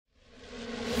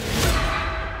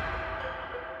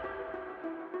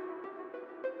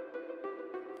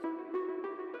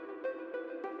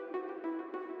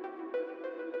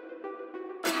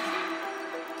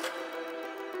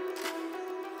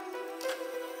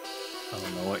I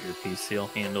don't know what your PC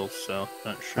handles, so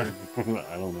not sure.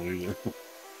 I don't know either.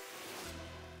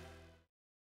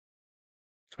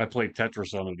 I played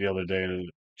Tetris on it the other day and it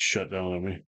shut down on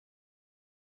me.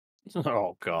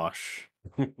 Oh gosh.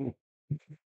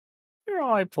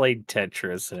 I played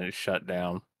Tetris and it shut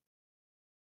down.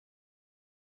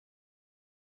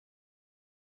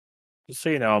 Just so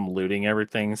you know, I'm looting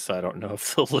everything, so I don't know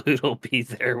if the loot will be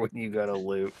there when you go to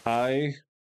loot.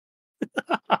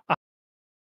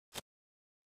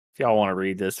 If y'all want to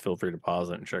read this, feel free to pause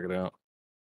it and check it out.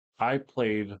 I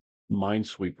played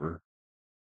Minesweeper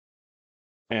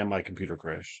and my computer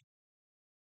crashed.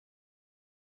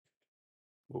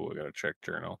 Oh, I gotta check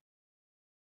journal.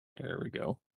 There we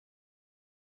go.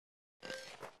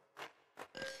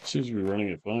 Seems to be running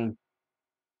it fine.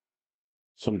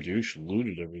 Some douche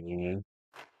looted everything,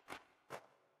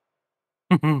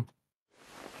 man.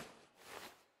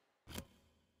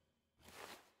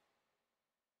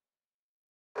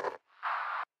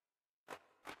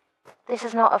 This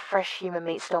is not a fresh human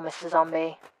meat store, Mr.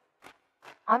 Zombie.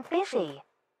 I'm busy.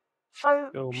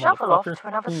 So, shuffle off to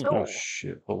another store. Oh,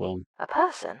 shit. Hold on. A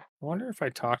person. I wonder if I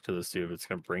talk to this dude if it's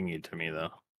going to bring you to me,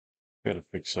 though. Gotta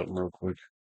fix something real quick.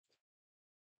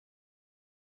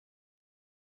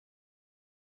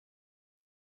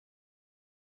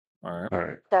 All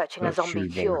right. Searching a zombie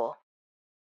cure.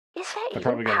 Is there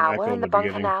even power in the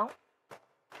bunker now?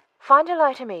 Find a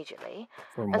light immediately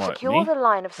and secure the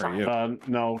line of sight.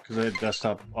 No, because I had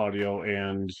desktop audio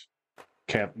and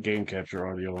game capture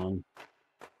audio on.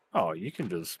 Oh, you can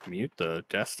just mute the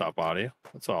desktop audio.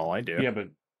 That's all I do. Yeah, but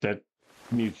that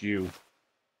mutes you.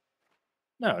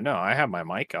 No, I have my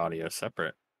mic audio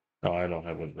separate. Oh, I don't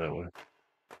have it that way.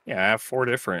 Yeah, I have 4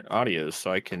 different audios,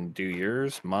 so I can do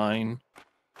yours, mine,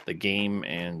 the game,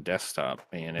 and desktop.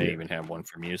 And I even have one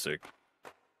for music.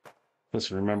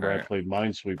 Listen, remember, I played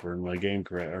Minesweeper in my game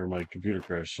crash or my computer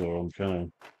crash, so I'm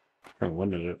kind of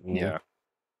limited it. Yeah.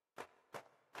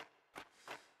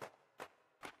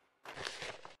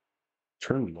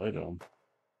 Turn the light on.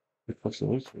 What's the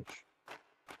light switch?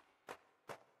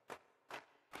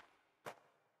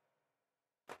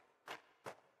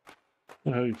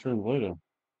 How do you turn the light on?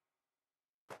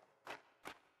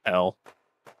 L.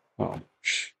 Oh,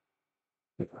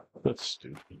 that's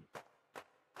stupid.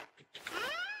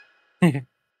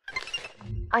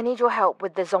 I need your help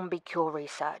with the zombie cure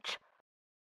research.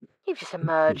 You've just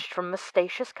emerged from a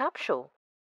stasis capsule,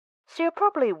 so you're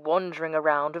probably wandering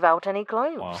around without any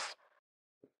clothes. Wow.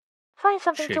 Find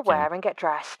something to wear and get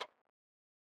dressed.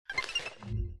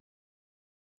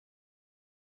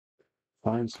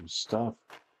 Find some stuff.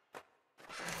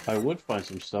 I would find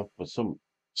some stuff, but some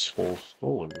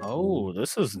stolen. Oh,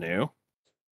 this is new.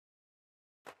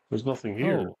 There's nothing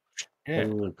here. Oh, shit.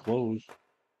 Other than clothes.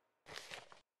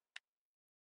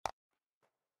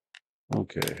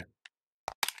 Okay.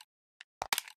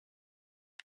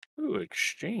 Ooh,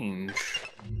 exchange.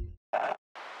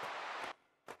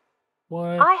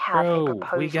 What? I have a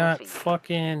proposal we got for you.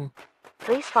 fucking...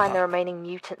 Please find the remaining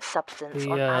mutant substance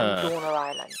on Andorna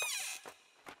Island.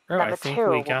 Bro, that I think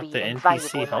material we got will be the invaluable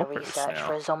NPC in my helpers research now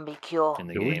for a zombie cure. in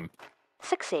the game.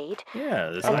 Succeed. Yeah,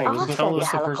 this and I'll is send a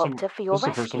helicopter for your rescue.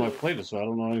 This is the first time I rescue. played it, so I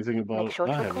don't know anything about it. Make sure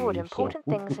to record important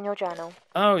things in your journal.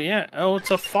 Oh, yeah. Oh, it's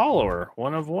a follower.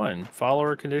 1 of 1.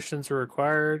 Follower conditions are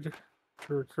required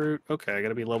to recruit. Okay, I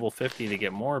gotta be level 50 to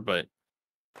get more, but...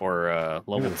 Or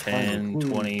level 10,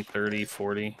 20, 30,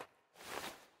 40.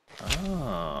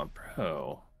 Oh,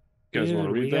 bro. You guys want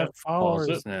to read that? Got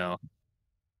followers now.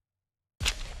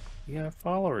 You got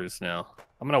followers now.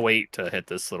 I'm gonna wait to hit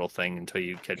this little thing until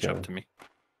you catch up to me.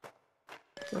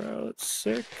 Bro, that's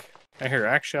sick. Here,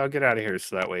 actually, I'll get out of here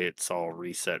so that way it's all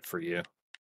reset for you.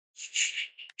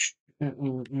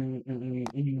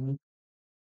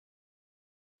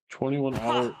 21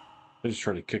 hour. I just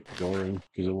tried to kick the door in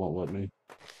because it won't let me.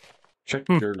 Check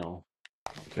the journal.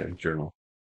 Okay, journal.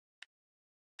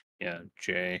 Yeah,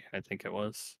 J, I think it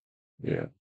was. Yeah.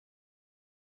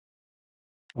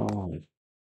 Oh.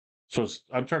 So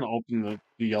I'm trying to open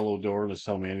the yellow door and it's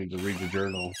telling me I need to read the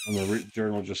journal. And the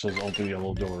journal just says open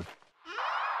yellow door.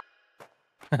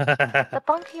 The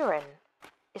bunker you're in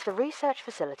is the research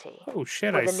facility. Oh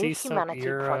shit, I see some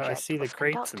I see the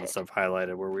crates and stuff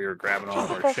highlighted where we were grabbing all Check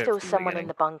our if there's shit still from someone the in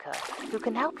the bunker who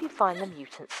can help you find the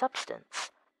mutant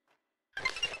substance.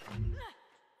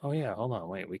 Oh yeah, hold on,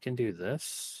 wait, we can do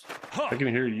this? I can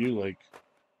hear you like...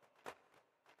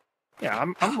 Yeah,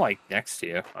 I'm like next to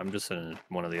you. I'm just in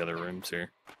one of the other rooms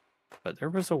here. But there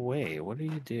was a way. What do?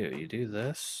 You do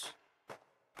this?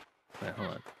 Wait, hold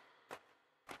on.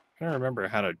 I can't remember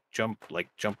how to jump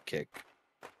kick.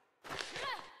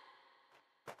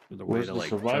 The way Where's to the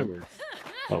survivor? jump.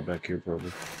 Oh, back here,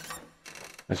 probably.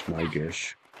 That's my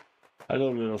guess.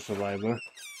 Hello, little survivor.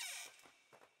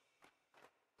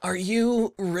 Are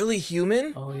you really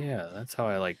human? Oh yeah, that's how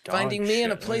I like dog Finding me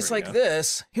in a shit. place There we like go.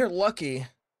 this, you're lucky.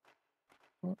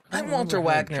 Well, I'm I've Walter never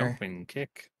had a Wagner. Jumping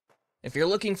kick. If you're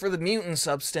looking for the mutant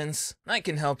substance, I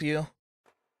can help you.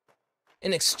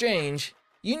 In exchange,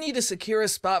 you need to secure a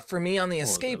spot for me on the Oh,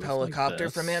 escape that was like helicopter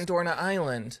from this. Andorna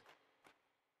Island.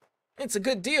 It's a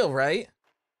good deal, right?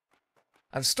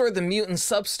 I've stored the mutant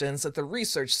substance at the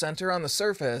research center on the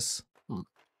surface.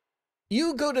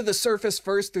 You go to the surface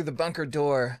first through the bunker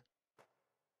door.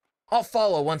 I'll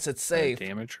follow once it's safe.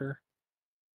 Damage her.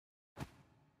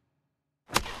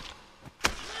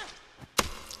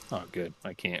 Oh, good.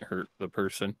 I can't hurt the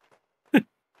person. Why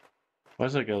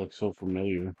does that guy look so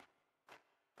familiar?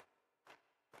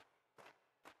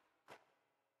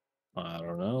 I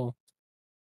don't know.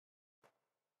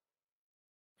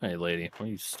 Hey, lady, what are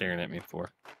you staring at me for?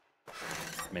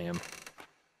 Ma'am.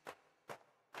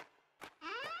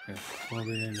 Here, come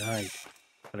over here and hide.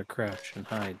 Gotta crouch and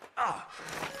hide.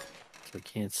 So he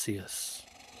can't see us.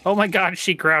 Oh my god,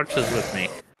 she crouches with me.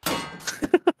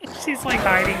 She's like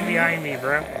hiding behind me,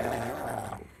 bro.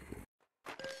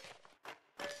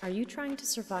 Are you trying to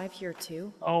survive here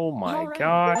too? Oh my All right,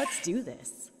 gosh. let's do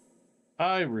this.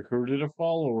 I recruited a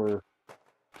follower.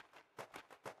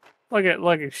 Look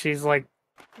at, she's like,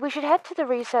 We should head to the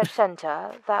research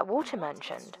center that Walter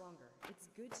mentioned.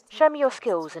 Show me your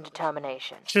skills and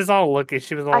determination. she's all looking,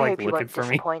 she was all I like hope you looking won't for me.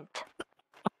 disappoint.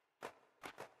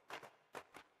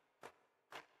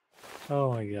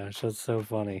 Oh my gosh, that's so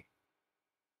funny.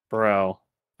 Bro,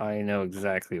 I know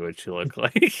exactly what you look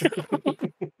like.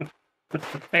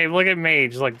 Hey, look at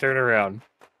Mage, like turn around.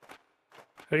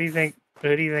 Who do you think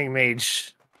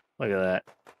Mage? Look at that.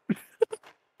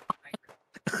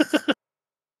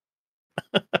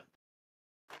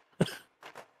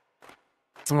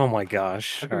 Oh my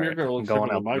gosh. How come All your right, girl I'm looks going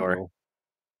similar out to the my door. girl?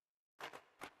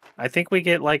 I think we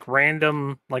get like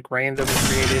random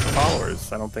created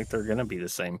followers. I don't think they're gonna be the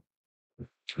same.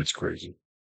 That's crazy.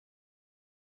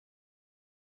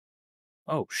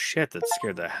 Oh shit, that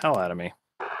scared the hell out of me.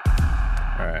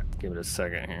 Alright, give it a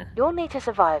second here. You'll need to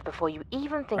survive before you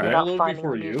even think Alright. about Load finding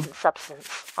before the you. mutant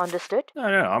substance. Understood? No,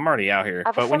 I'm already out here.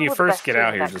 I've But when you assembled the first best get team out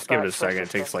of here, just give it a experts for second. It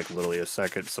takes assistance. like literally a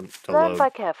second to Learn load. by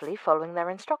carefully following their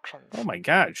instructions. Oh my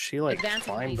god, she like Advancing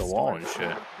climbed the base wall and storage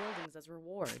shit. buildings as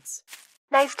rewards.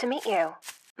 Nice to meet you.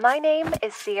 My name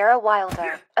is Sierra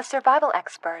Wilder, a survival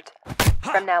expert.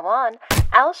 From now on,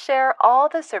 I'll share all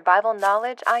the survival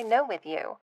knowledge I know with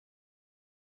you.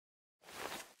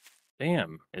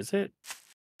 Damn, is it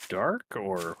dark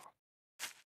or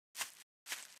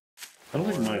I don't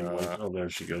think Or, mine was. Oh, there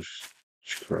she goes.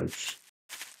 She crouched.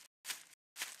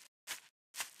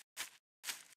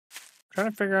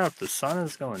 trying to figure out if the sun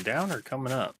is going down or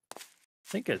coming up? I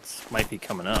think it's might be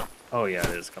coming up. Oh yeah,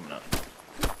 it is coming up.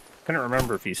 Couldn't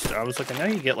remember if you. I was like, I know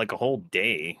you get like a whole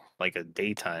day, like a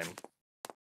daytime.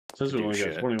 It says we Do only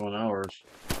got shit. 21 hours.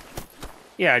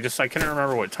 Yeah, I couldn't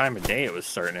remember what time of day it was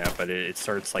starting at, but it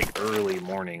starts like early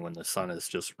morning when the sun is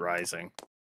just rising.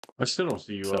 I still don't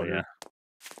see you So out yeah. here.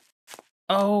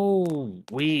 Oh,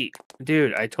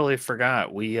 dude, I totally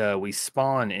forgot. We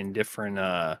spawn in different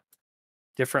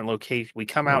locations. We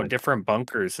come out Oh. different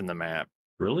bunkers in the map.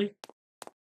 Really?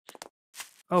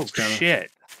 Oh It's kinda-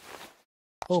 shit.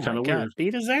 Oh my kinda god, weird.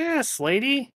 beat his ass,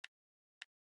 lady.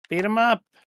 Beat him up.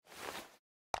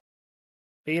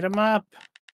 Beat him up.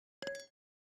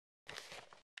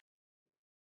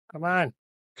 Come on.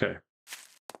 Okay.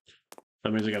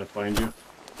 That means I gotta find you.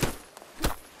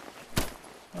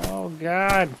 Oh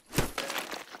god.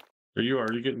 Are you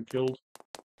already getting killed?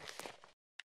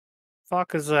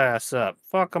 Fuck his ass up.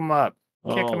 Fuck him up.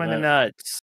 Kick him in the that-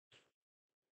 nuts.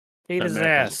 Beat that his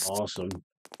map is ass. awesome.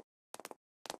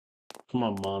 Come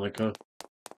on, Monica.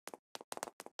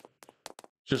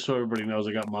 Just so everybody knows,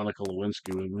 I got Monica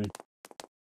Lewinsky with me.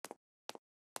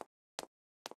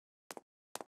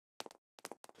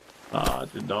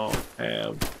 Did dog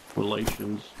have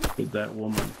relations with that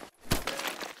woman?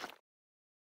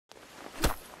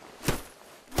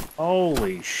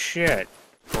 Holy shit,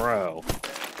 bro.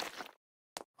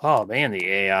 Oh man, the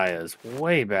AI is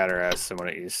way better ass than what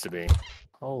it used to be.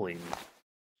 Holy.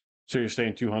 So you're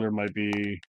saying 200 might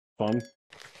be fun?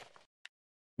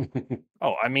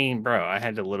 Oh, I mean, bro, I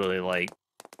had to literally like,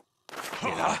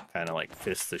 kind of like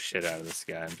fist the shit out of this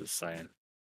guy. I'm just saying.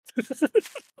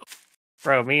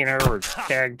 Bro, me and her were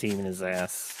tag teaming his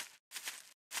ass.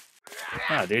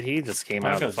 Oh, dude, he just came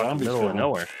out of the got fucking zombies middle of coming.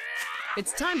 nowhere.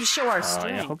 It's time to show our Yeah,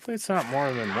 strength. hopefully it's not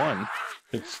more than one.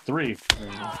 It's 3. He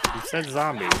said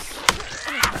zombies.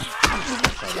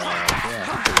 But,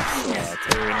 yeah.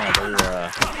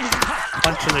 they're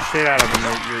punching the shit out of them.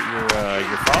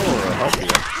 Your follower will help you.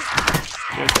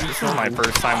 This is my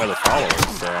first time with a follower,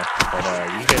 so but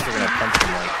you guys are gonna punch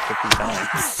him like 50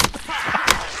 times.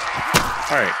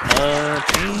 Alright,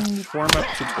 change warm-up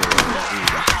tutorial.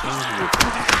 Change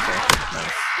routine. Okay,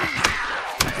 nice.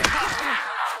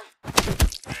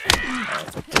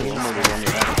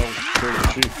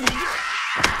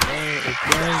 It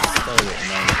does start at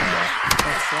nighttime.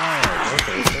 That's right.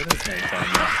 Okay, so it is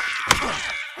nighttime now.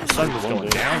 The sun was going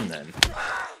down then.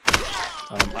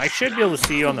 I should be able to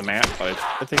see you on the map, but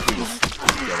I think we just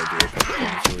gotta do a couple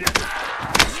things really quick.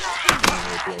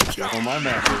 Well, my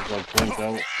map is like blinked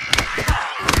out.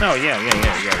 Oh, yeah. You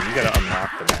gotta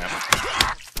unlock the map.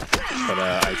 But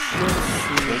I should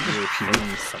see your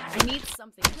thing somewhere. I need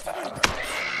something.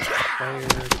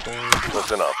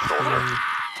 Listen up, soldier.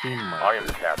 Team I am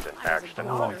the captain, Axton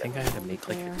Oh, I Hawkins. think I had to make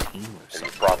like a team or Have you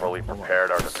something. properly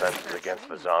prepared our defenses against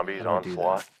the zombies How do I do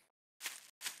onslaught?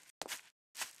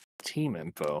 Team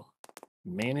info.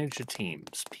 Manage the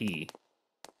teams. P.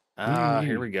 Mm.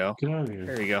 Here we go. Get out of here.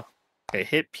 There you go. Okay,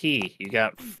 hit P. You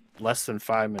got less than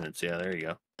 5 minutes. Yeah, there you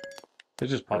go. It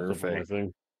just popped up on my Perfect.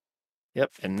 thing.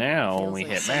 Yep, and now when Feels we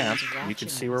like hit map, someone's you can watching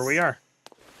see where we us. are.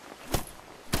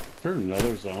 Is there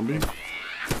another zombie?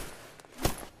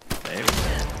 There we go.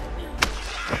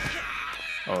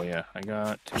 Oh yeah, I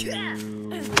got two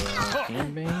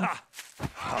handbang.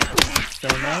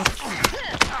 Still nice.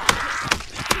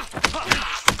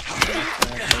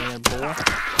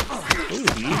 Ooh,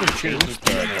 he even changed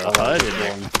the HUD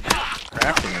and the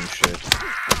crafting and shit.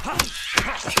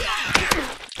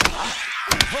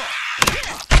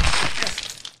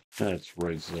 That's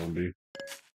right, zombie.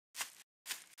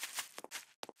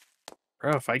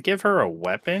 Bro, if I give her a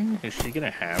weapon, is she gonna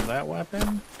have that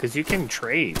weapon? Because you can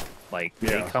trade. Like,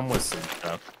 they Yeah. come with some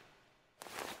stuff.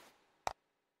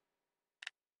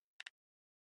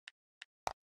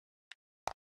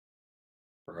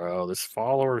 Bro, this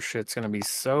follower shit's gonna be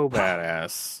so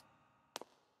badass.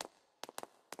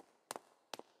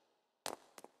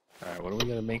 Alright, what are we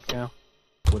gonna make now?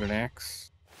 Wooden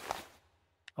axe?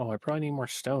 Oh, I probably need more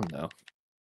stone, though.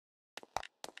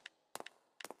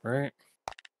 Right?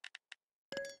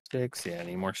 6, yeah, I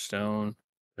need more stone.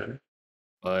 Okay.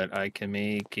 But I can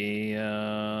make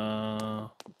a,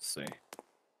 let's see.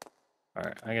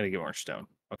 Alright, I gotta get more stone.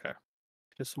 Okay.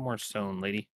 Get some more stone,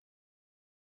 lady.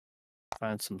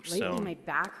 Find some Lately, stone. my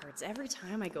back hurts every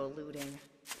time I go looting.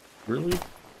 Really?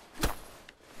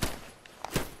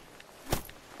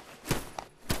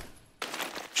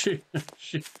 She,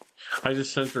 I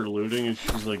just sent her looting and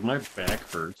she's like, my back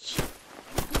hurts.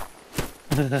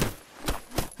 That's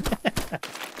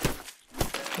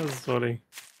funny.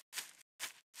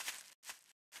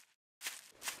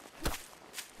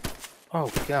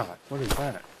 Oh god, what is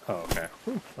that? Oh, okay.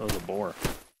 Whew, that was a boar.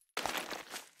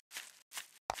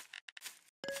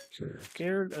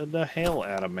 Scared the hell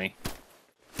out of me.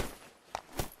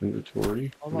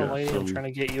 Inventory. Hold We on, got lady, I'm some trying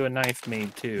to get you a knife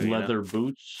made too. You know? leather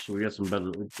boots. We got some better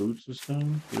boots this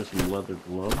time. We got some leather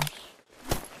gloves.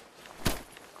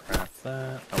 Craft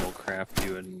that. I will craft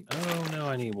you an. Oh no,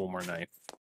 I need one more knife.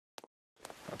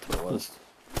 That's what it was.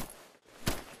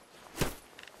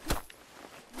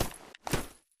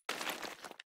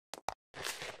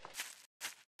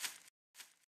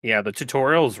 Yeah, the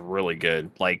tutorial is really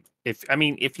good. Like,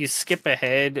 if you skip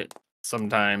ahead,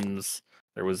 sometimes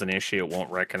there was an issue; it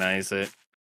won't recognize it.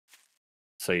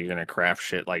 So you're gonna craft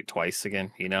shit like twice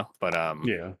again, you know. But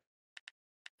Yeah.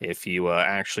 if you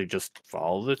actually just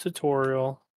follow the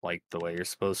tutorial like the way you're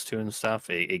supposed to and stuff,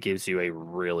 it gives you a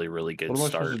really, really good What am I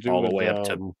supposed start to do all the with, way up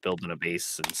to building a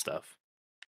base and stuff.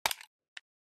 Can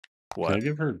I What?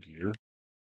 give her gear?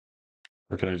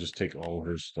 Or can I just take all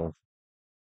her stuff?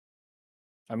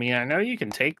 I mean, I know you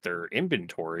can take their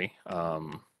inventory,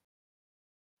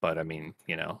 but I mean,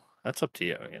 that's up to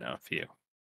you. If you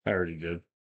I already did.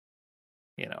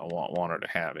 want her to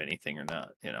have anything or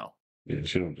not. Yeah,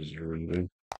 she don't deserve anything.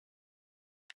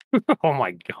 Oh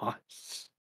my gosh.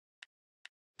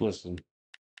 Listen.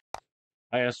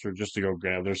 I asked her just to go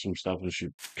gather some stuff and she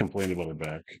complained about her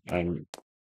back.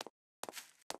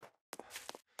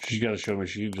 She's got to show me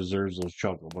she deserves those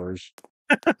chocolate bars.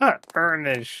 Burn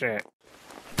this shit.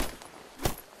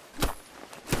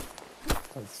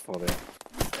 That's funny.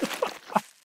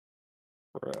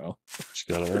 Bro. She's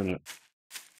got to earn it.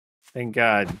 Thank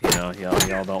God,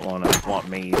 y'all don't want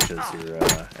Mage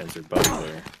as your buddy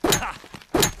there.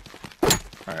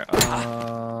 Alright,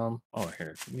 oh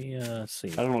here, let me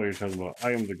see. I don't know what you're talking about.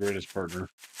 I am the greatest partner.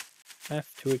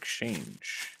 Have to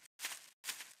exchange.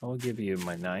 I will give you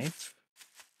my knife.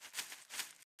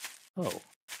 Oh.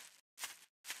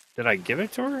 Did I give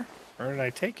it to her? Or did I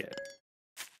take it?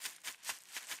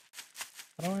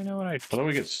 How do I know what I... How do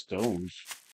we get stones?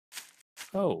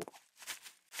 Oh.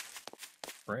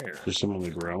 Rare. There's some on the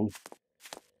ground.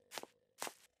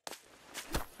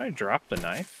 I dropped the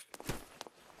knife.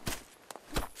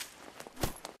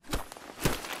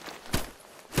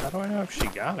 How do I know if she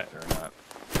got it or not?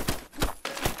 I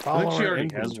think she Follow her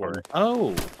already has inventory. one.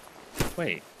 Oh.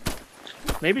 Wait.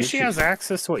 Maybe think she she- has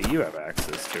access to what you have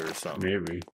access to or something.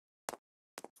 Maybe.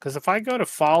 Because if I go to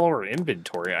follow her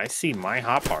inventory, I see my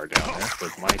hotbar down there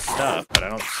with my stuff, but I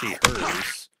don't see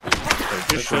hers. So it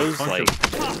just shows like...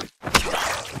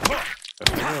 If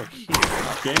I go here...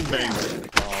 Gangbang.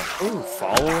 Oh,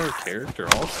 follow her character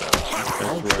also.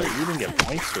 Oh, right. You didn't get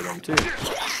points for them too.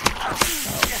 Oh,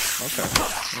 okay.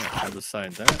 Yeah, I'll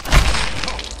decide that.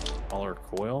 Follow her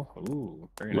coil. Ooh,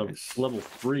 very nice. Level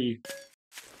 3.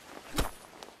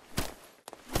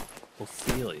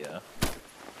 Ophelia.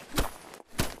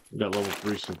 We got level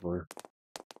 3 so far.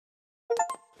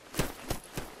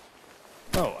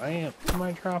 Oh, I am. Am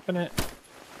I dropping it?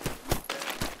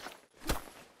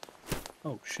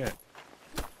 Oh, shit.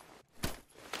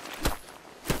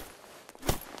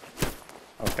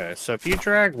 Okay, so if you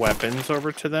drag weapons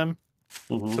over to them,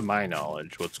 to my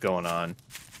knowledge, what's going on?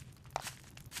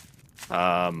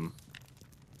 I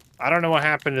don't know what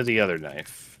happened to the other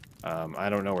knife. I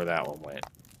don't know where that one went.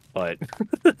 But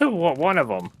one of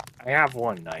them, I have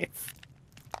one knife.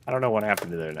 I don't know what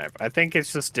happened to their knife. I think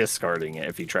it's just discarding it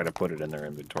if you try to put it in their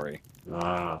inventory.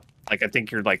 Ah. Like, I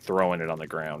think you're, like, throwing it on the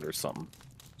ground or something.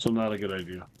 So not a good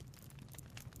idea.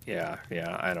 Yeah,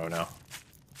 I don't know.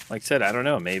 Like I said, I don't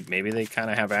know. Maybe they kind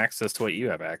of have access to what you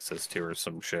have access to or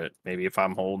some shit. Maybe if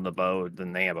I'm holding the bow,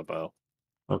 then they have a bow.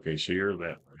 Okay, so you're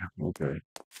that way. Okay.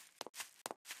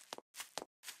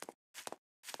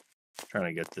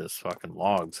 Trying to get this fucking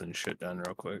logs and shit done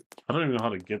real quick. I don't even know how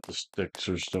to get the sticks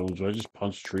or stones. Do I just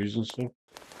punch trees and stuff?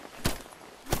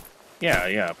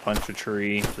 Yeah. Punch a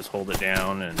tree, just hold it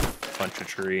down and punch a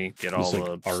tree, get all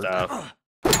like the art. stuff.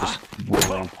 Just go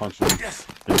around punching,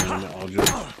 and then I'll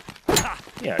just...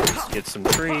 Yeah, just get some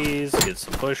trees, get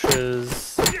some bushes.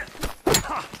 So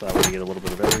that way you get a little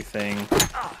bit of everything.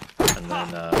 And then,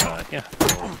 yeah,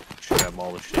 you should have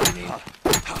all the shit you need.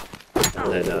 And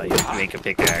then you make a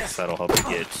pickaxe, that'll help you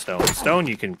get stone. Stone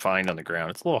you can find on the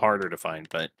ground. It's a little harder to find,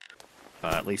 but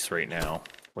at least right now,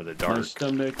 where the dark,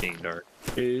 being dark.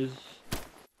 Is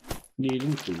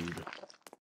needing food.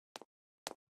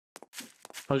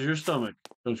 How's your stomach?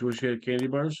 Don't you wish you had candy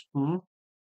bars? Nope.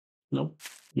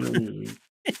 You don't need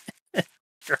any.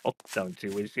 Girl, don't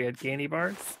you wish you had candy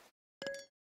bars?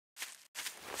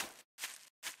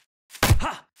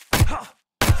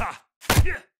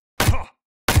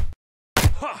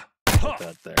 Put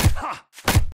that there.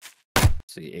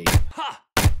 See, 8.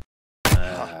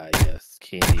 Ah, yes,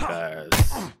 candy bars.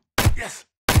 Yes.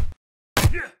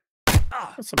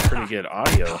 That's some pretty good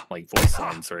audio, like voice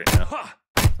lines right now.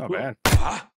 Not bad.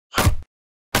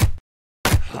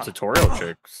 The tutorial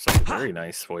chick, some very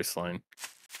nice voice line.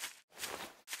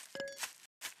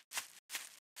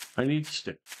 I need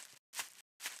stick.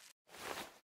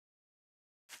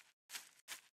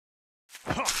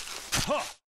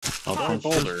 I'll punch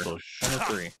boulder. this bush. 1 of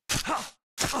 3.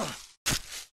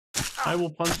 I will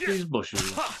punch these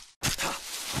bushes.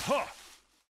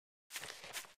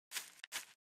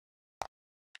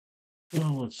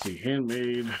 Well, let's see.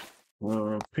 Handmade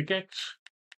pickaxe.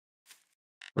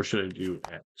 Or should I do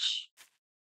axe?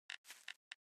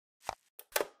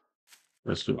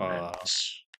 Let's do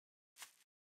axe.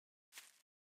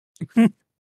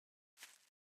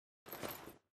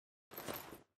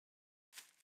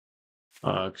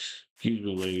 Excuse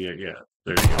me, lady. Yeah,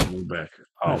 there you go. Move back.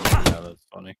 Oh, yeah, that's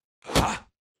funny.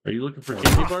 Are you looking for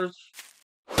candy bars?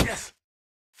 Yes.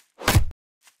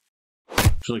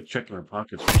 She's like checking her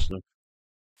pockets for stuff.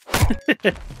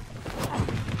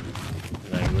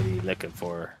 Like, what are you looking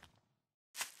for?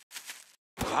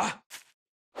 But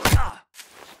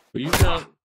you got... I'm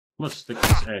gonna stick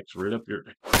this axe right up your...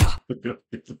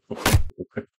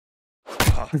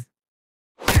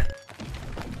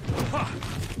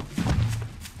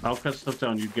 I'll cut stuff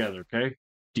down, you gather, okay?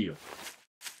 Deal.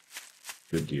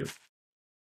 Good deal.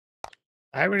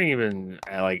 I haven't even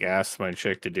like asked my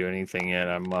chick to do anything yet.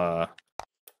 I'm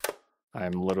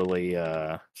literally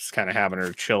just kind of having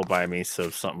her chill by me, so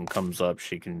if something comes up,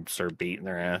 she can start beating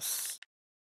their ass.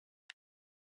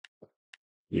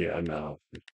 Yeah, I know.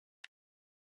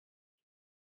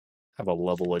 Have a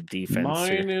level of defense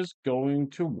Mine here. is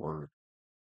going to work.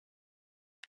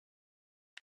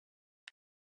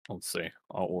 Let's see.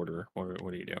 I'll order. What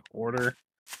do you do? Order.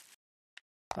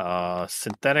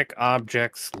 Synthetic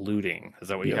objects looting. Is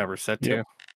that what you Yep. have her set to? Yep.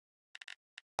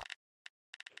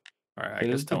 All right, I It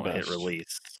guess is the don't hit best.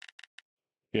 release.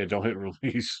 Yeah, don't hit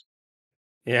release.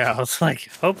 Yeah, I was like,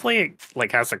 hopefully it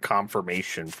like has a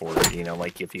confirmation for it, you know,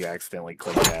 like if you accidentally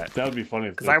click that. That would be funny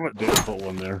if 'Cause they I would- didn't put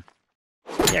one there.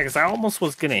 Yeah, because I almost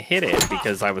was gonna hit it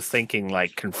because I was thinking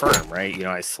like confirm, right? You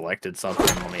know, I selected something,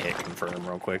 let me hit confirm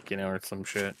real quick, you know, or some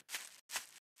shit.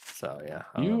 So yeah,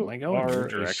 You am I going your are a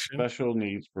direction? special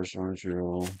needs person, aren't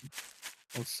you?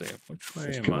 Let's see, which way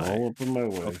Just am get I? all up in my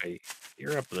way. Okay,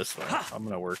 you're up this way. I'm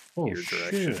gonna work Oh your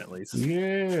direction shit! at least.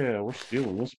 Yeah, we're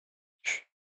stealing this.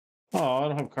 Oh, I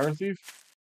don't have car thief.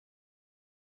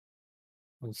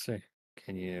 Let's see.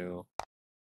 Can you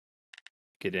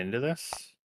get into this?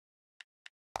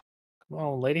 Come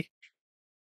on, lady.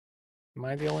 Am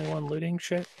I the only one looting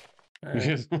shit? All right.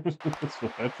 That's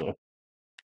what I thought.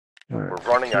 All right.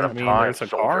 We're running out I of mean, time, there's a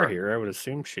soldier. car here. I would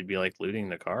assume she'd be like looting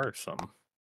the car or something.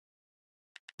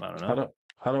 I don't know.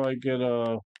 How do I get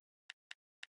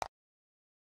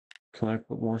Can I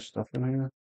put more stuff in here?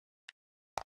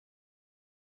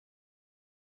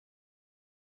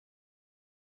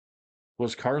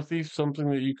 Was car thief something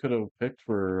that you could have picked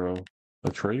for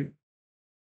a trait?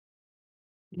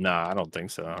 Nah, I don't think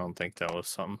so. I don't think that was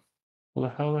something.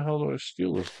 Well, how the hell do I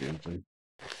steal this damn thing?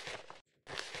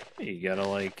 You gotta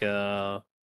like,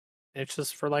 it's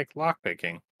just for like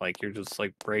lockpicking. Like you're just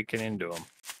like breaking into them.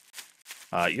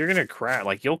 You're gonna craft,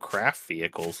 like you'll craft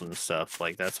vehicles and stuff.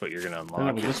 Like that's what you're gonna unlock. I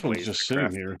know, but is this one's ways just to sitting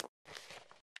craft here. it.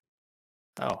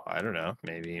 Oh, I don't know.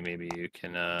 Maybe you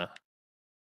can.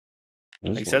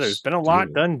 Like I said, there's been a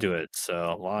lot done to it,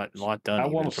 so a lot done I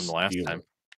even want from to the last steal time. it.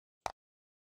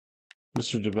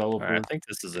 Mr. All Developer, right, I think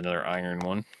this is another iron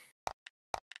one.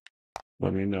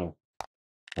 let me know.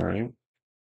 All right.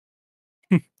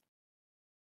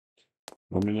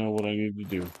 Let me know what I need to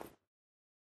do.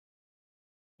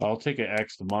 I'll take an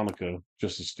axe to Monica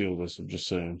just to steal this. I'm just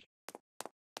saying.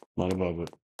 Not above it.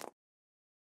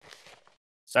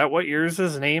 Is that what yours'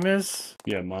 name is?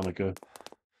 Yeah, Monica.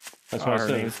 That's Oh, why I her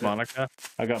said name's Monica.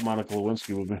 I got Monica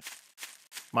Lewinsky with me.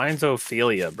 Mine's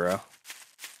Ophelia, bro.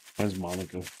 Mine's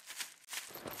Monica.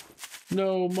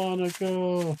 No,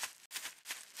 Monica.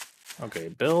 Okay,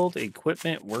 build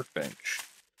equipment workbench.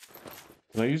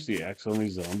 Can I use the axe on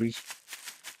these zombies?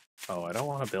 Oh, I don't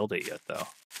want to build it yet, though,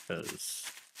 because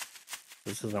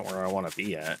this isn't where I want to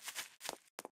be at.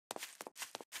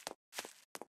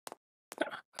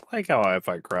 I like how if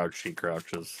I crouch, she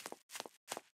crouches.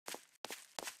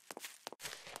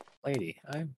 Lady,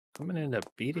 I'm gonna end up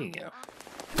beating you.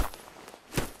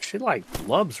 She like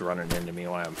loves running into me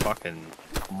while I'm fucking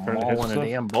mauling a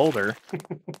damn boulder.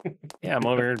 Yeah, I'm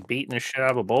over here beating the shit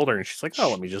out of a boulder, and she's like, "Oh,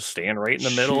 let me just stand right in the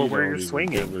middle of where you're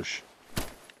swinging."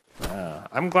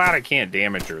 I'm glad I can't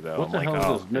damage her though. What the I'm hell like, is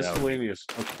oh, this? Miscellaneous.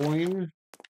 A coin?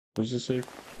 What does it say?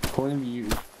 Coin you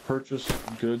purchase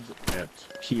goods at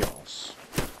kiosks.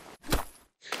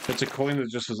 It's a coin that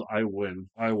just says I win.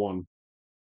 I won.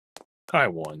 I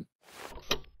won.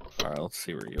 Alright, let's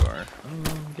see where you are.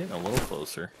 I'm getting a little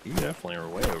closer. You definitely are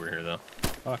way over here, though.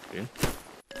 Fuck, dude.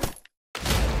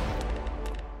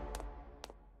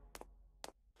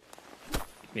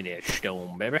 Give me that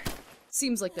stone, baby.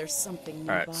 Seems like there's something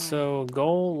nearby. Alright, so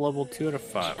goal level 2 out of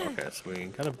 5. Okay, so we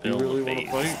gotta You build really a want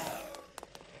base. to fight?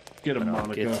 Get him, And I'll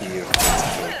Monica. get to you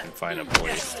so we can find a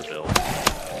place to build.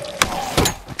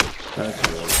 That's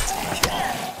good.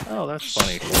 Oh, that's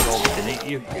funny. Didn't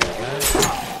you hear that?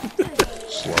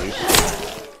 Slice.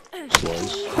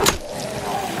 Slice.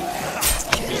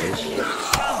 Slice.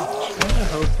 I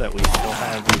hope that we still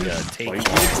have the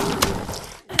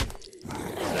take.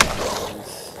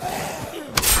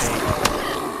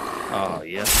 Oh,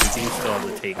 yes, we do still have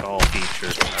the take all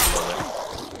feature. I love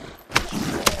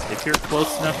it. If you're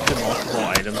close enough to multiple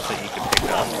items that you can pick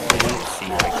up, you see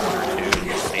like one or two and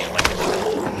you're staying like in the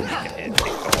middle, and you can hit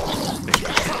take all. Pick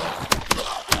up.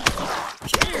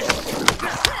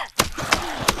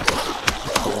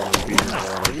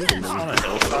 On a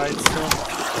hillside still?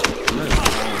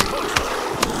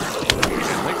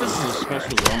 I think this is a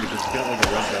special zone because it's got like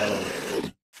a red dot on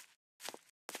it.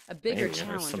 A bigger Maybe,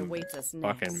 challenge some awaits us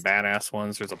next. fucking badass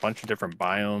ones. There's a bunch of different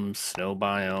biomes, snow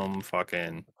biome,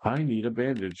 fucking I need a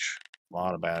bandage. a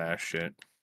lot of badass shit.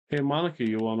 Hey, Monica,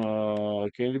 you want a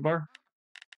candy bar?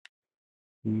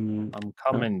 I'm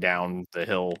coming down the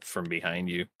hill from behind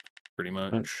you, pretty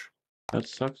much. That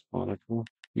sucks, Monica.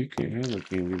 You can't have a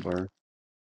candy bar.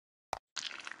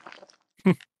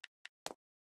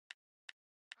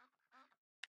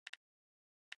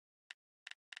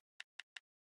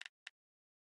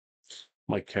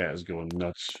 My cat is going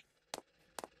nuts.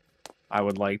 I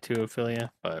would like to,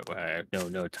 Ophelia, but I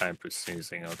have no time for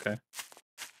snoozing, okay?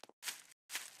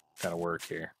 Gotta work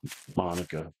here.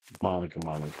 Monica. We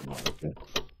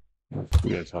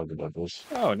gotta talk about this.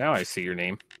 Oh, now I see your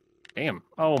name. Damn.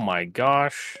 Oh my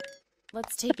gosh.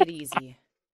 Let's take it easy.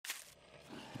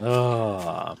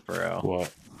 Oh, bro.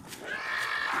 What?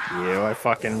 You, I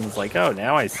fucking was like, oh,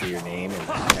 now I see your name, and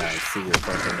yeah, I see your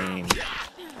fucking name.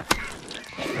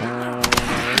 I'm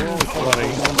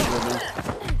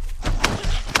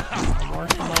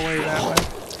working my way that way.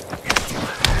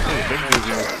 Hey, big dude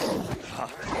here.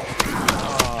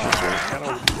 Come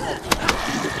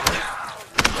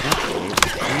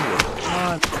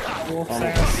on, wolf's I'm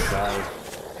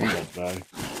ass. gonna die.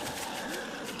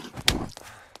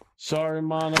 Sorry,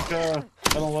 Monica. I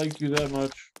don't like you that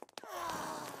much.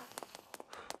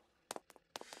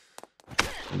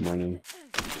 I'm running.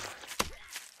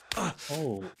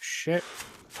 Oh, shit.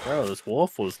 Bro, this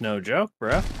wolf was no joke,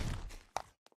 bro. I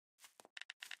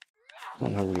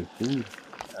don't have any food.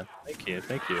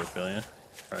 Thank you, Ophelia.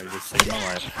 Probably just saved my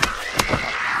life.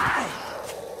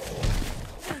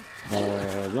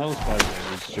 That was 5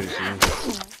 damage chasing me.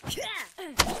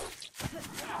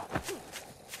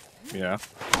 Yeah.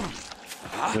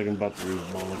 I think I'm about to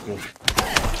lose Monica.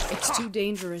 It's too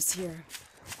dangerous here.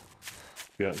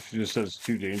 Yeah, she just said it's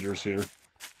too dangerous here.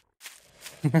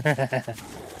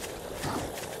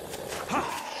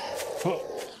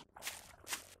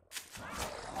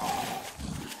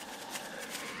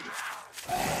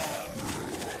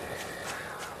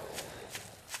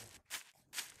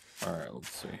 Alright, let's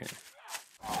see here.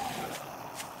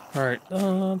 Alright.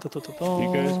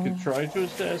 You guys could try to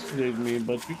assassinate me,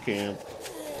 but you can't.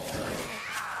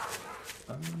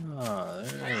 Ah,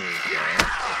 there we go.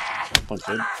 Punch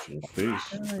that in the face.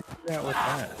 How did I do that with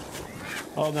that?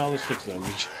 Oh, now there's 6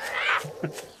 damage.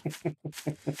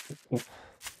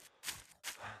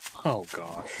 Oh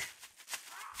gosh.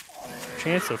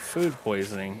 Chance of food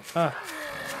poisoning. Ah.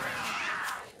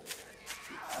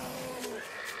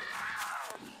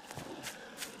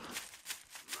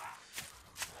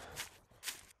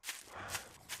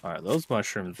 Alright, those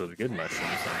mushrooms are the good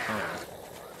mushrooms.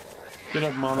 Get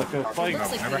up, Monica. Fight.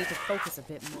 Looks like we need to focus a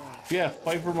bit more. Yeah,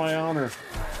 fight for my honor.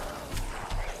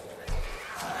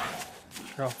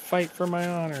 I'll fight for my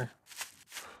honor.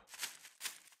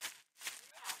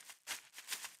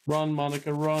 Run,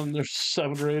 Monica, run. There's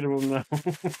 7 or 8 of them now.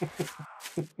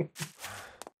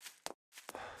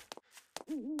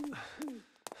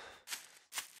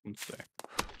 Let's see.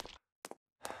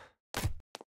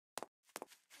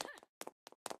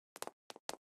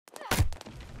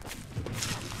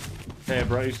 Hey, I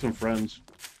brought you some friends.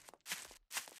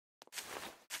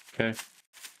 Okay.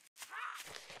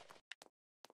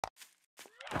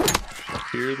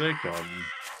 Here they come.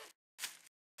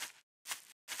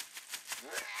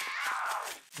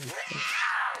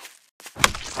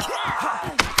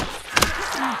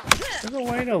 There's a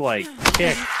way to like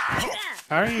kick.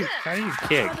 How do you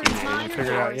kick? You figured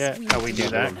it out yet? How we do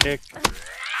that kick?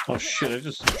 Oh shit! I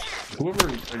just take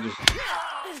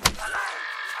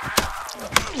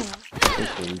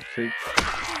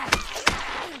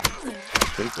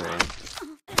one.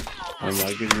 I'm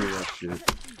not giving you that shit.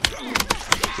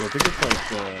 Yeah, I think it's like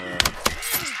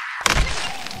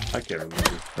I can't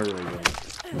remember. I really don't.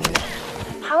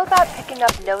 How about picking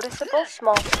up noticeable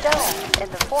small stones in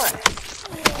the forest?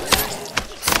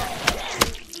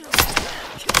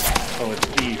 Oh, it's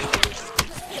E.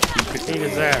 Eat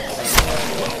his ass.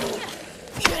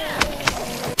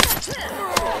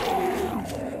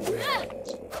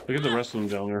 Look at the rest of them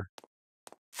down there.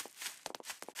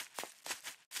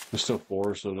 There's still 4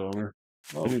 or so down there.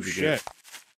 Oh shit!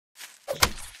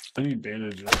 I need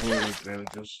bandages. I need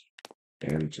bandages.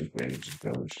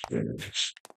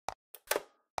 Bandages.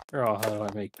 Oh, how do I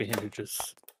make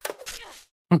bandages?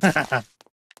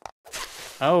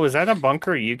 Oh, is that a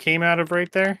bunker you came out of right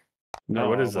there? No,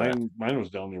 what is that? Mine was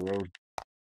down the road.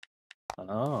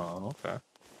 Oh, okay.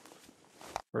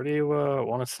 Where do you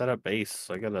want to set up base?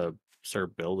 I gotta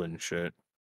start building shit.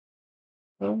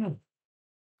 I don't know.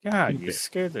 God, you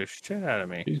scared the shit out of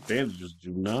me. These bandages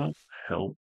do not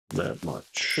help that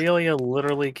much. Ophelia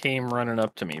literally came running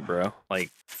up to me, bro. Like,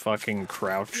 fucking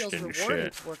crouched Feels and rewarding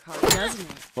shit. to work hard, doesn't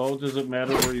it? Well, does it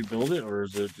matter where you build it, or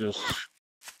is it just...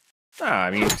 Nah,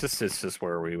 I mean, it's just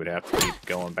where we would have to keep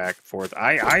going back and forth.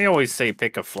 I always say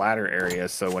pick a flatter area,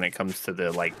 so when it comes to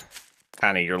the, like,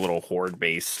 kind of your little horde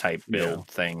base type build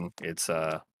thing, it's,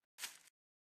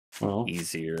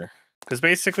 easier. Because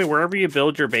basically, wherever you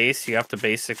build your base, you have to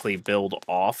basically build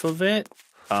off of it,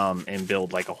 and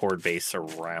build, like, a horde base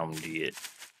around it.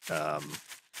 So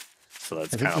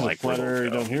that's kind of like... flat area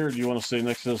down here. Do you want to stay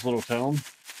next to this little town?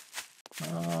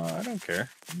 I don't care.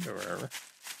 I can go wherever.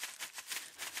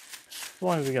 As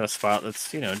long as we got a spot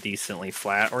that's, you know, decently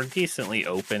flat or decently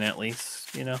open at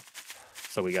least, you know.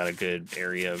 So we got a good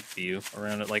area of view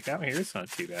around it. Like out here, it's not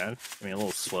too bad. I mean, a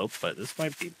little slope, but this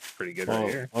might be pretty good right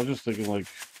here. I was just thinking, like,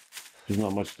 there's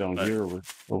not much down here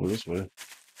over this way.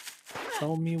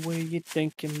 Tell me what you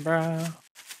thinking, bro.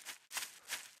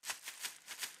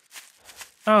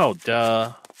 Oh,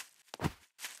 duh.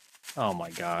 Oh my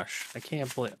gosh. I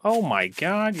can't believe. Oh my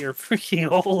god, you're freaking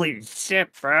holy shit,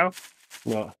 bro.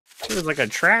 Well, She was like a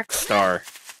track star.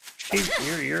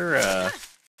 You're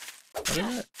what is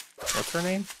it? What's her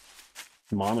name?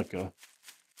 Monica.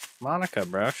 Monica,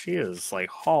 bro. She is like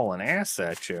hauling ass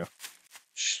at you.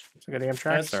 She's like a damn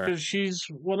track That's star. because she's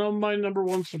one of my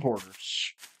 #1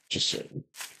 supporters. Just saying.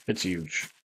 It's huge.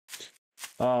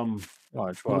 Watch.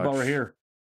 What about right here?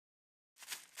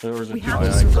 There was a We have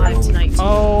to survive tonight, too.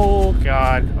 Oh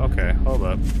god. Okay, hold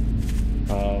up.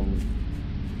 Um,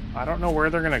 I don't know where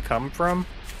they're gonna come from.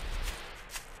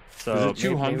 So is it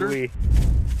 200?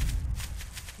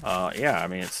 Yeah, I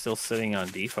mean it's still sitting on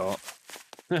default.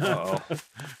 Uh-oh.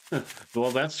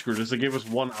 Well, that's screwed us. They gave us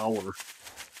 1 hour.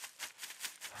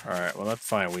 Alright, well that's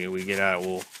fine. We get out,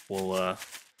 we'll I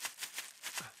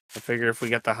figure if we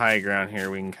get the high ground here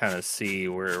we can kinda see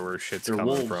where shit's There are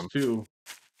coming wolves from. too.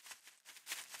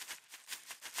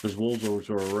 There's wolves over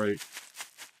to our right.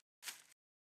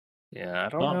 Yeah, I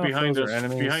don't Not know behind if us. those are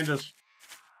enemies. Behind us.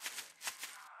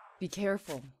 Be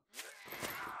careful.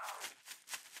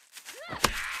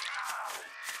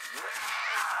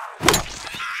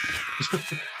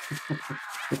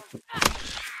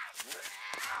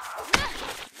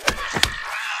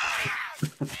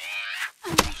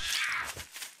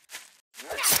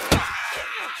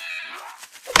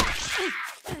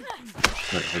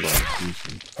 Right, hold on.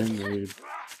 Invade.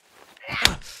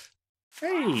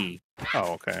 Hey!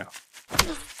 Oh, okay.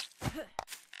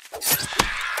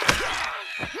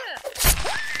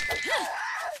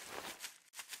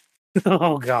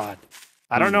 Oh god.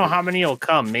 I don't know how many will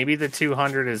come. Maybe the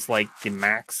 200 is like the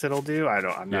max it'll do.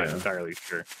 I'm not entirely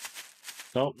sure.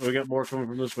 Oh, we got more coming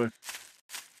from this way.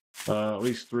 At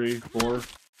least 3, 4.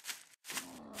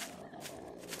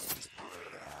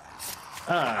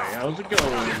 Hi, how's it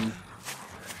going?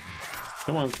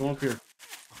 Come on, come up here.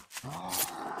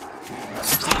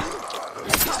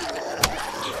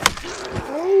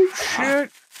 Oh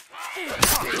shit!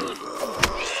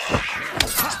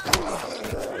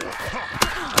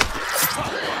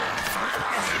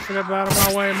 Get up out of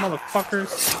my way,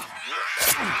 motherfuckers.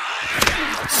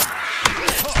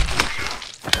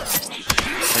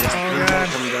 Oh god.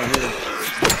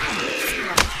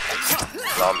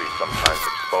 Zombies sometimes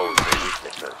expose their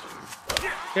weaknesses.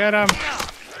 Get him.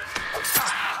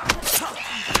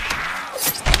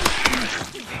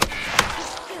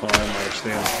 Oh, I don't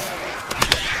understand.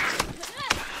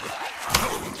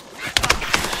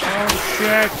 Oh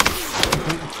shit.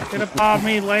 Get up off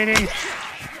me, lady.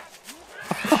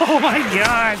 Oh my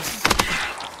god.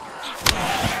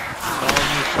 Oh,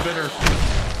 spitter.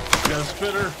 You got a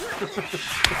spitter.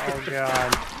 Oh god.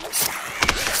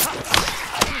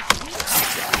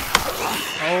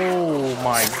 Oh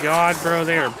my god, bro,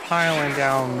 they are piling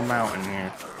down the mountain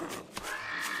here.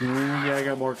 Yeah, I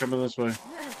got more coming this way.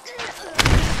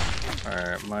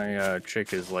 Alright, my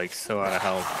chick is like so out of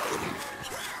health.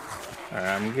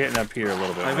 Alright, I'm getting up here a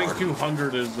little bit I think more.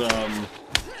 200 is,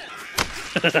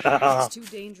 It's too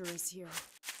dangerous here.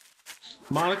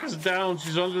 Monica's down.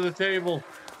 She's under the table.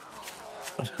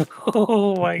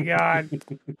 Oh my god.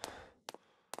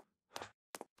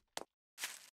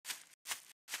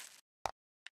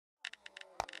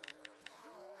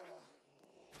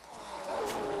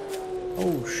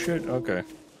 Oh shit, okay.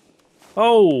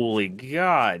 Holy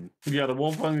god. You got a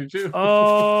wolf on you too.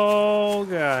 Oh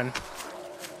god.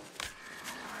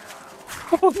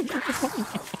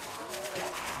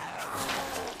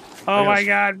 Oh my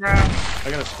god, bro. I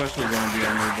got a special zombie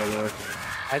on me, by the way.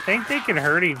 I think they can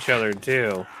hurt each other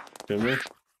too. Did we?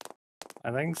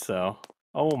 I think so.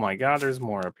 Oh my god, there's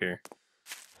more up here.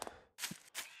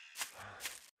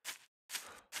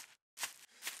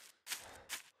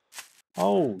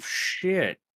 Oh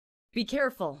shit. Be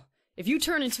careful. If you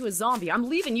turn into a zombie, I'm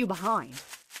leaving you behind.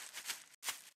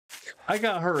 I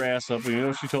got her ass up, and you know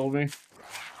what she told me?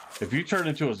 If you turn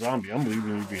into a zombie, I'm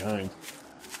leaving you behind.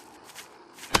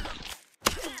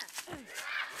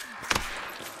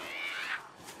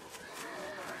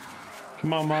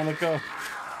 Come on, Monica.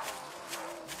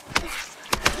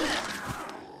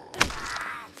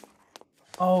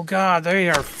 Oh god, they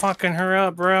are fucking her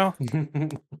up, bro.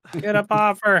 Get up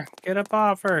off her. Get up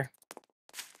off her.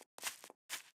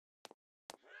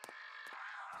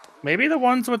 Maybe the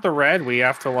ones with the red, we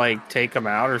have to, like, take them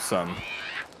out or something.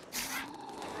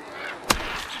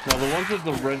 Now, the ones with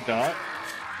the red dot,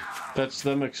 that's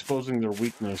them exposing their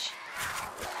weakness.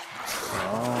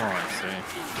 Oh, I see.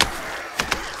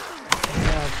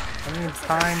 Yeah, I need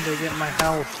time to get my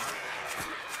health.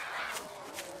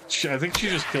 I think she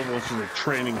just killed most of her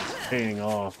training is paying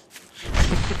off.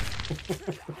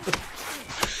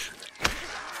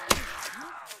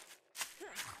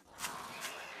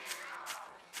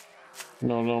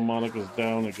 No, Monica's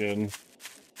down again.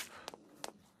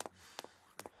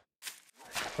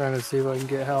 Trying to see if I can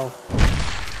get health.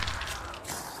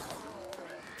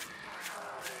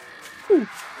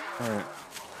 Alright.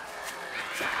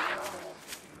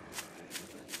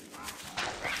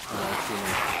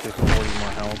 Take 40 more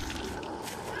health.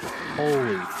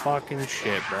 Holy fucking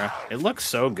shit, bro. It looks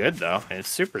so good, though. It's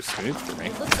super smooth for me.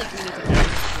 It looks like we need to more.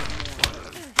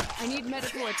 I need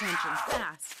medical attention,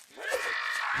 fast.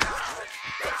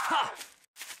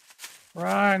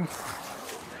 Run!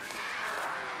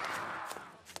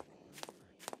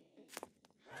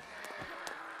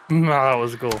 No, that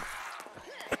was cool.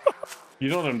 You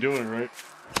know what I'm doing, right?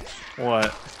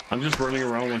 What? I'm just running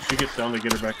around when she gets down to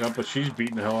get her back up, but she's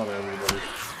beating the hell out of everybody.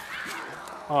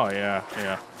 Oh, yeah,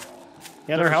 yeah.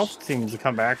 Yeah, their health seems to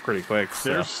come back pretty quick.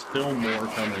 So. There's still more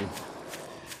coming.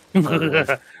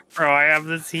 Bro, I have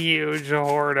this huge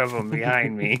horde of them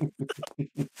behind me.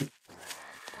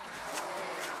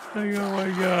 Oh my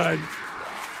god.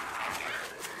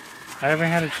 I haven't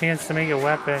had a chance to make a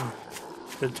weapon.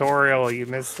 Tutorial, you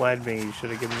misled me. You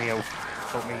should have given me help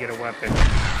me get a weapon.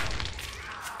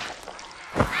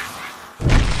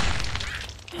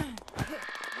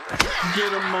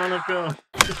 Get him, Monica!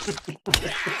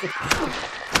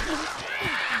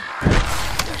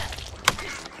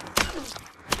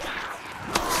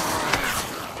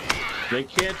 They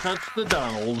can't touch the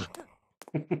Donald.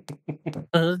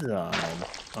 Donald.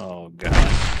 Oh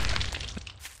god.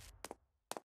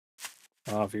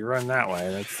 Oh, if you run that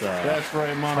way, That's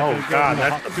right, Monica. Oh god,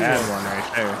 that's the bad one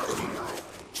right there.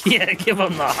 Yeah, give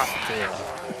him the hot tail.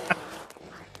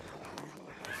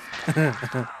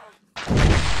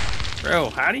 Bro,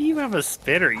 how do you have a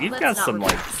spitter? You've got some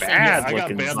like bad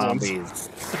looking zombies.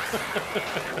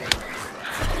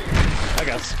 I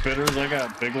got spitters, I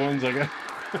got big ones, I got...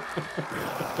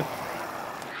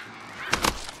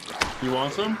 You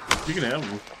want some? You can have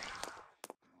them.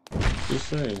 Just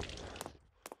saying.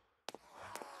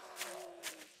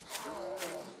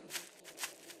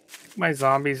 My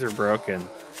zombies are broken.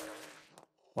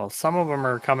 Well, some of them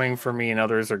are coming for me and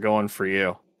others are going for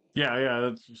you. Yeah,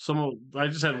 that's I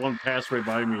just had one pass right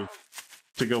by me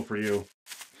to go for you.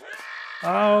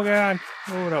 Oh god.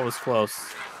 Oh, that was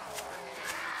close.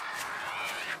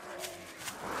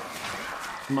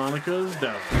 Monica's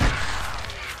down.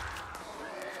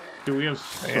 Dude, we have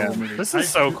so many. This is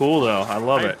so cool, though. I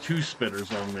love I it. have 2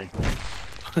 spitters on me.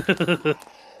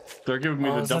 They're giving me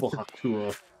the double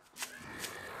Haktua.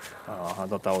 Oh, I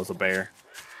thought that was a bear.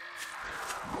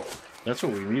 That's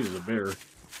what we need is a bear.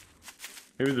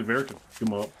 Maybe the bear can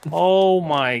come up. Oh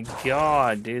my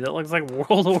god, dude. That looks like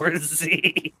World War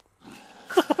Z.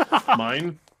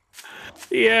 Mine?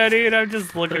 Yeah, dude. I'm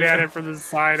just looking at it from the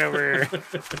side over here. I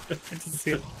just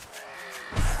see it.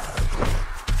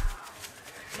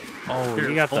 Oh, Here,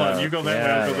 you got hold on. You go that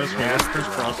way, I'll go this way. Let's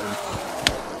crisscrossing.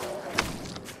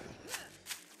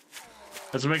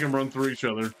 Let's make them run through each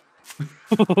other.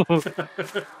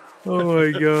 Oh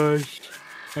my gosh.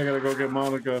 I gotta go get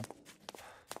Monica.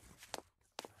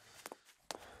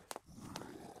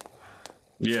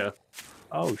 Yeah.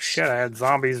 Oh shit, I had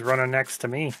zombies running next to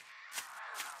me.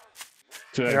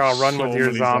 Dude, Here, I'll run with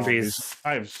your zombies.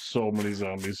 I have so many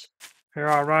zombies. Here,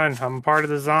 I'll run. I'm part of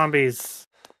the zombies.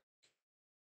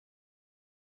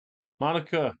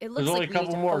 Monica, there's only a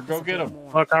couple more. Go get them.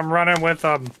 Look, I'm running with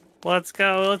them. Let's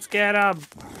go. Let's get them.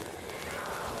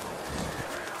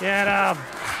 Get them.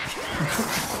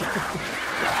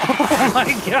 Oh my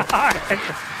god.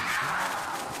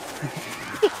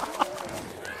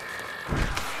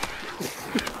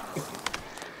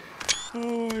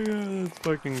 Oh my god, that's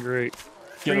fucking great.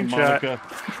 Get him, Monica.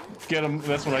 Get him.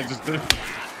 That's what I just did.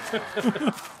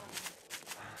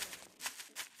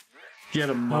 Get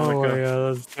him, Monica. Oh my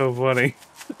god, that's so funny.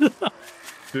 Do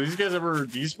these guys ever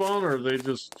despawn, or are they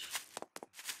just...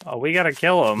 Oh, we gotta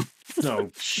kill them. No,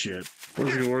 shit.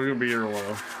 We're gonna be here a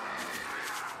while.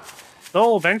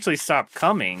 They'll eventually stop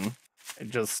coming. It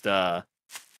just, I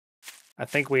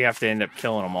think we have to end up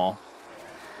killing them all.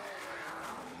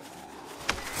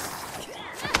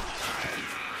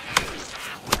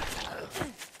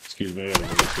 Excuse me, I gotta go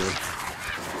this way.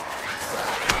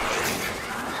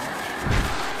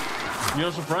 You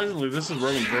know, surprisingly, this is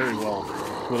running very well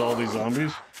with all these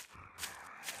zombies.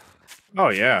 Oh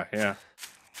yeah, yeah.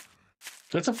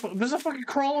 There's a fucking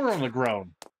crawler on the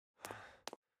ground.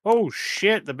 Oh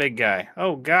shit, the big guy.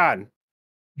 Oh god.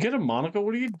 Get him, Monica.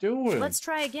 What are you doing? Let's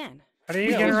try again. How do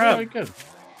you get her up? Good.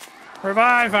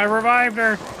 Revive! I revived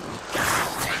her.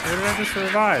 Where did I just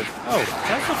revive? Oh,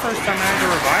 that's the first time I had to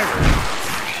revive her.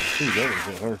 Ooh, that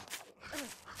was hard.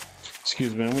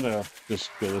 Excuse me, I'm gonna just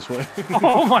go this way.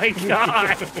 Oh my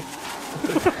god!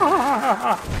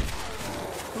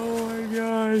 Oh my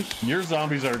gosh. Your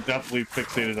zombies are definitely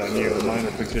fixated on you, and mine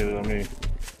are fixated on me.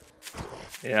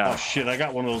 Yeah. Oh shit, I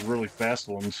got one of those really fast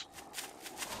ones.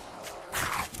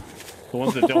 The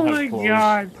ones that don't have clothes. Oh my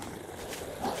god.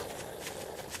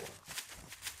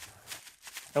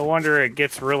 No wonder it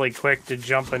gets really quick to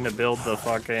jump in to build the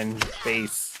fucking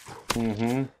base.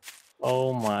 Mm-hmm.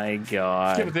 Oh my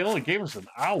god. Yeah, but they only gave us an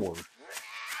hour.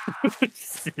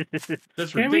 That's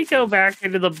ridiculous. Can we go back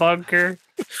into the bunker?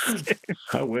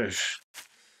 I wish.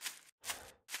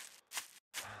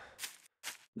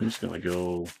 I'm just gonna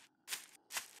go.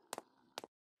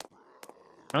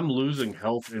 I'm losing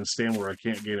health and stamina where I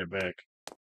can't gain it back.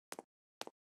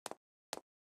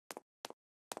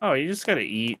 Oh, you just gotta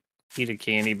eat a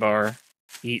candy bar,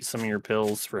 eat some of your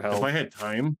pills for health. If I had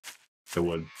time, I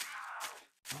would.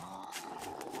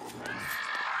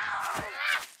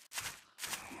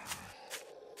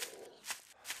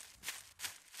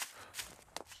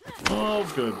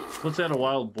 Oh, good. Let's add a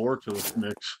wild boar to this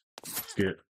mix.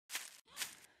 Get.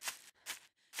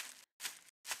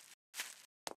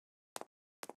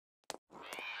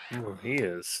 Oh, he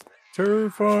is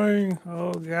terrifying.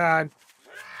 Oh god.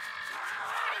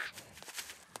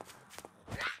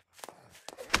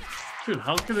 Dude,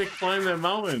 how can they climb that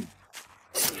mountain?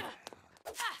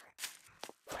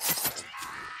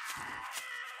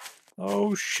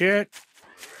 Oh shit.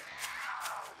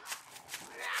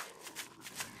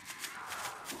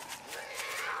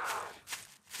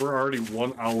 We're already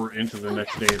 1 hour into the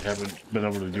next day and haven't been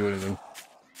able to do anything.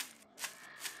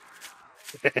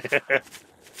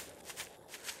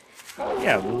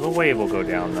 Yeah, the wave will go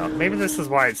down though. Maybe this is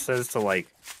why it says to like,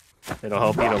 it'll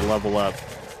help you to level up.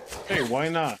 Hey, why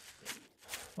not?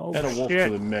 Oh, add a wolf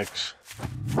shit. to the mix.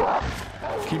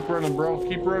 Keep running, bro.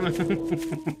 Keep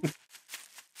running.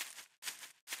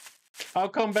 I'll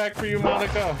come back for you,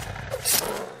 Monica.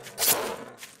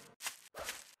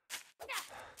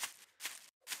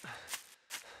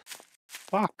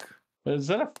 Fuck. Is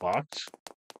that a fox?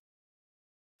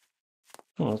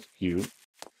 Oh, that's cute.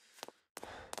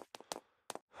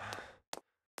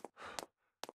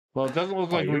 Well, it doesn't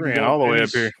look like we can go all the way any up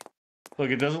here. Look,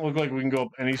 it doesn't look like we can go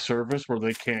up any surface where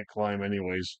they can't climb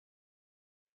anyways.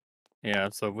 Yeah,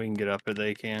 so if we can get up it,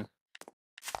 they can.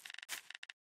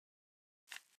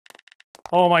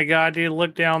 Oh my god, dude,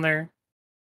 look down there.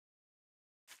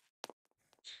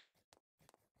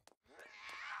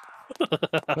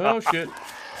 Oh, shit.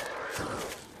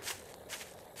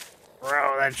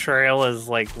 Bro, that trail is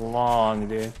like long,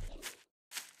 dude.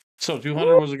 So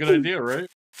 200 was a good idea, right?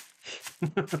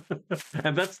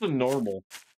 And that's the normal.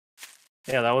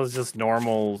 Yeah, that was just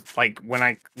normal. Like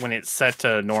when it's set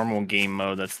to normal game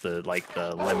mode, that's the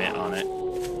limit on it.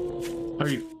 Are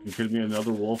you kidding me?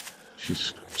 Another wolf?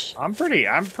 Jesus. I'm pretty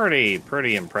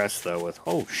impressed though with.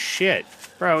 Oh shit,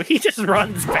 bro, he just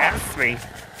runs past me.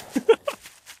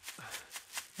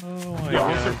 Oh my yeah,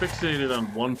 god. once they're fixated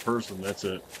on one person, that's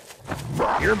it.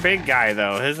 You're a big guy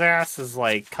though. His ass is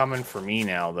like coming for me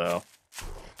now though.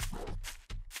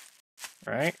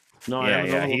 Right? No,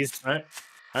 yeah.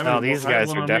 No, these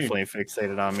guys are definitely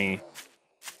fixated on me.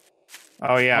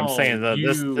 Oh yeah, I'm saying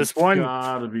this one. You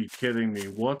gotta be kidding me!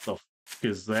 What the f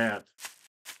is that?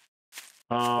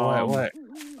 What?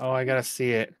 Oh, I gotta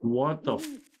see it. What the f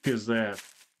is that?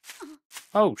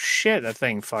 Oh shit! That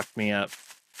thing fucked me up.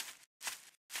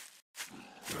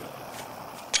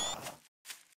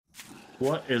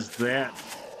 What is that?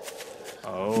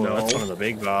 Oh, no. That's one of the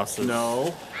big bosses.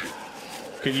 No.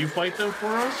 Can you fight them for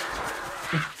us?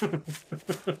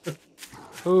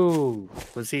 Ooh,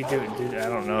 was he doing? I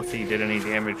don't know if he did any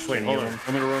damage. Wait, hold on.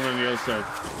 I'm gonna run on the other side.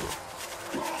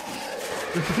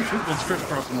 Let's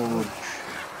crisscross him over.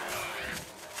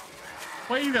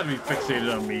 Why you gotta be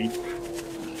fixated on me?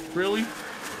 Really?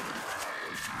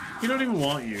 He don't even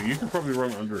want you. You can probably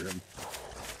run under him.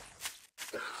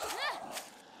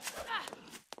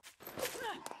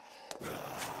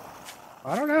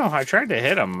 I don't know. I tried to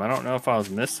hit him. I don't know if I was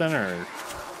missing or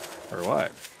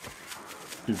what.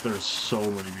 Dude, there's so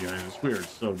many behind us. We are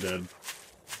so dead.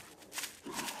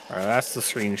 Alright, that's the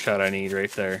screenshot I need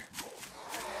right there.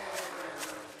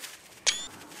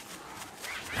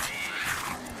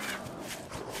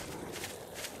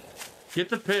 Get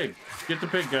the pig. Get the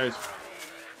pig, guys.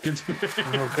 Get the pig.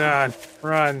 Oh God,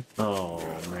 run! Oh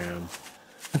man.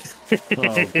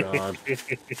 Oh God.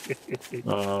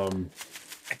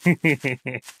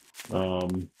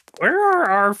 Where are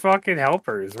our fucking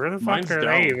helpers? Where the fuck Mine's are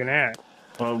down. they even at?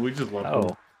 We just left Oh.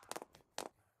 them.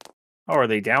 Oh, are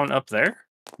they down up there?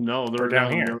 No, they're Or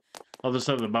down here? the other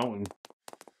side of the mountain.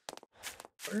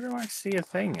 Where do I see a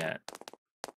thing at?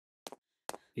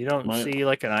 You don't see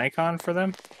like an icon for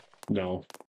them? No.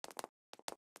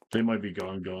 They might be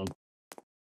gone.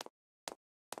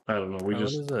 I don't know. We What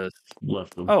just is this?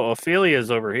 left them. Oh, Ophelia's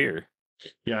over here.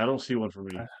 Yeah, I don't see one for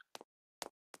me.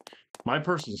 My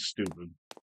person's stupid.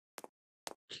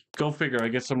 Go figure. I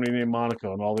get somebody named Monica,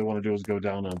 and all they want to do is go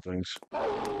down on things.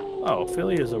 Oh,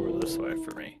 Ophelia's over this way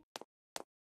for me.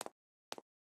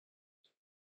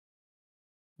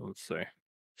 Let's see.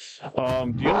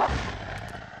 Do you...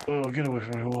 Oh, get away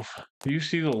from me, wolf. Do you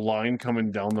see the line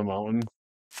coming down the mountain?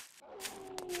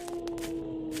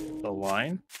 The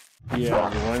line? Yeah,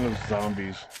 the line of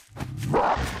zombies.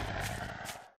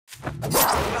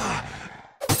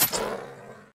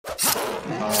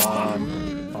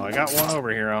 Oh, I got one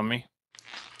over here on me.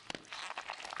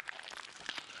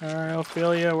 Alright,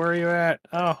 Ophelia, where are you at?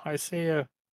 Oh, I see you.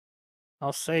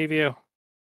 I'll save you.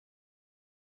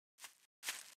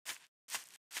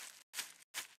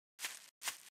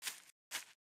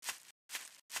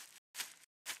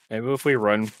 Maybe if we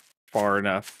run far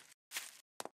enough.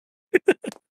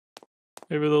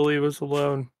 Maybe they'll leave us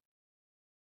alone.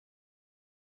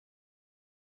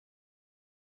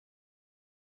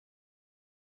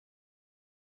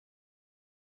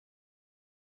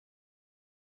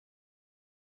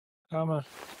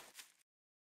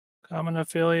 Coming,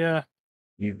 Ophelia.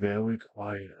 Be very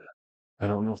quiet. I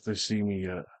don't know if they see me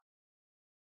yet.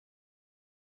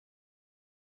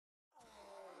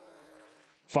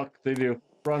 Fuck, they do.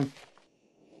 Run.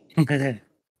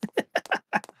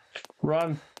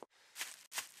 Run.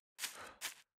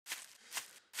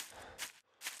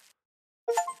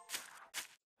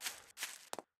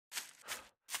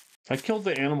 I killed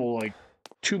the animal like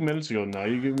 2 minutes ago now.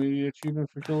 You give me the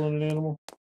achievement for killing an animal?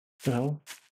 The hell?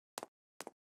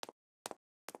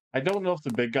 I don't know if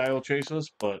the big guy will chase us,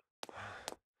 but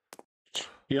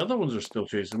the other ones are still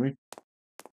chasing me.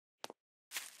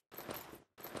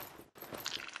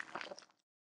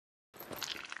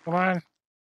 Come on.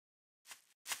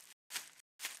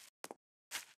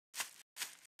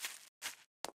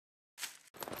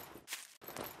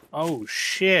 Oh,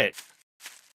 shit.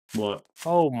 What?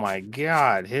 Oh, my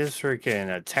God. His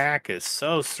freaking attack is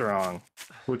so strong.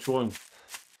 Which one?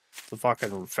 The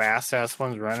fucking fast-ass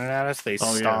ones running at us. They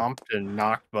stomped and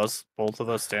knocked both of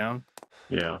us down.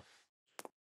 Yeah.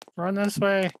 Run this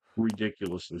way.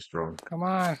 Ridiculously strong. Come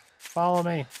on. Follow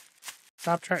me.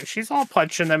 Stop trying. She's all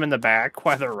punching them in the back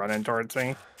while they're running towards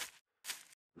me.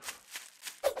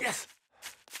 Yes.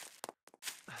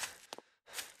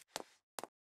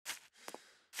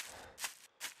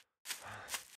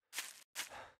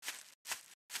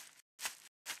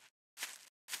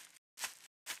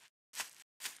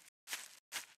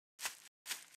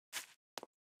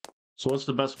 So what's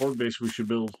the best horde base we should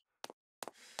build?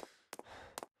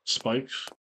 Spikes?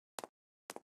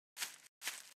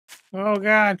 Oh,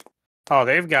 God. Oh,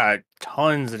 they've got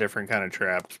tons of different kind of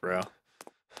traps, bro.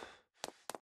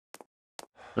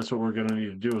 That's what we're going to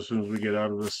need to do as soon as we get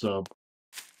out of this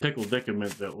pickle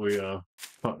predicament that we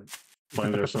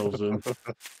find ourselves in.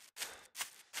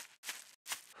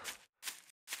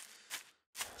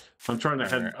 I'm trying to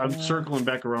head... I'm circling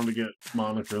back around to get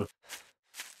Monica.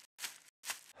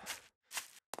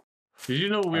 Did you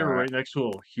know we were right next to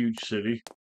a huge city?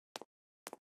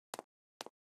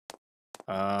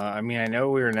 I mean, I know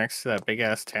we were next to that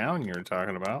big-ass town you were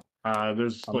talking about.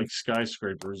 There's like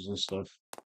skyscrapers and stuff.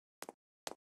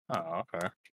 Oh, okay.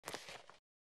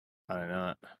 I didn't know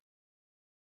that.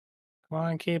 Come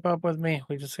on, keep up with me.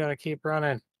 We just gotta keep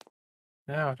running.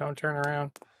 No, don't turn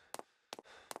around.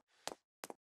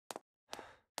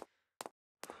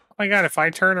 Oh my God, if I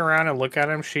turn around and look at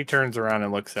him, she turns around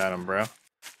and looks at him, bro.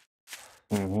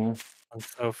 Mm-hmm.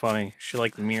 That's so funny. She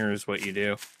like mirrors what you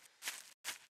do.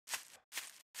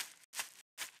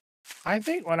 I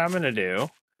think what I'm gonna do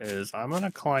is I'm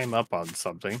gonna climb up on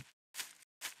something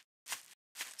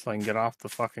so I can get off the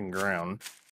fucking ground.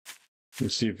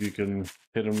 Let's see if you can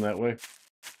hit him that way.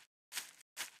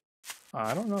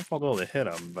 I don't know if I'll be able to hit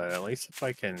him, but at least if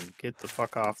I can get the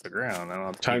fuck off the ground, I don't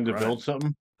have to Time keep to build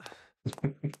something?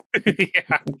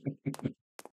 Yeah.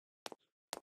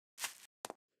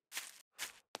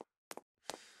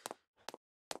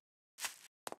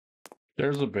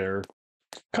 There's a bear.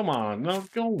 Come on, no,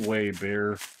 go away,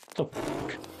 bear. What the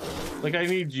fuck? Like, I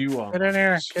need you on. Get in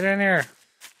here. Get in here.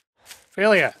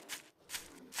 Ophelia.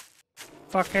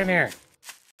 Fuck in here.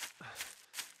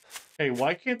 Hey,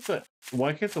 why can't the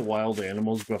wild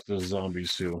animals go after the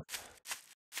zombies too?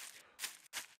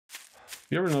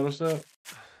 You ever notice that?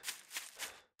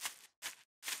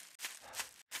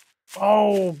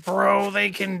 Oh, bro,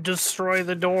 they can destroy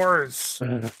the doors.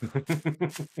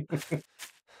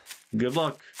 Good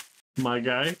luck, my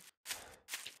guy.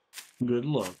 Good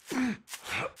luck.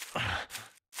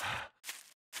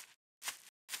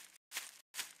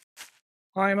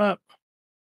 Climb up.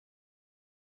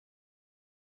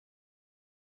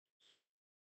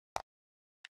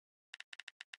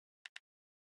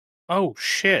 Oh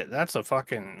shit, that's a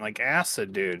fucking like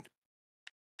acid, dude.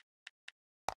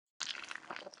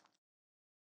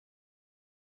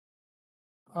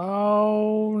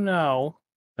 Oh no.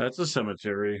 That's a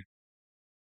cemetery.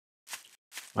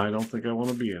 I don't think I want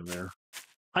to be in there.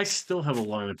 I still have a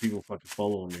line of people fucking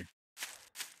following me.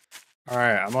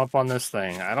 Alright, I'm up on this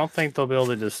thing. I don't think they'll be able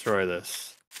to destroy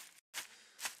this.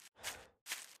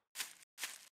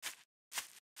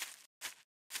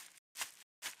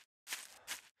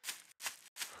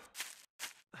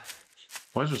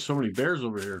 Why is there so many bears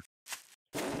over here?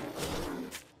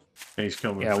 Hey, he's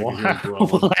coming. Yeah, I we'll can hear him growling.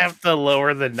 we'll have to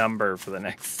lower the number for the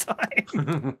next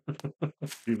time.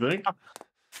 You think?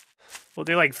 We'll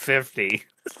do like 50.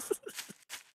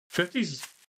 50's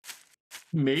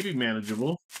maybe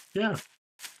manageable. Yeah.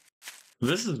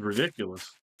 This is ridiculous.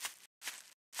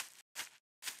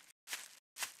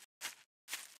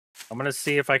 I'm gonna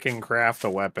see if I can craft a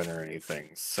weapon or anything,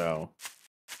 so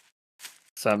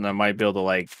something that might be able to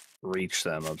like reach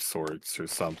them of sorts or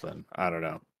something. I don't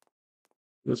know.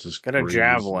 This is Get a crazy.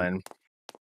 javelin.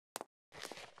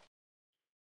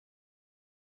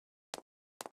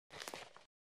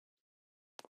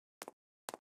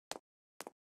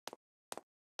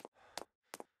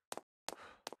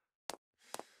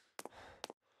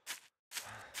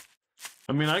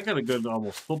 I mean, I got a good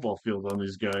almost football field on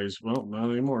these guys. Well,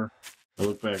 not anymore. I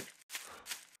look back.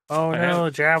 Oh no,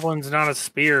 javelin's not a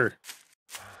spear.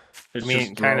 It's I mean,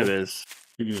 just it kind of throw. is.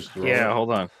 You can just throw Yeah, it.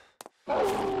 hold on.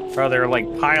 Bro, they're like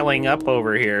piling up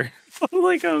over here. I'm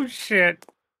like, oh shit.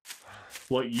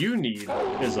 What you need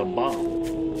is a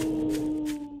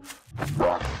bomb.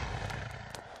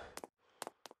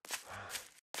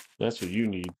 That's what you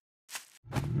need.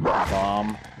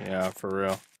 Bomb. Yeah, for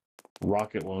real.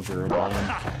 Rocket launcher or bomb.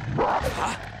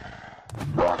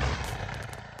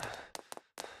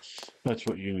 That's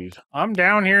what you need. I'm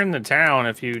down here in the town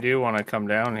if you do want to come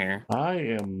down here. I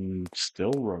am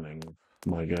still running,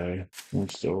 my guy. I'm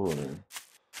still running.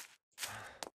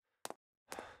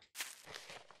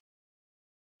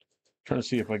 Trying to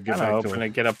see if I can get I'm back hoping to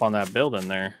get up on that building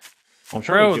there. I'm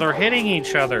trying Bro, to they're hitting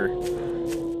each other.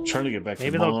 trying to get back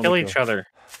Maybe to they'll kill each other.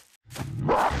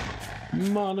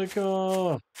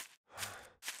 Monica.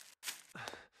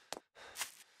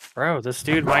 Bro, this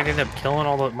dude might end up killing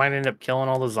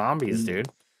all the zombies, dude.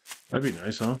 That'd be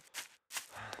nice, huh?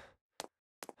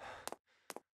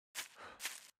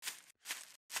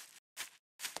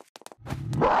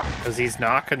 Because he's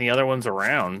knocking the other ones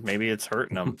around. Maybe it's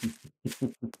hurting them.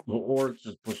 Or it's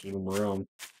just pushing them around.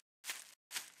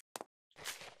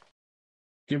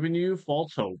 Giving you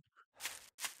false hope.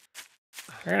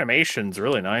 Their animation's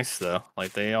really nice, though.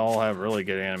 Like, they all have really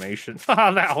good animation.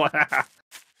 Oh, that one.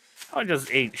 I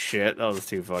just ate shit. That was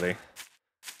too funny.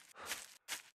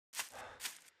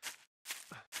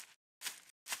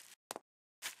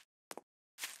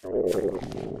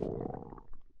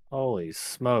 Holy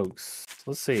smokes.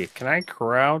 Let's see. Can I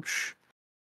crouch?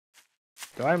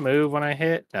 Do I move when I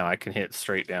hit? No, I can hit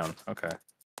straight down. Okay.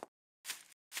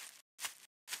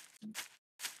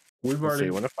 We're already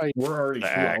 2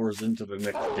 axe? hours into the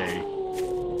next day.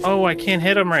 Oh, I can't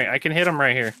hit him right. I can hit him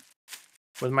right here.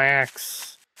 With my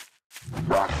axe.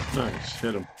 Nice.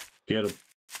 Hit him. Get him.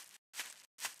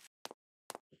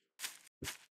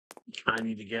 I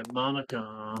need to get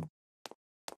Monica.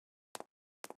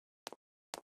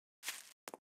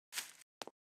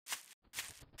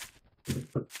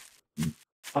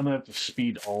 I'm gonna have to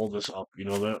speed all this up, you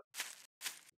know that?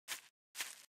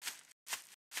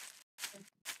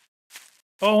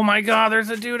 Oh my god, there's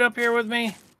a dude up here with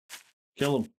me.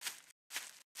 Kill him.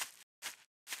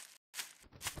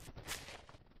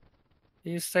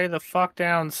 You stay the fuck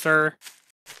down, sir.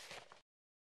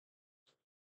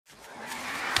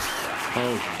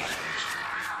 Oh,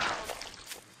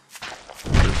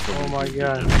 Oh my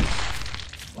god.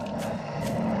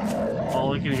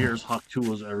 all I can hear is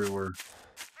Haktulas everywhere.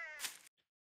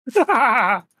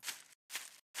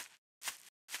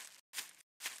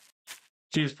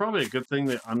 Gee, it's probably a good thing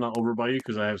that I'm not over by you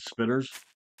because I have spitters.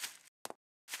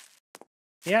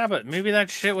 Yeah, but maybe that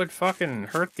shit would fucking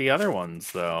hurt the other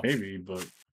ones, though. Maybe, but...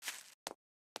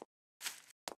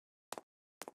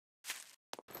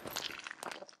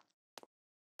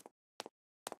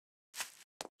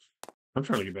 I'm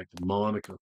trying to get back to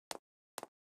Monica.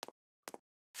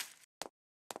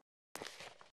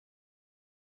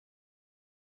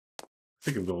 I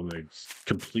think I'm going the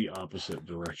complete opposite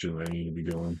direction that I need to be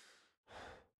going.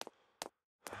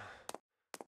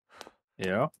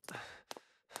 Yeah.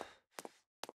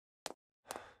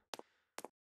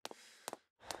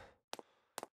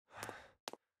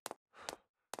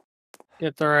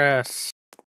 Get their ass.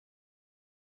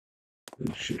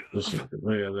 Oh, shit, this is,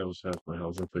 oh, yeah, that was half my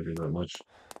health. I figured that much.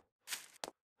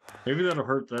 Maybe that'll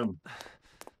hurt them.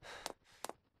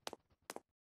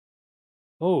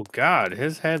 Oh God,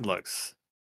 his head looks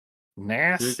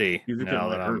nasty. You think that now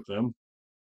might that hurt them?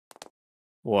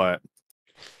 What?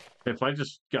 If I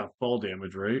just got fall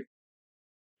damage, right?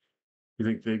 You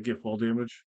think they'd get fall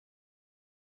damage?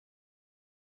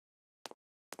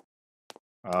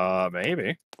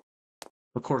 Maybe.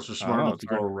 Of course, they're smart enough to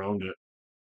go around it.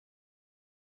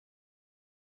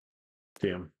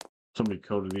 Damn. Somebody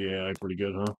coded the AI pretty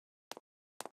good, huh?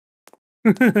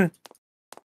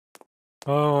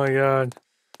 Oh my God.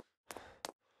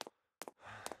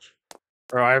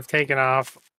 Bro, I've taken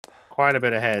off quite a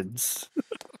bit of heads.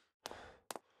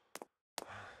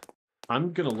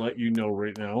 I'm gonna let you know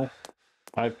right now,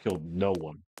 I've killed no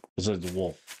one besides the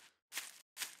wolf.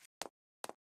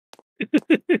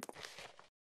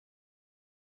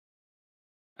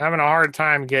 Having a hard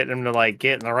time getting him to like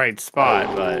get in the right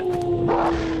spot, but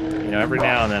you know, every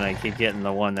now and then I keep getting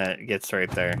the one that gets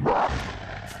right there.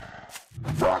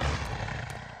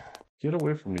 Get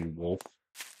away from me, wolf.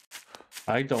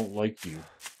 I don't like you.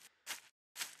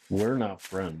 We're not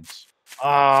friends.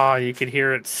 Oh, you could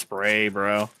hear it spray,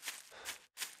 bro.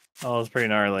 Oh, it's pretty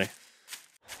gnarly.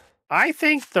 I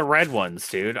think the red ones,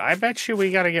 dude. I bet you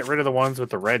we gotta get rid of the ones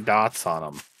with the red dots on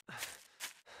them.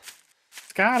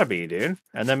 It's gotta be, dude.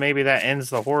 And then maybe that ends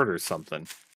the horde or something.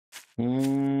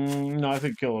 No, I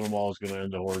think killing them all is gonna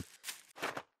end the horde.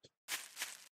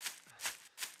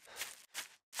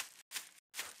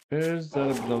 Is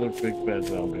that another big bad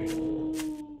zombie?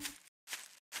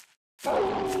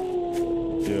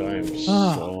 Dude, I am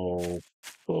so...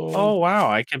 Oh, wow.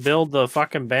 I can build the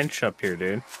fucking bench up here,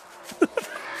 dude.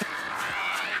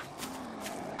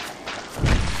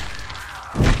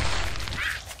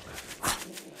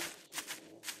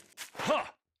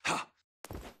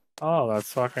 Oh,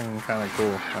 that's fucking kind of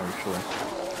cool, actually.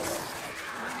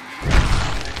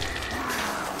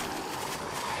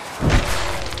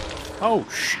 Oh,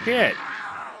 shit!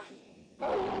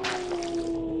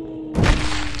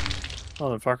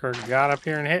 Motherfucker got up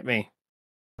here and hit me.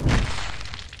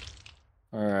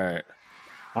 Alright.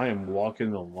 I am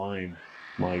walking the line,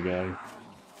 my guy.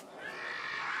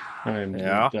 I am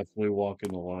Yeah? definitely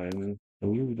walking the line.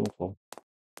 Ooh, don't fall.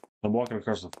 I'm walking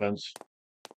across the fence.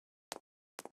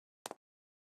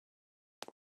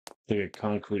 Like a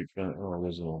concrete fence. Oh,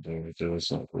 there's an old thing right there.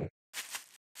 That's not cool.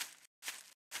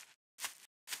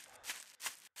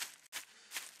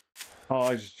 Oh,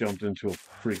 I just jumped into a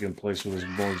freaking place where there's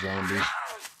more zombies.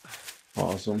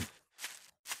 Awesome.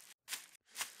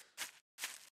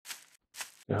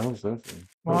 The hell is that thing?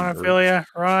 Come on, Ophelia,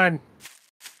 run!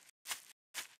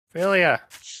 Ophelia!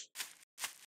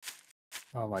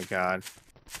 Oh my God.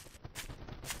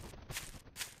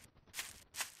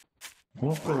 I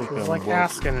don't feel like It's I'm like well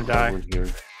Ass gonna die. covered here.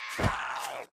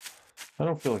 I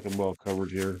don't feel like I'm well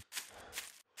covered here.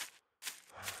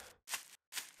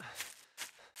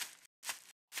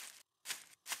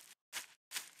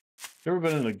 You ever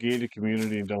been in a gated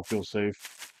community and don't feel safe?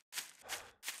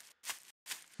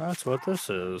 That's what this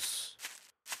is.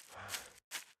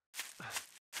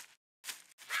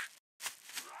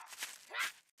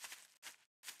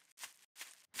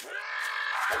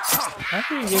 How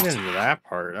do you get into that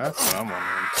part? That's what I'm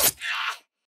wondering.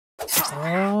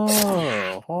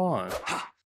 Oh, hold on.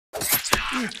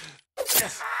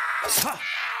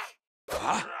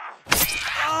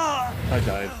 I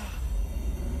died.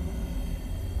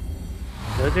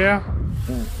 Did ya?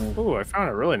 Ooh, I found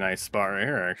a really nice spot right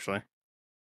here, actually.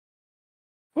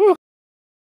 Woo!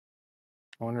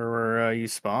 I wonder where you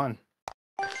spawn.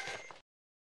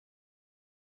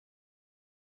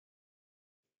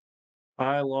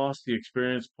 I lost the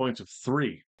experience points of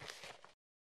 3.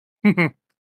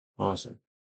 Awesome.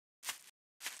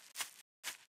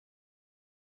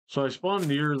 So I spawned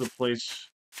near the place.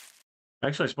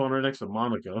 Actually, I spawned right next to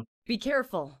Monica. Be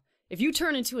careful. If you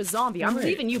turn into a zombie, I'm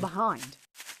leaving you behind.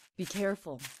 Be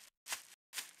careful.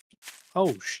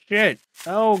 Oh, shit.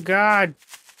 Oh, God.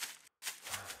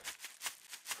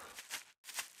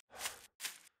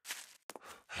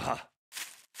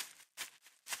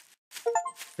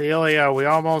 Celia, we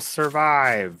almost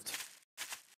survived.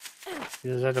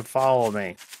 You just had to follow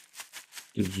me.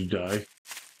 Did you die?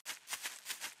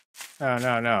 Oh,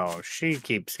 no. She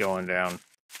keeps going down.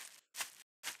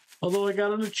 Although I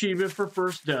got an achievement for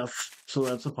first death, so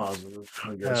that's a positive,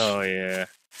 I guess. Oh, yeah.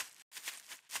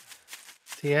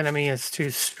 The enemy is too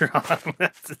strong.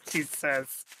 That's what she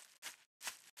says.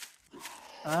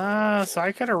 So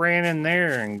I could have ran in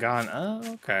there and gone, oh,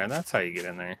 okay. That's how you get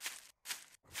in there.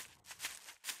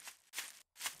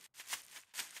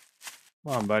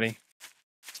 Come on, buddy.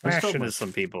 Smash into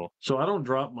some people. So I don't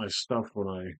drop my stuff when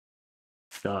I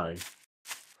die.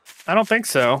 I don't think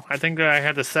so. I think that I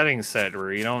had the settings set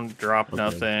where you don't drop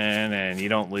nothing and you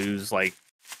don't lose like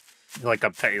you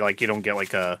don't get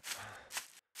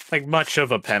like much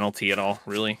of a penalty at all,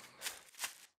 really.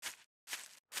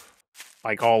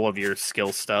 Like all of your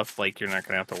skill stuff, like you're not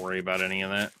gonna have to worry about any of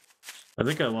that. I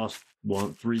think I lost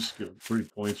 3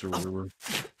 points or whatever.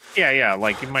 Yeah,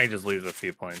 like you might just lose a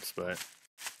few points, but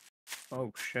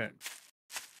oh shit.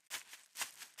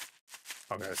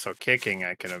 Okay, so kicking,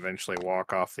 I can eventually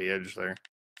walk off the edge there.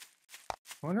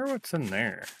 I wonder what's in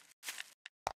there.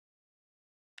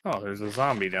 Oh, there's a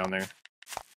zombie down there.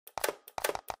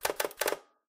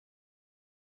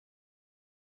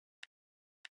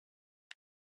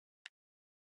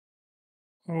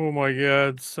 Oh my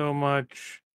god, so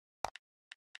much.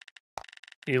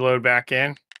 You load back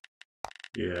in?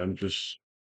 Yeah, I'm just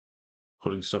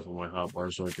putting stuff on my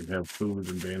hotbar so I can have food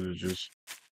and bandages.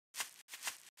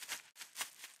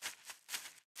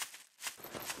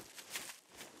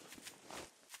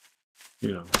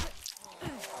 You know.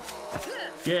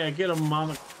 Yeah, get him,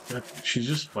 Monica. She's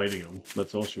just fighting him.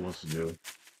 That's all she wants to do.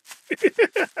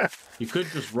 You could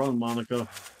just run, Monica.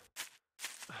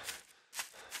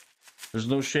 There's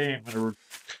no shame in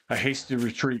a hasty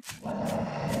retreat.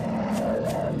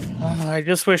 I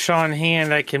just wish on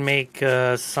hand I can make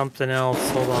something else.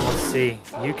 Hold on, let's see.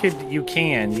 You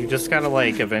can. You just gotta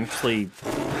like eventually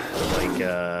like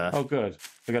Oh good.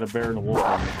 I got a bear and a wolf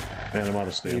on me. Man, I'm out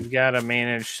of stamina. You've gotta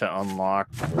manage to unlock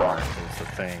more is the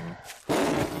thing.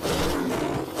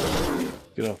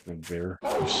 Get off me, bear.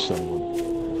 You son of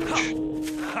a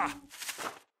bitch.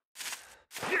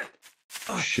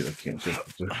 Oh shit, I can't jump up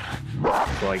there.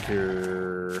 Like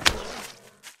your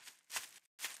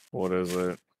what is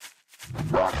it?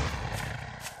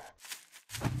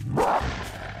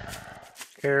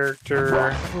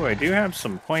 Character. Oh, I do have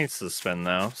some points to spend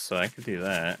though, so I could do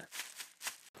that.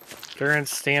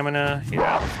 Endurance, stamina.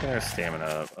 Yeah, let's get our stamina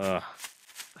up. Ugh.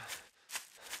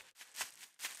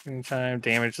 Time,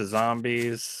 damage to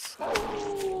zombies.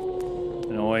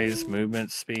 Noise,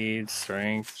 movement speed,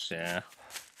 strength. Yeah.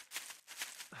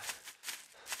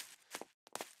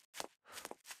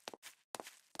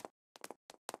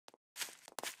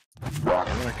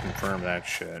 I'm gonna confirm that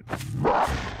shit.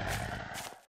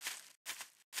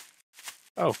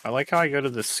 Oh, I like how I go to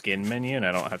the skin menu and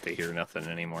I don't have to hear nothing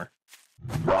anymore.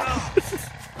 It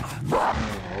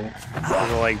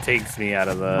like takes me out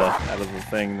of the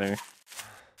thing there.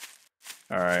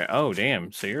 All right. Oh,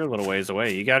 damn. So you're a little ways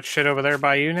away. You got shit over there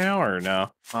by you now, or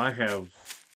no? I have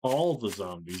all the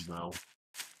zombies now.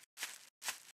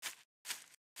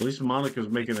 At least Monica's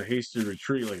making a hasty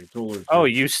retreat like I told her to. Oh,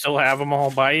 you still have them all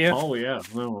by you? Oh, yeah.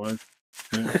 No, yeah.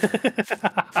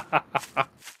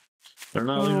 They're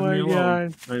not Oh leaving my me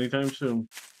alone God. anytime soon.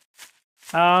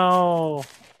 Oh,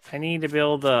 I need to be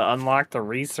able to unlock the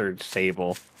research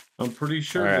table. I'm pretty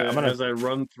sure All right, as I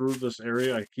run through this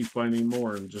area, I keep finding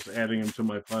more and just adding them to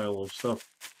my pile of stuff.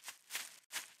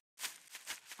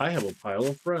 I have a pile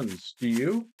of friends. Do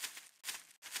you?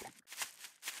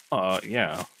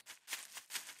 Yeah.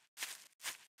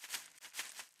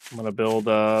 I'm gonna build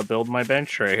my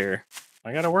bench right here.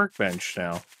 I got a workbench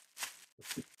now.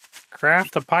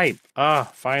 Craft a pipe. Ah,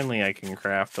 finally I can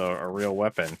craft a real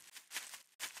weapon.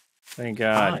 Thank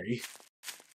God. I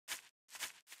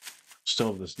still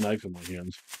have this knife in my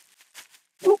hands.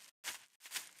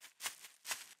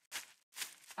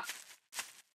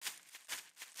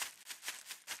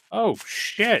 Oh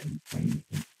shit.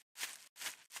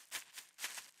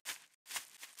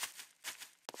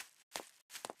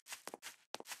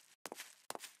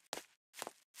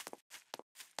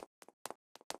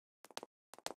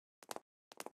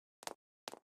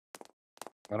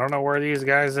 I don't know where these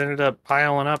guys ended up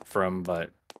piling up from, but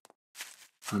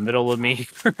in the middle of me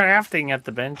crafting at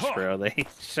the bench, bro, they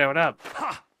showed up.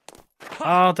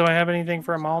 Oh, do I have anything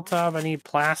for a Molotov? I need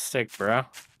plastic, bro.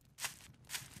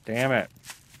 Damn it.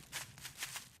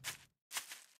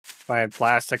 If I had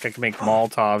plastic, I could make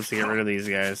Molotovs to get rid of these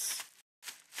guys.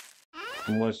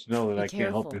 Unless you know that Be I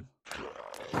can't help careful.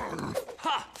 you.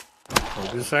 What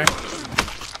did you say?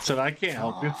 Said I can't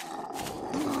help you.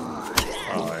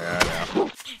 Oh, yeah, I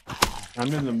know.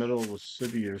 I'm in the middle of a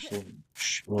city or so.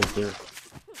 Right there.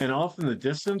 And off in the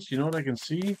distance, you know what I can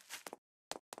see?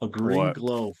 A green What?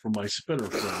 glow from my spitter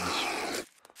friends.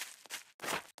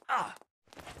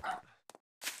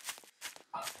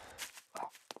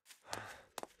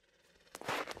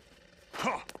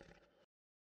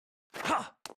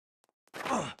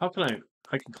 How can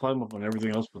I can climb up on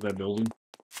everything else but that building.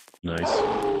 Nice.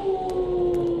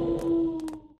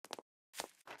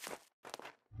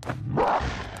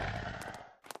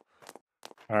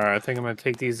 Alright, I think I'm gonna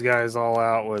take these guys all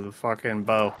out with a fucking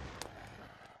bow.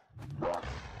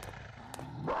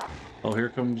 Oh, here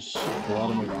comes a lot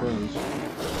of my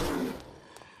friends.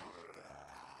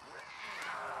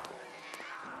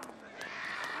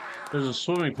 There's a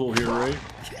swimming pool here, right?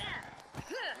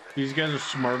 These guys are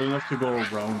smart enough to go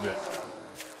around it.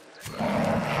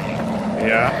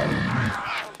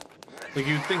 Yeah. Like,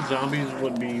 you'd think zombies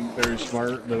would be very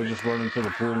smart. They would just run into the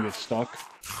pool and get stuck.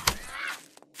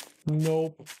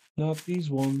 Nope, not these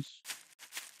ones.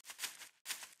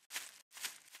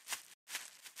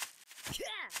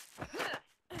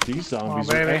 These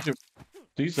zombies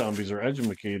these zombies are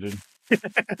educated.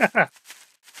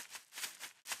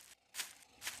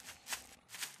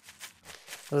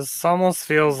 This almost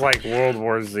feels like World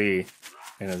War Z,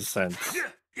 in a sense.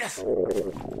 Yes.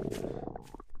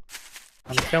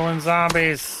 I'm killing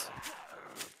zombies.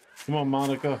 Come on,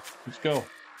 Monica, let's go.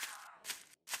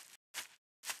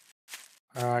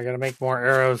 I gotta make more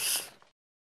arrows.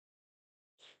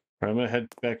 I'm gonna head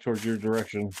back towards your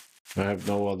direction. I have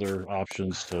no other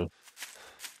options to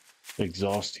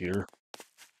exhaust here.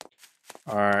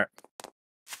 Alright.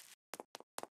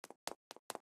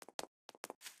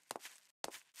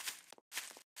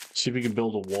 See if we can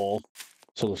build a wall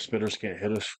so the spitters can't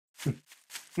hit us.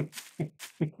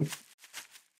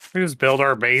 We just build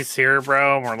our base here,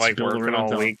 bro, and we're like build a working all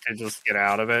rental. week to just get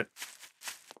out of it.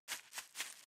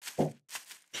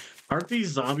 Aren't these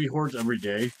zombie hordes every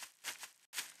day?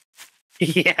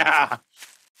 Yeah.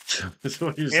 That's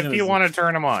what you're If saying you is- want to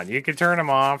turn them on, you can turn them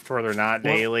off to where they're not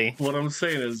daily. What I'm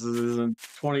saying is in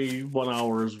 21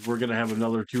 hours, we're going to have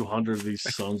another 200 of these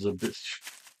sons of bitch.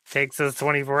 Takes us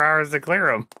 24 hours to clear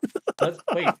them.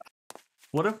 Wait,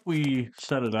 what if we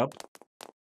set it up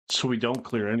so we don't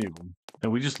clear any of them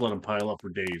and we just let them pile up for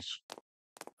days?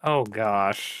 Oh,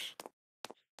 gosh.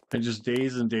 And just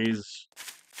days and days.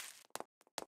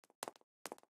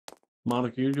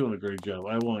 Monica, you're doing a great job.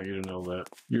 I want you to know that.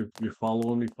 You're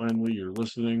following me finally. You're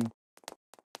listening.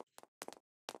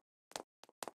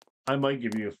 I might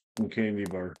give you a candy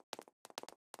bar.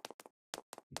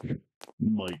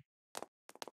 Might.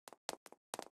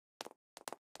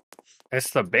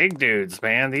 It's the big dudes,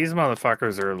 man. These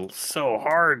motherfuckers are so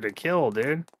hard to kill,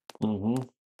 dude. Mm-hmm.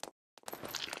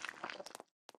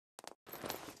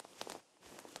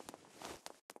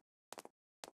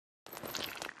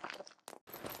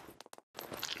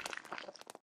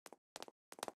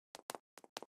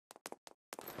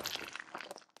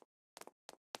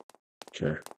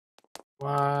 Okay. Come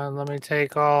on, let me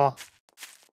take all.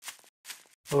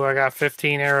 Oh, I got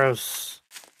 15 arrows.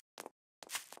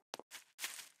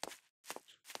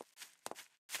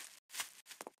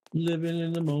 Living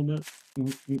in the moment.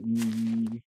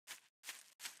 Mm-mm-mm.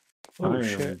 Oh,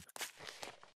 shit.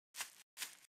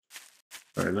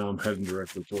 All right, now I'm heading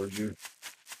directly towards you.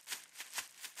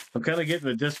 I'm kind of getting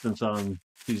a distance on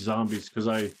these zombies because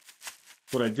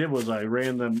what I did was I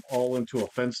ran them all into a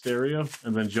fenced area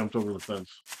and then jumped over the fence.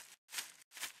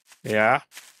 Yeah.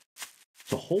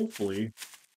 So hopefully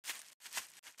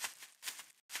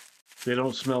they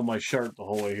don't smell my shart the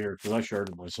whole way here because I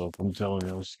sharted myself. I'm telling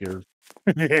you, I was scared.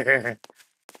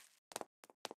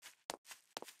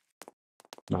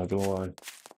 Not gonna lie.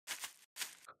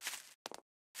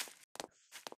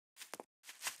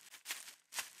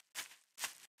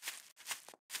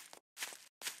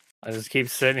 I just keep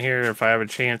sitting here. If I have a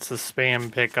chance to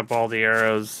spam pick up all the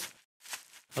arrows,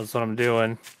 that's what I'm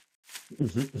doing.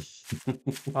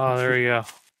 Oh, there you go.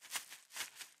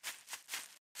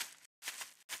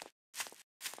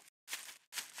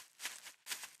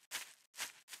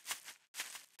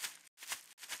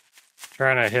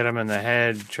 Trying to hit him in the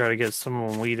head, try to get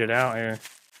someone weeded out here.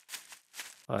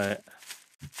 But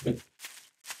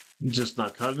Just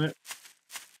not cutting it.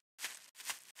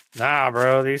 nah,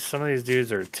 bro, some of these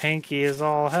dudes are tanky as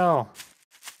all hell.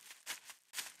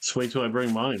 Just wait till I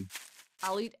bring mine.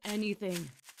 I'll eat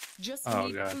anything. Just Oh,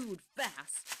 need God. food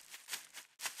fast.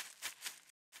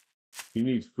 You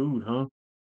need food, huh?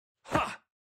 Ha!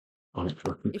 Oh,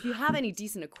 If you have any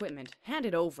decent equipment, hand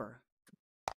it over.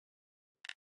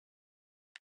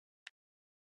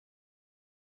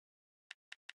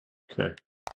 okay.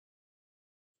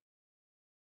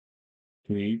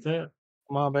 Can you eat that?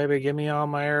 Come on, baby, give me all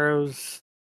my arrows.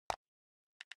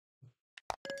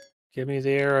 Give me the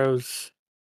arrows.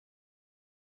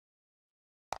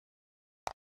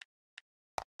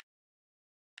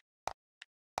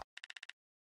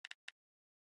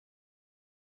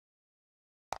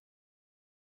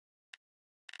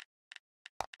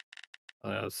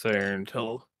 I'll sit here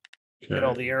until get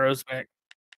all Okay. the arrows back.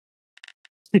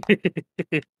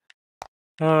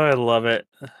 Oh, I love it.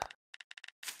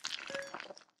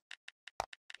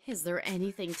 Is there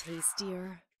anything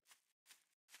tastier?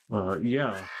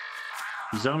 Yeah.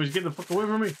 These zombies get the fuck away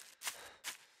from me.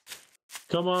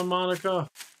 Come on, Monica.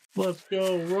 Let's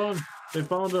go. Run. They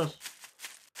found us.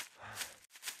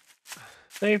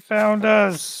 They found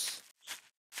us.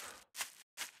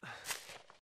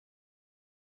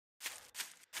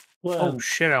 Well, Oh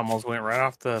shit, I almost went right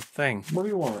off the thing. what do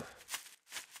you want?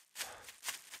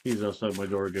 He's outside my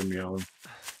door again, meowing.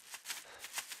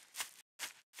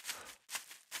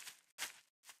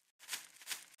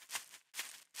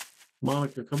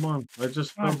 Monica, come on. I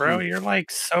just Come on, found bro, some. you're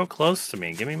like so close to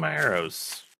me. Give me my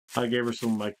arrows. I gave her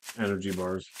some of my energy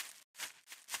bars.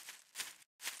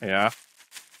 Yeah.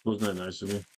 Wasn't that nice of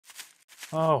me?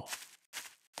 Oh.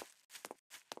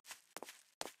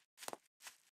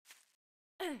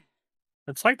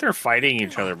 It's like they're fighting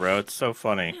each other, bro. It's so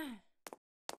funny.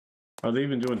 Are they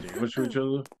even doing damage to each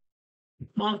other?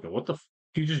 Monica, what the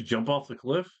Can you just jump off the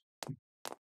cliff?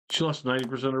 She lost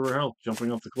 90% of her health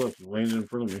jumping off the cliff and landed in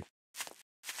front of me.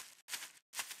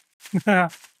 There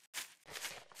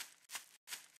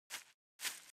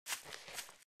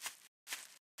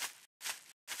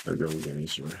we go, we got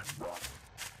Easter.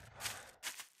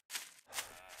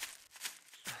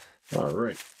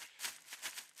 Alright.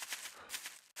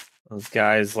 Those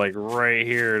guys like right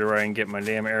here to try and get my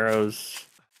damn arrows.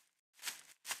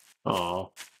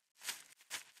 Oh.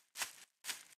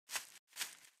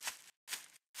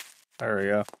 There we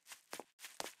go.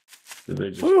 Did they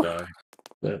just Whew. die?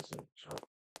 That's it.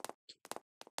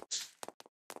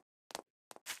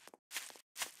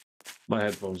 My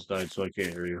headphones died, so I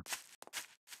can't hear you.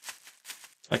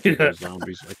 I can't hear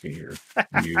zombies. I can't hear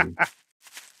you.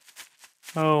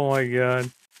 Oh my god.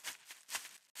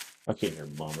 I can't hear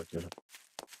Monica.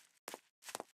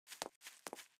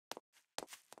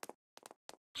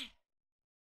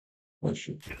 Oh,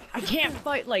 shit. I can't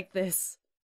fight like this.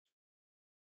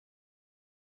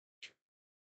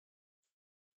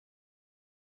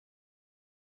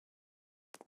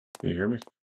 Can you hear me?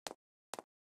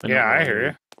 Yeah, I hear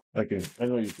you. I can. I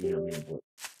know you can hear me, but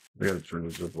I gotta turn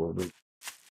this up a little bit.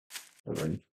 All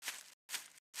right.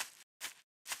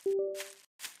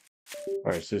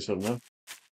 All right. Say something now.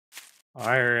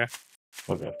 I hear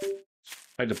you. Okay.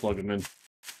 I had to plug them in.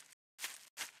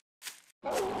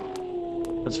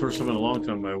 That's the first time in a long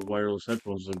time my wireless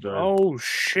headphones have died. Oh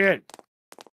shit.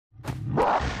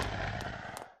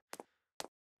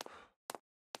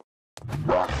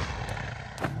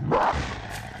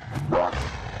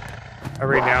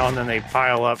 Every now and then they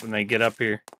pile up and they get up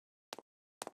here.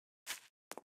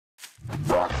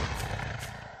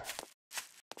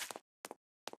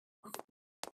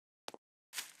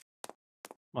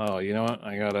 Oh, you know what?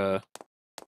 I gotta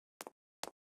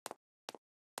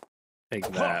take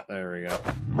that. There we go.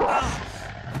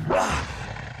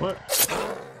 What?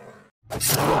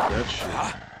 That shit.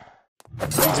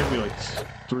 He hit me like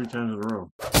 3 times in a row.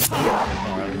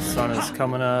 Oh, the sun is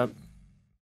coming up.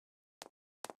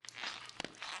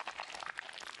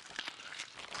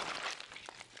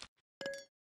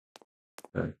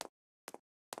 Okay.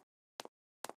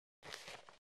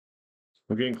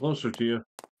 I'm getting closer to you.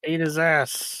 Ate his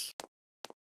ass.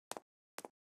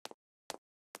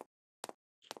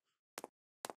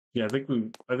 Yeah, I think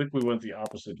we went the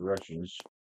opposite directions.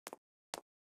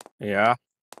 Yeah.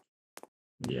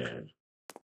 Yeah.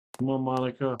 Come on,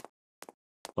 Monica.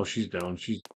 Oh, she's down.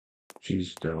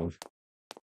 She's down.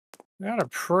 Got a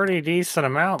pretty decent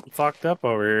amount fucked up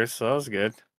over here, so that was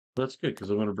good. That's good because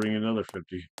I'm going to bring another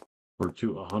 50 or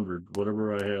 100,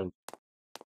 whatever I have.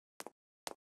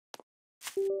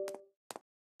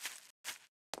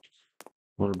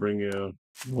 Want to bring you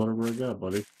whatever I got,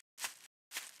 buddy.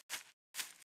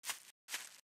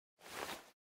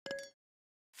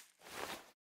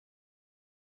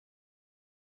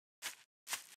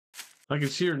 I can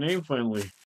see your name finally.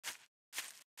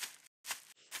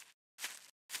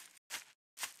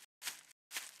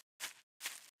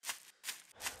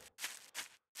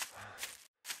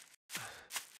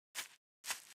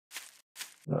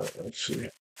 Let's see.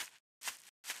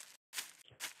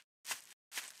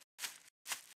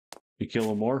 You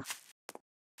killing more?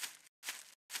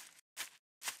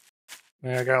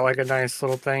 Yeah, I got like a nice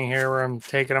little thing here where I'm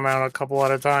taking them out a couple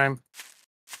at a time.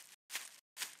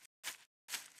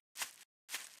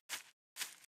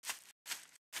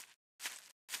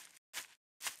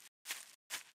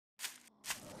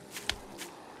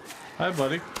 Hi,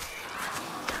 buddy.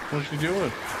 What you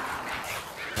doing?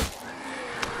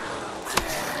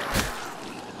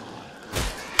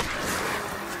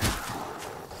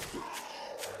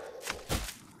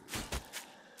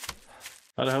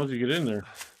 How the hell did you get in there?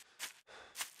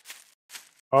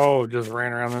 Oh, just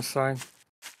ran around this side.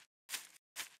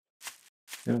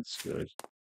 That's good.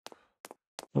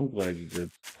 I'm glad you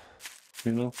did.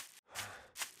 You know?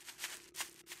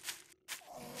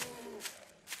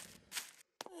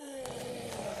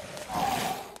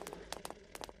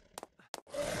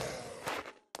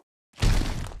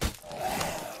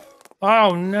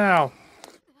 Oh no!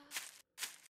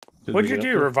 Did What'd we you get do?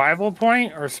 up there? Revival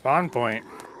point or spawn point?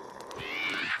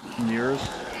 Nearest?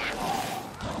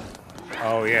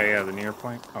 Oh yeah, the near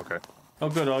point. Okay. Oh,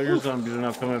 good. All your zombies are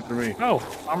now coming after me. Oh,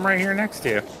 I'm right here next to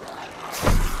you. Excuse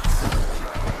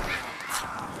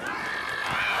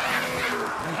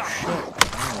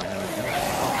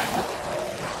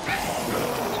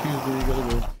me, you gotta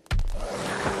go.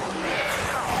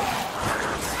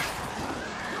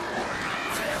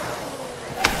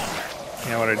 You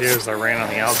know what I do is I ran on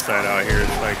the outside out here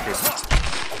so I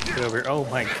could get over here. Oh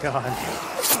my god.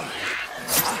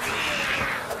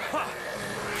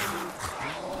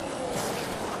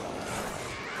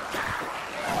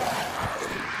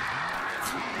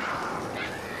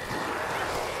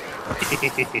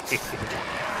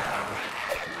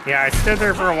 Yeah, I stood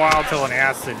there for a while till an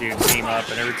acid dude came up,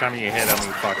 and every time you hit him,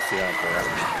 he fucks you up forever.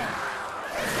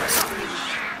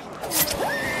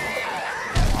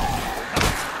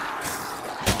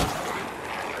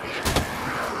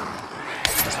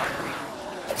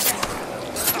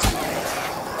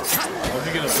 How'd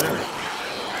you get up there?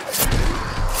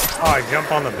 Oh, I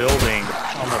jump on the building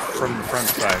from the front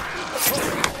side.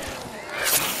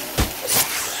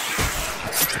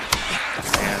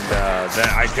 And then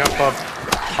I jump up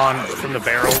from the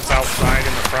barrels outside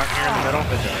in the front here in the middle,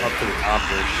 and then up to the top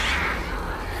here.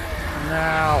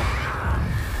 Now.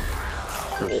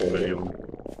 First video.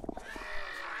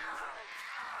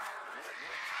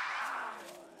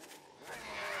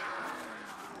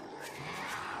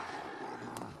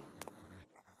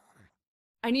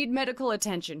 I need medical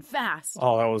attention, fast.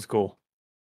 Oh, that was cool.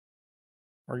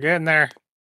 We're getting there.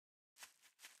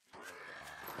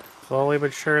 Slowly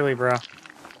but surely, bro.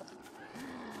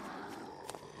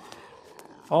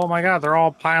 Oh my god, they're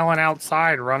all piling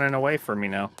outside, running away from me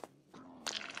now.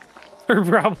 They're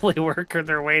probably working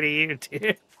their way to you,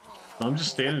 dude. I'm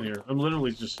just standing here. I'm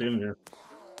literally just standing here.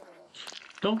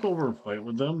 Don't go over and fight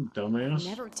with them, dumbass.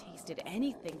 Never tasted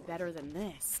anything better than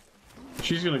this.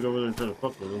 She's gonna go over there and try to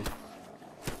fuck with them.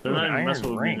 They're Ooh, not an even messing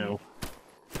iron with ring. me now.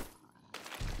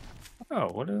 Oh,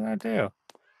 what did that do?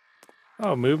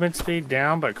 Oh, movement speed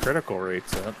down, but critical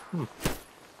rate's up.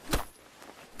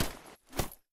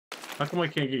 How come I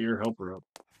can't get your helper up?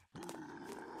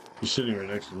 You're sitting right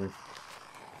next to me.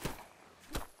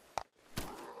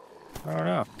 I don't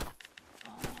know.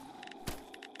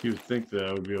 You would think that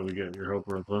I would be able to get your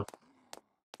helper up, huh?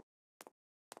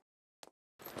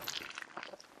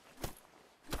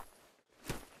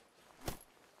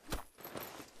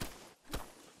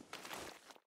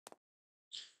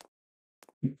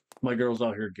 My girl's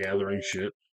out here gathering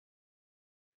shit.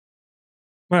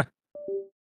 Huh.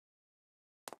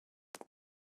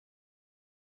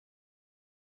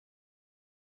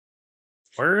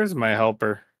 Where is my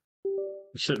helper?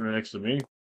 You're sitting right next to me.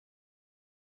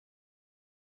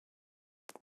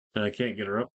 And I can't get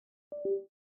her up.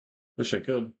 Wish I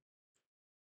could.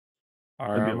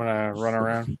 Alright, I'm gonna run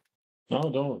around.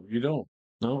 No, don't. You don't.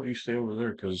 No, you stay over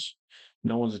there because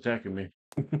no one's attacking me.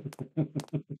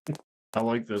 I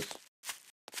like this.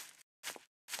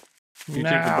 You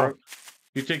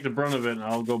take the brunt of it, and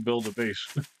I'll go build a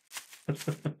base.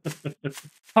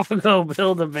 I'll go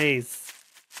build a base.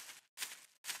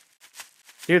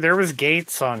 Dude, there was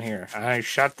gates on here. I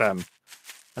shut them.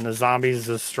 And the zombies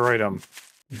destroyed them.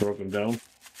 Broke them down.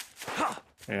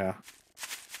 Yeah.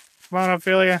 Come on,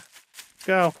 Ophelia.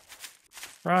 Go.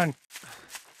 Run.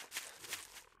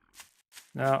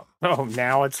 No. Oh,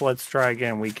 now it's let's try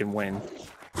again. We can win.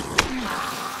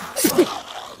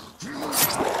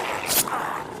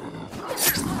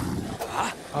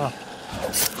 Oh.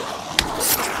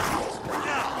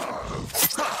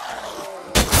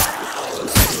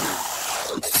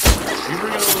 You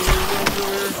bring all the little ones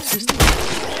over here?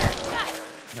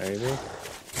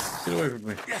 Get away from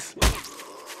me. Yes.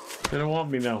 They don't want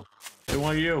me now. They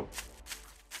want you.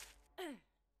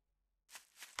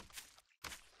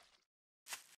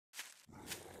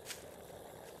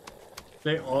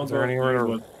 They all Is there go anywhere for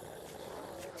to- you,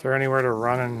 but Is there anywhere to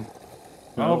run and...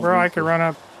 I Oh, don't bro, I think could so. run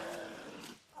up.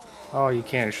 Oh, you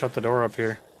can't. Shut the door up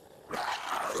here.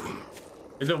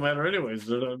 It don't matter anyways.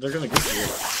 They're gonna get you.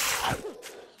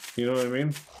 You know what I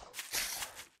mean?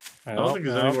 I don't think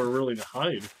there's anywhere really to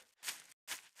hide.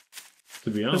 To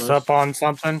be honest. Just up on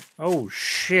something. Oh,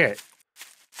 shit.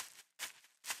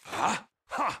 Huh?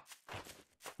 Huh.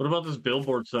 What about this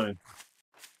billboard sign?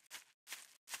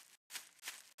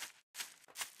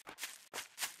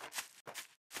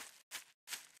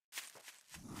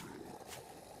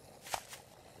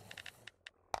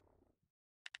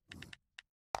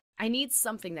 I need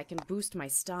something that can boost my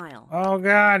style. Oh,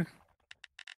 God.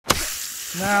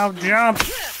 Now jump.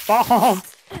 Fall.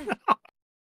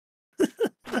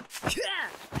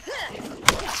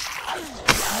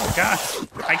 Oh, gosh.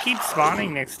 I keep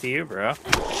spawning next to you, bro.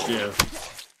 Yeah.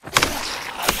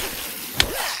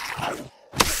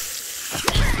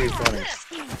 Too funny.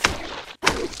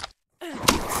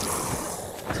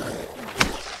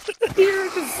 You're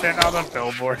just sitting on the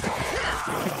billboard.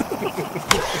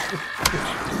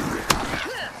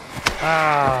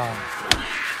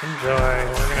 Enjoy.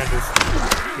 We're gonna just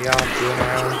be off doing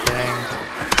our own thing.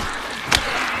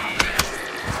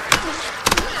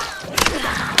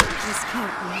 This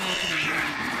can't be happening.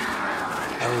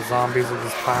 Those zombies are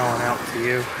just piling out to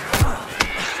you.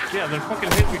 Yeah, they're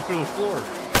fucking hitting me through the floor.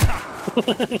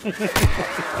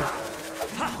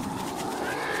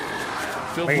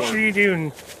 Make sure you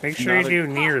do. Make sure you do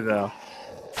near though.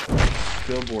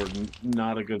 Billboard,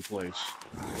 not a good place.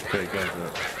 Okay, got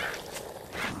that.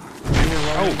 We're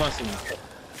learning lessons.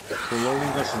 We're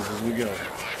learning lessons as we go.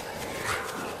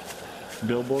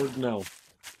 Billboard, no.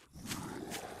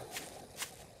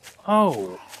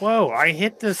 Oh, whoa! I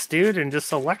hit this dude and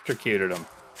just electrocuted him.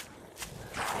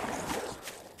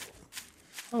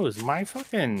 Oh, is my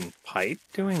fucking pipe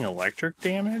doing electric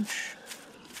damage?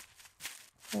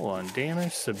 Hold on,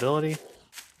 damage, stability.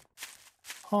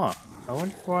 Huh. I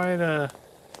wonder why the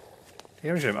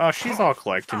damage him. Oh, she's all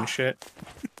collecting shit.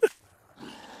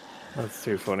 That's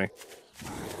too funny.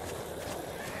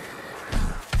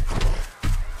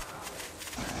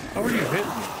 How are you hitting me?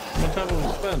 What time was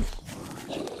it spent?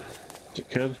 It's a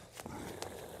kid.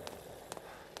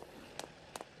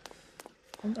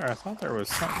 I thought there was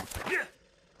something.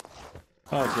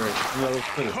 Oh, great. No, let's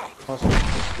finish. Awesome.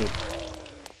 That's good.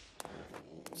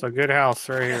 It's a good house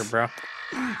right here, bro.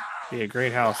 Be a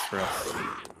great house for us.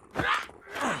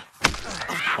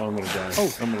 Oh, I'm gonna die.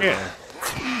 Oh, I'm gonna shit. die.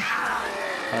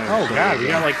 Oh, God, we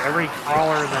got like every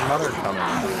crawler and their mother coming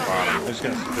to the bottom. I just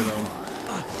got spit on.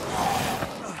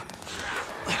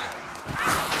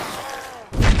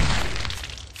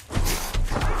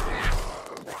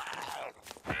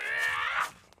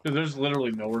 Dude, there's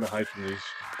literally nowhere to hide from these.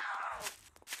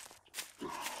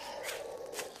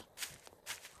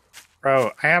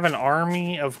 Bro, I have an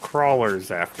army of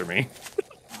crawlers after me.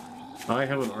 I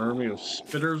have an army of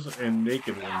spitters and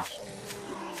naked ones.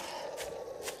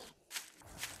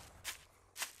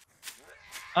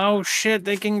 Oh shit,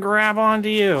 they can grab onto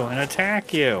you and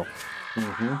attack you.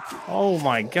 Oh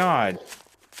my god.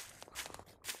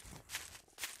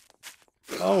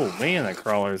 Oh man, the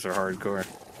crawlers are hardcore.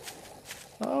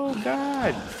 Oh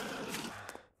god.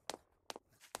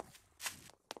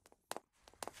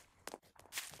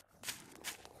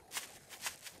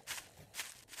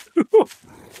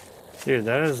 Dude,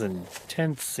 that is an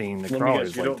intense seeing the Let me crawlers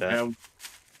guess, you like don't that. have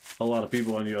a lot of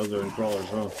people on you other than crawlers,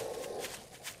 huh?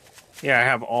 Yeah, I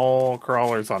have all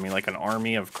crawlers on me, like an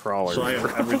army of crawlers. So I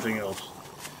have everything else.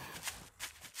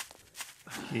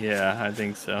 Yeah, I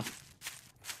think so.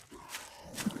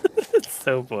 It's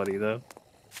so funny, though.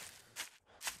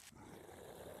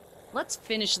 Let's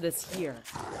finish this here.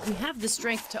 We have the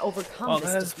strength to overcome Oh,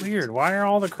 this. that is defeat. weird. Why are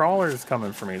all the crawlers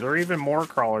coming for me? There are even more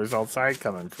crawlers outside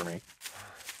coming for me.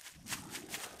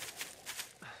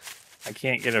 I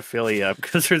can't get Affiliate up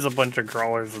because there's a bunch of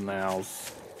crawlers in the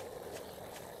house.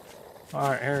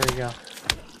 Alright, here we go.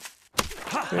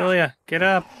 Affiliate, get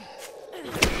up.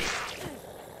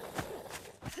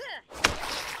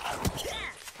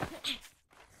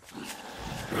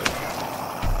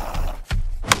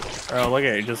 Oh, look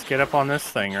at it. Just get up on this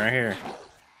thing right here.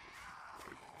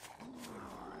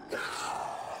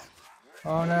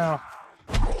 Oh no.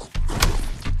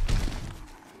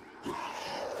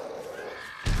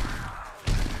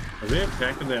 Are they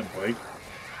attacking that bike?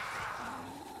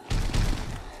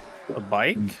 A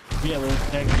bike? Yeah, they're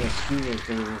attacking that scooter.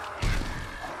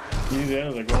 Either that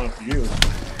or they're going after you.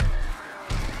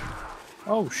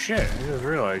 Oh shit, I just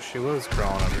realized she was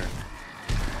crawling up here.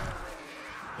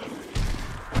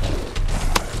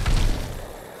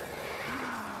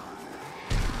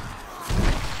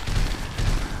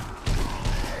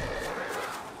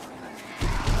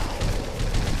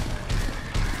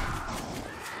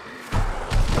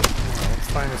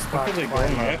 Let's find a spot to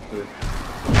climb up.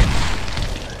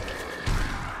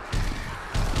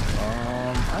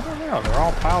 I don't know, they're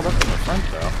all piled up in the front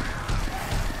though.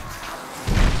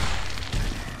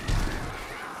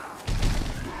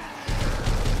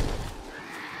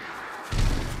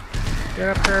 Get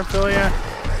up here, Philia.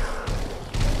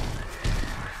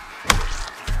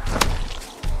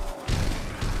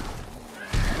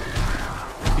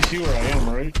 You see where I am,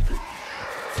 right?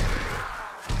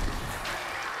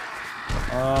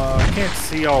 I can't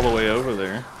see all the way over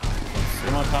there.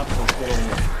 I'm on top of this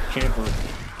little camper.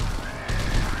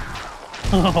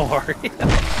 Oh, are you?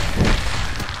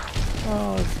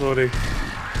 Oh, that's funny.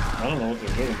 I don't know what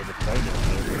they're doing, but they're fighting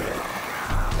over there.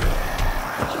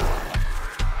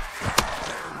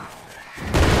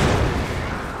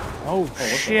 Oh,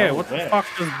 shit, what the fuck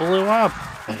just blew up?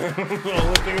 I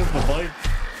think it's the bike.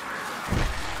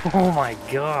 Oh my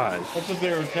gosh. That's what they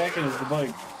were attacking, is the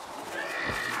bike.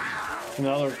 And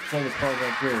now they're trying to crawl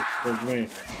back here towards me.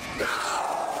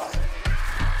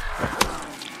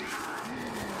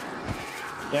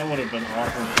 That would have been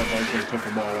awesome if I could took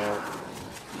them all out.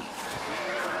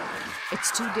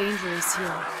 It's too dangerous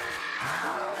here.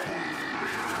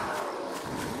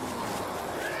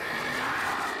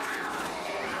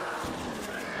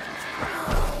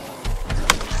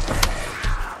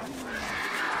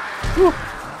 Whew.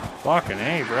 Fucking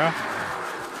A, bro.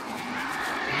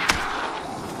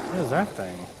 What is that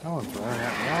thing? That one's running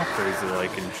at me all crazy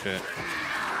like and shit.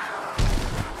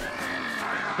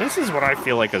 This is what I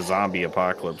feel like a zombie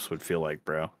apocalypse would feel like,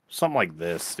 bro. Something like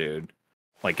this, dude.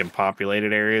 Like in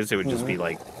populated areas, it would just be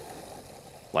like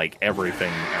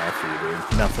everything after you,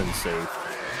 dude. Nothing safe.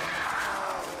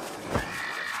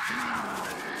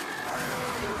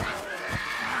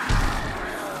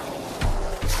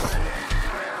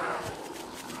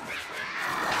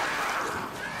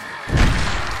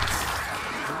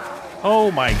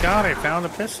 Oh my god, I found a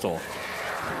pistol.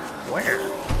 Where?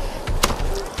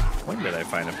 When did I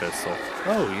find a pistol?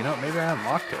 Oh, you know, maybe I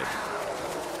unlocked it.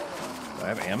 Do I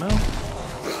have ammo?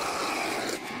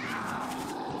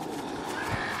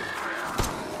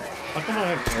 How come I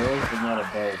have arrows but not a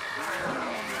bow?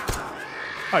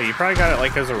 Oh, you probably got it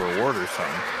like as a reward or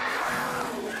something.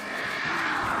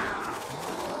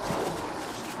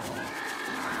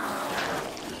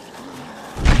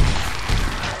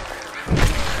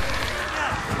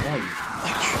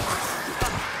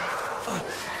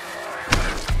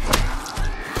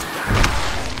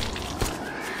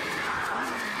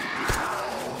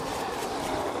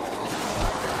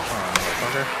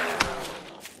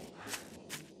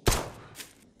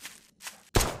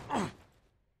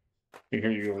 I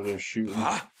hear you over there shooting.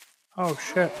 Oh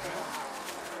shit.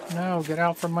 No, get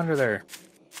out from under there.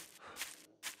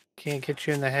 Can't get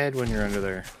you in the head when you're under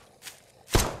there.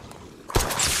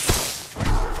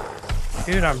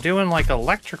 Dude, I'm doing like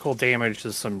electrical damage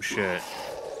to some shit.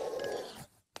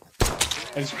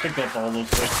 I just picked up all those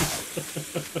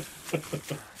things.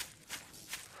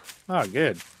 Oh,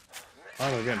 good.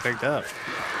 Oh, they're getting picked up.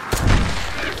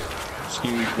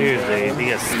 Dude,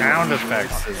 the sound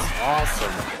effects is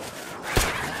awesome.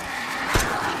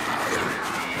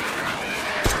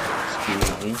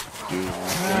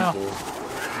 Wow.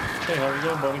 Hey, how's it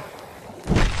going, buddy?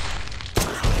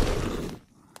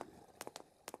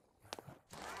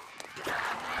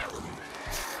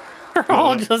 We're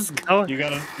all just going. You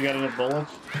got enough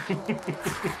bullets?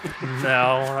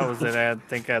 No, that was it. I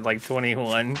think I had like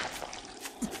 21.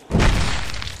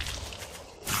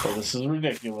 Oh, this is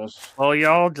ridiculous. Well,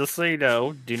 y'all, just so you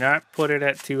know, do not put it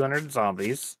at 200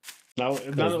 zombies. Now,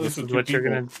 This is what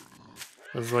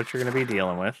you're gonna be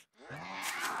dealing with.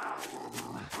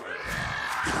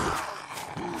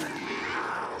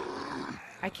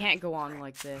 I can't go on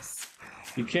like this.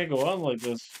 You can't go on like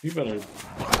this. You better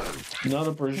not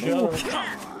up or shut up.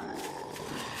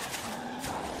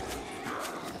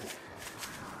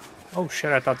 Oh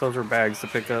shit, I thought those were bags to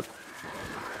pick up.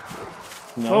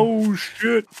 No. Oh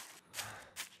shit.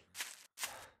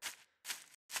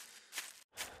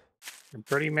 You're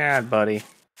pretty mad, buddy.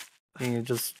 You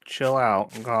just chill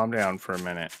out and calm down for a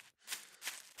minute.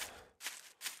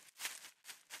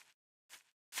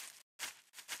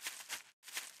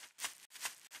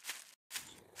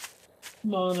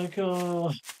 Monica.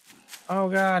 Oh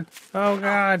god. Oh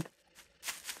god.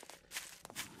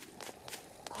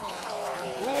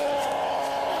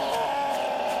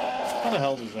 How the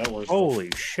hell does that work? Holy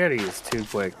shit, he is too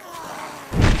quick.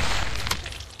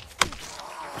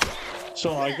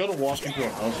 So I gotta walk into a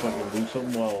house so I can do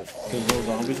something while there's no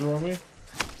zombies around me.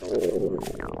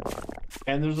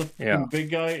 And there's a fucking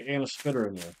big guy and a spitter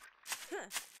in there.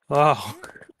 Oh.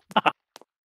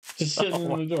 Just sitting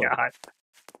in the door. God.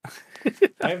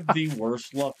 I have the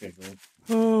worst luck, I think.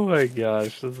 Oh my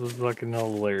gosh, this is fucking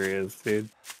hilarious, dude.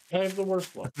 I have the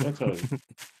worst luck, I tell you.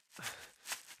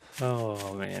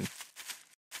 Oh man.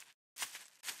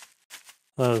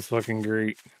 That was fucking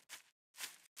great.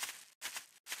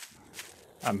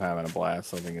 I'm having a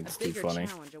blast. I think it's too funny.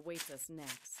 Challenge awaits us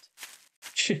next.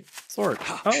 Sword.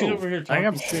 She's over here talking I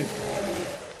have shit.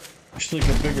 She's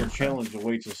like a bigger challenge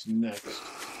awaits us next.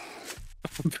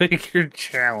 Bigger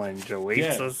challenge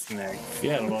awaits us next.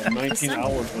 Yeah, in about 19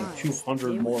 hours and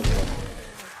 200 more.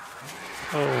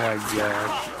 Oh my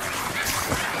gosh.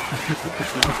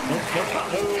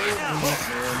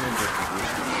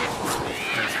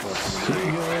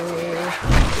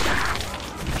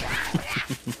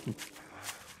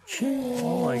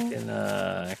 Well,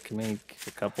 I can make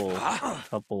a couple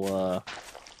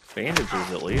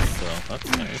bandages at least, so that's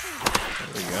nice.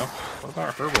 There we go. What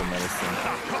about herbal medicine?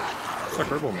 What's a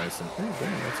herbal medicine? Oh,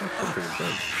 damn, that's actually pretty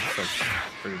good. That's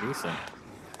pretty decent.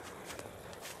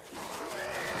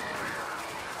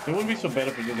 It wouldn't be so bad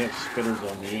if we didn't have spitters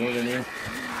on me, you know what I mean?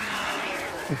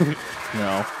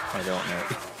 No, I don't know.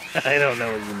 I don't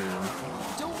know what you mean.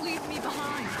 Don't leave me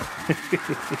behind.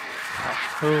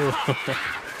 Oh.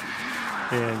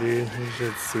 Yeah, dude, this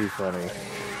shit's too funny.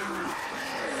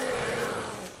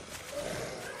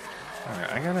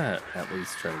 Alright, I gotta at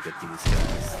least try to get these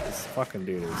guys. This fucking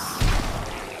dude is...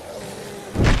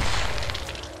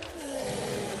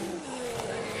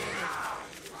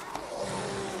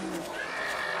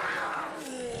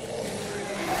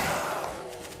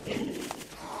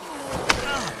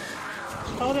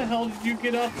 How the hell did you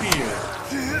get up here?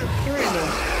 There ain't no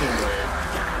way.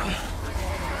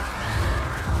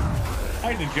 I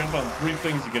had to jump on 3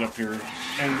 things to get up here,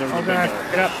 and there was Oh god,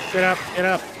 get up, get up, get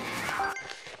up!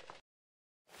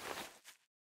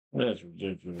 That's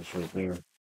ridiculous right there.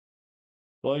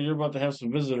 Well, you're about to have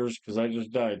some visitors, because I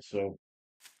just died, so...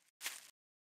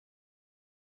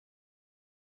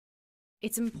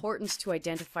 It's important to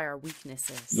identify our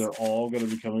weaknesses. They're all going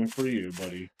to be coming for you,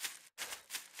 buddy.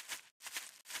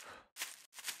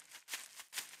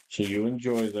 So you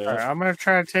enjoy that. Alright, I'm gonna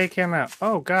try to take him out.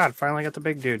 Oh god, finally got the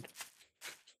big dude.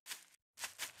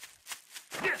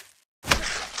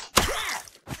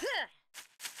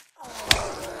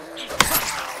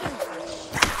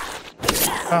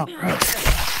 Oh,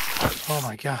 oh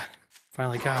my god.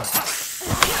 Finally got him.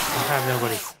 I have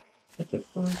nobody.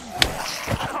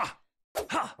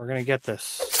 We're gonna get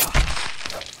this.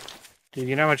 Dude,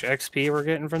 you know how much XP we're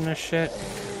getting from this shit?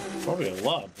 Probably a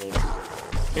lot, but...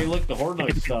 Hey, look, the Horde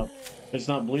Knight stopped. It's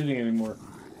not bleeding anymore.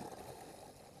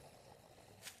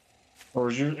 Or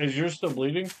is yours still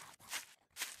bleeding?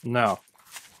 No.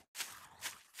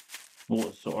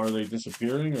 Well, so are they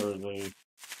disappearing, or are they...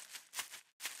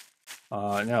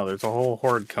 No, there's a whole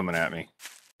horde coming at me.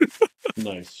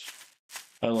 Nice.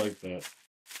 I like that.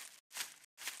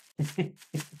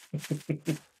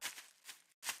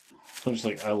 I'm just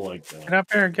like, I like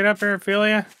that. Get up here,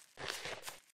 Ophelia.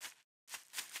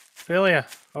 Ophelia,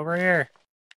 over here.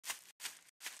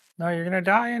 No, you're gonna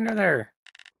die under there.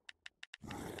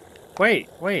 Wait,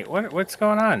 what's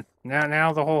going on?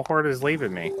 Now the whole horde is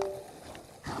leaving me.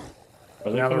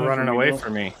 Now they're running away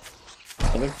from me.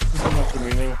 I think they're coming after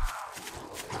me now.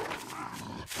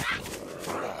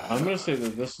 I'm gonna say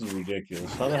that this is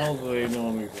ridiculous. How the hell do they know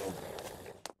I'm evil?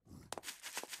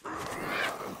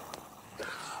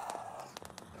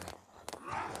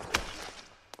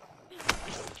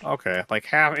 Okay, like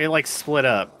half it like split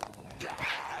up.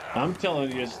 I'm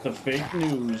telling you, it's the fake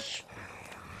news.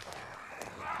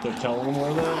 They're telling them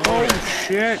where they're at. Oh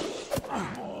shit!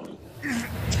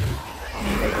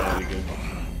 I died again.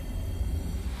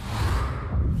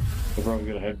 They're probably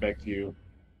gonna head back to you.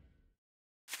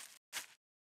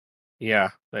 Yeah,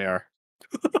 they are.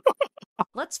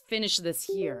 Let's finish this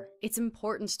here. It's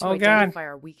important to Oh, identify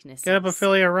our weaknesses. Get up,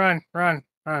 Ophelia, run.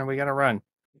 We gotta run.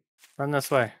 Run this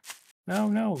way.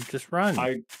 No, just run.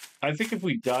 I think if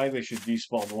we die, they should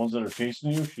despawn. The ones that are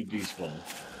chasing you should despawn.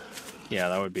 Yeah,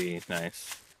 that would be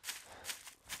nice.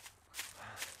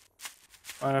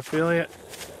 Run, Ophelia.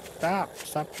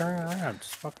 Stop turning around.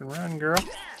 Just fucking run, girl.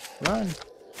 Run.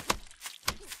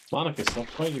 Monica, stop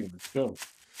fighting. Let's go.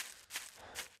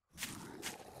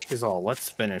 She's all, let's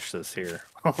finish this here.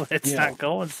 It's not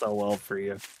going so well for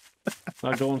you.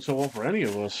 Not going so well for any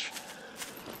of us.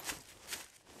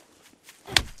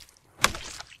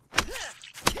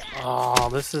 Oh,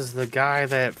 this is the guy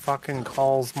that fucking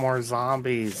calls more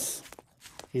zombies.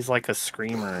 He's like a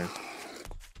screamer.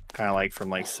 Kind of like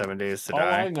from like 7 Days to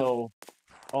Die.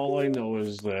 All I know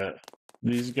is that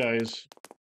these guys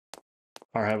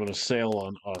are having a sale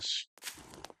on us.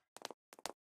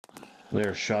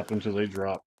 They're shopping till they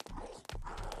drop.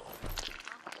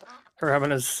 They're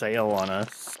having a sale on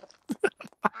us.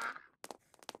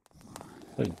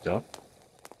 A duck?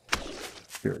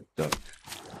 You're a duck.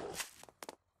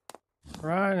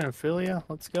 Right, Ophelia,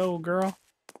 let's go, girl.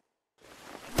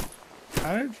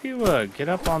 How did you get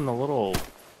up on the little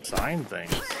sign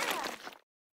things?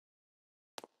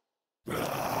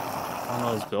 On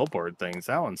those billboard things.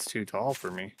 That one's too tall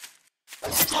for me.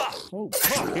 Oh,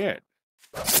 shit.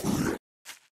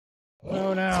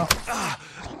 Oh, no.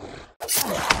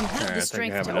 Alright, I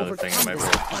think I have another thing I might be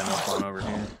able to climb up on over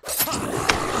here.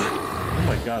 Oh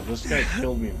my god, this guy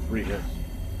killed me in 3 hits.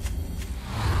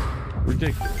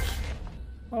 Ridiculous.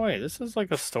 Oh, wait, this is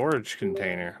like a storage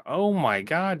container. Oh my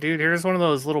god, dude, here's one of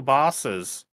those little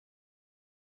bosses.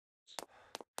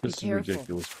 This is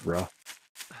ridiculous, bruh.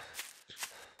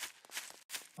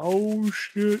 Oh,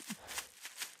 shit.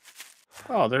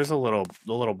 Oh, there's the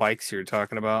little bikes you're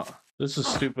talking about. This is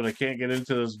stupid. I can't get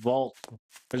into this vault.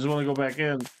 I just want to go back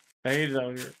in. I hate it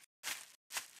out here.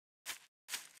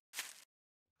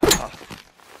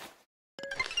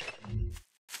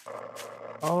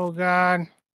 Oh, God.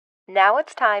 Now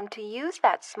it's time to use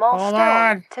that small Hold stone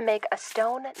on. to make a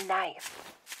stone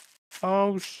knife.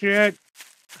 Oh, shit.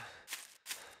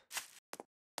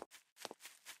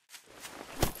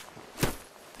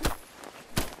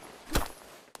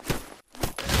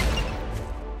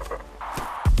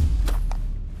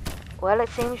 Well, it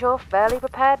seems you're fairly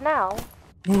prepared now.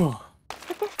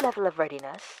 With this level of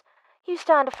readiness, you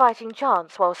stand a fighting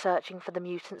chance while searching for the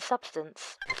mutant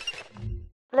substance.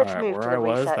 Let's Alright, move where to I the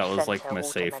was, research that was like center my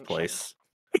Walter safe mentioned. place.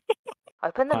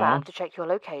 Open the map to check your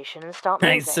location and start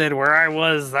moving. I said where I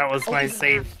was, that was my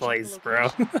safe place, bro.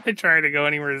 I tried to go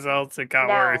anywhere else, it got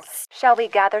Now, worse. shall we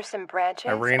gather some branches?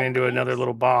 I ran and into leaves? another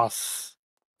little boss,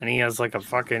 and he has like a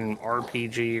fucking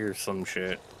RPG or some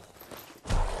shit.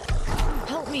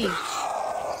 Help me.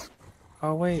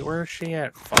 Oh wait, where is she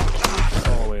at? Fuck, she's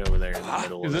all the way over there in the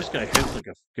middle Dude, of this it. guy hits like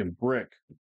a fucking brick.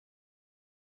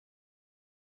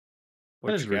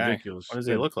 That Which is guy? ridiculous. What does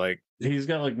he look like? He's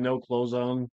got like no clothes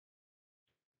on.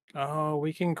 Oh,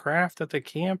 we can craft at the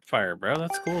campfire, bro.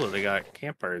 That's cool that they got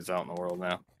campfires out in the world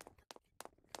now.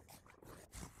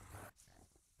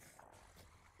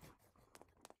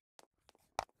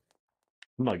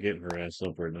 I'm not getting her ass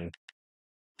up right now.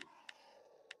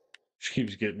 She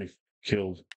keeps getting me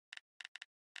killed.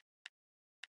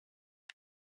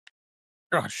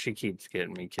 Oh, she keeps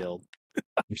getting me killed.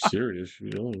 I'm serious. She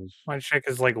is. My chick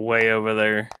is like way over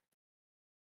there.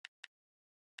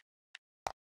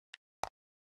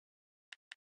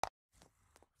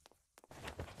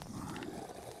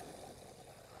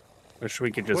 Wish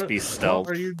we could just be stealth.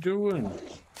 What are you doing?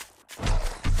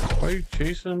 Why are you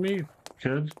chasing me,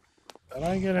 kid? Did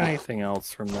I get anything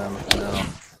else from them? No.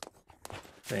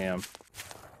 Damn.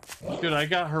 Dude, I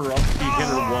got her up. He hit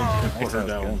her once and put her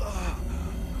down. Good.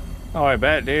 Oh, I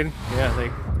bet, dude. Yeah,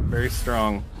 they very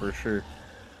strong for sure.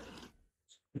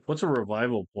 What's a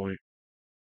revival point?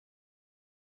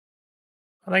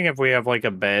 I think if we have like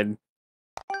a bed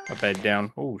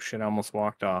down. Oh shit! I almost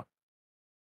walked off.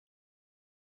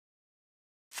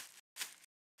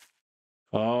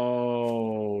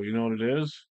 Oh, you know what it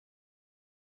is?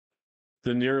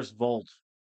 The nearest vault.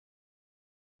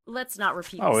 Let's not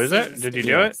repeat. Oh, is it? Did you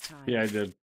do it? Yeah, I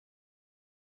did.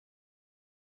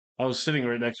 I was sitting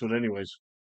right next to it anyways.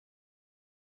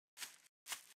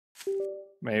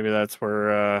 Maybe that's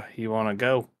where you want to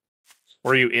go.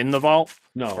 Were you in the vault?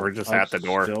 No. Or just at the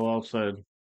door? Still outside.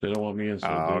 They don't want me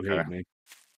inside. Oh, They okay. hate me.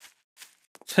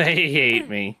 They hate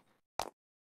me.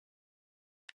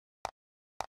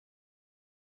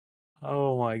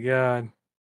 Oh my god.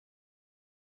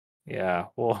 Yeah,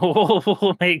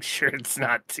 we'll make sure it's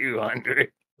not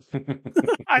 200.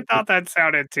 I thought that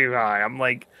sounded too high. I'm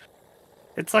like,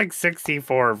 it's like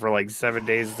 64 for like 7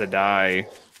 Days to Die.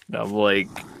 And I'm like,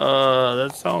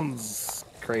 that sounds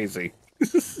crazy.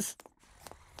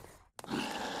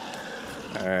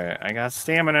 Alright, I got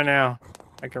stamina now.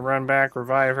 I can run back,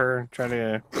 revive her, try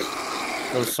to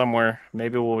go somewhere.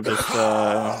 Maybe we'll just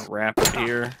wrap it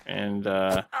here and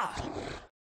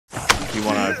if you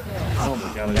want to, Oh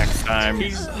my god! next time,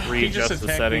 He readjust just the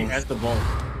attacked settings. me at the vault.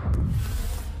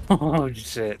 Oh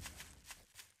shit!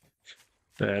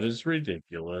 That is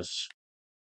ridiculous.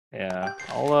 Yeah,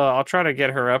 I'll try to get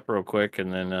her up real quick,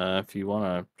 and then if you want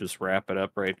to just wrap it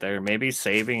up right there, maybe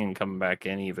saving and coming back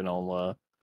in. Even I'll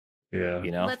Yeah.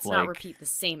 You know, Let's not repeat the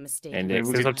same mistake. And Maybe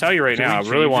we because could- I'll tell you right can now, I we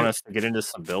really change want it? us to get into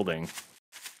some building.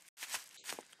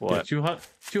 Yeah, What?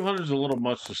 200 is a little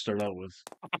much to start out with.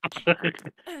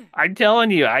 I'm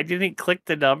telling you, I didn't click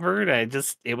the number. And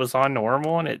it was on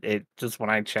normal, and it just when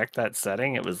I checked that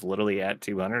setting, it was literally at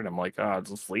 200. I'm like, oh, I'll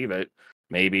just leave it.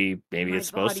 Maybe My it's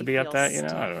supposed to body be at feels that. You know, I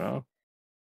stiff. don't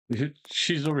know.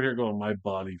 She's over here going, my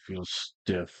body feels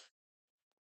stiff.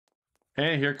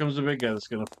 Hey, here comes the big guy that's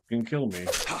gonna fucking kill me.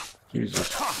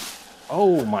 Jesus.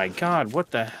 Oh my god,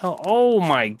 what the hell? Oh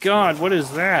my god, what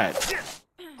is that?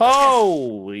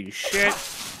 Holy shit.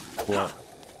 What?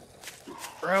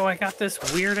 Bro, I got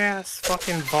this weird ass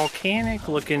fucking volcanic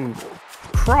looking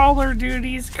crawler, dude.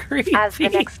 He's creepy. As the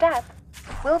next step,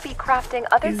 we'll be crafting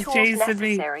other He's tools chasing me.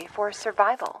 necessary for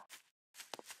survival.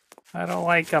 I don't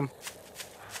like him.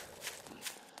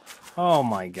 Oh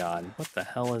my god, what the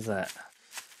hell is that?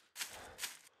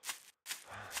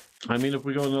 I mean, if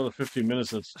we go another 15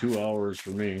 minutes, that's 2 hours for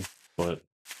me. But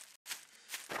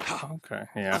Okay,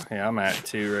 yeah, I'm at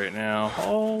 2 right now.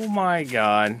 Oh my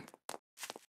god.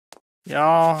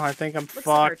 Y'all, I think I'm Looks like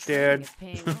our fucked, training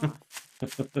dude. is paying off.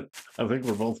 I think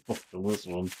we're both fucked on this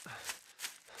one.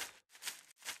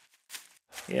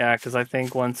 Yeah, because I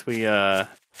think once we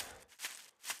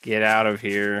get out of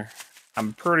here,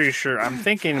 I'm pretty sure. I'm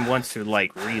thinking once we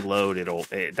like reload,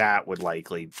 that would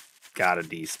likely gotta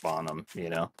despawn them. You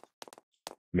know.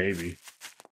 Maybe.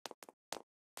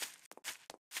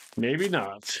 Maybe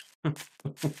not.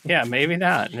 Yeah, maybe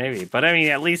not. Maybe, but I mean,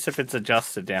 at least if it's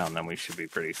adjusted down, then we should be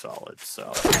pretty solid.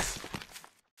 So.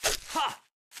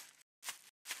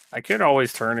 I could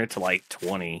always turn it to like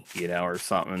 20, you know, or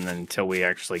something until we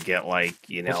actually get like,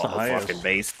 you know, What's the a highest? fucking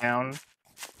base down.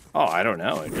 Oh, I don't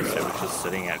know. It was just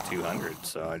sitting at 200.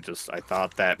 So I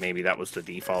thought that maybe that was the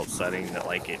default setting that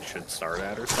like it should start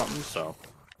at or something. So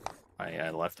I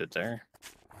left it there.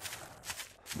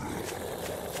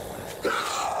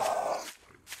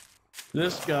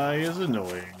 This guy is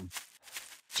annoying.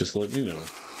 Just let me know.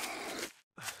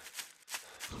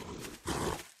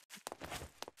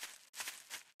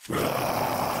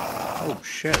 Oh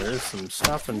shit, there's some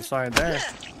stuff inside there.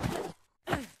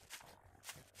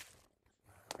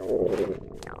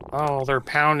 Oh, they're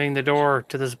pounding the door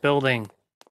to this building.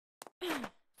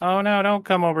 Oh no, don't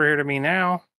come over here to me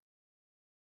now.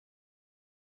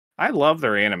 I love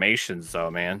their animations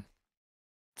though, man.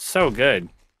 So good.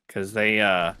 Cause they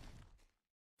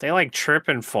like trip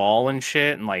and fall and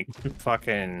shit and like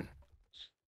fucking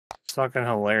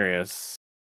hilarious.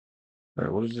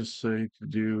 Alright, what does this say to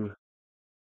do?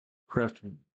 Craft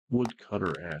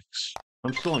woodcutter axe.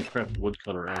 I'm still on craft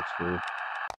woodcutter axe for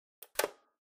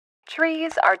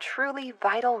Trees are truly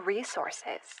vital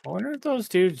resources. I wonder if those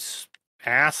dudes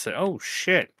acid. Oh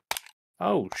shit.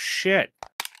 Oh shit.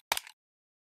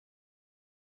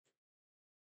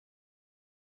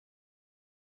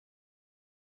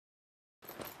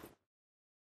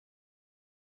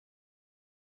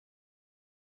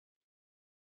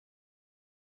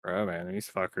 Bro, man, these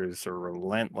fuckers are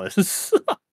relentless.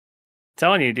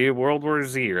 Telling you, dude, World War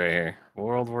Z right here.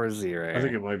 World War Z right here. I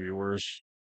think it might be worse.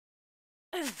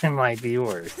 It might be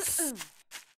worse.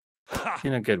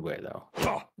 In a good way,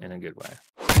 though. In a good way.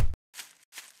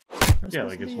 Yeah,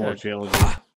 like it's more challenging.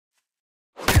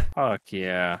 Fuck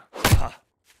yeah.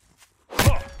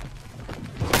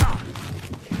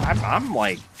 I'm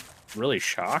like really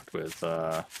shocked with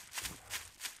how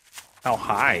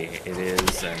high it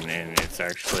is, and it's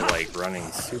actually like running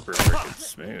super freaking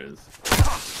smooth.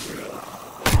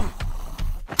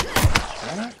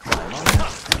 Can I not climb on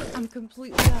that? I'm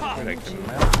completely out Dude, I of can energy.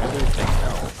 mount everything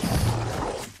else.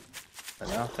 But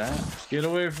not that. Get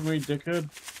away from me, dickhead.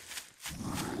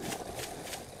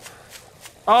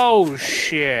 Oh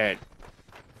shit.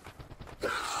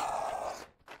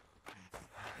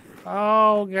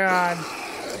 Oh god.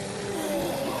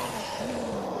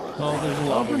 Oh, there's a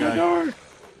lava Open the guy. door.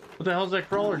 What the hell's that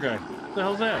crawler guy? What the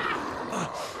hell's that?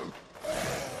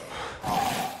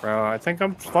 Bro, I think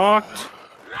I'm fucked.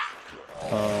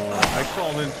 I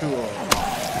crawled into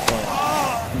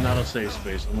not a safe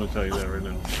space. I'm gonna tell you that right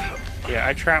now. Yeah,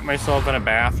 I trapped myself in a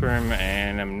bathroom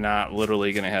and I'm not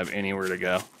literally gonna have anywhere to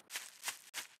go.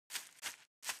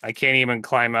 I can't even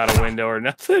climb out a window or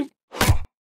nothing.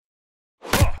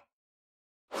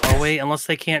 Oh wait, unless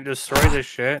they can't destroy this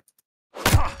shit.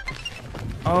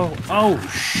 Oh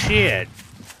shit.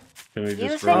 Can we just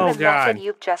Using run? Oh, the God. method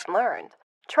you've just learned,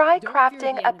 try Don't fear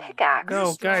crafting the a enemy. pickaxe.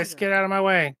 Go, guys, stronger. get out of my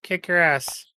way. Kick your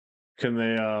ass. Can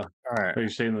they, Alright. are you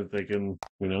saying that they can,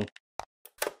 you know?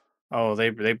 Oh, they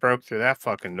broke through that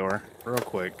fucking door real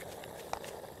quick.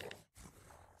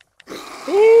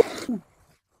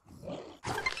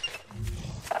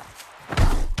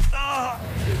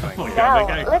 my Oh, god.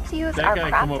 God, Now, let's use that our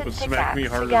guy come up crafted and smack me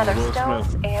pickaxe harder to than gather Will stones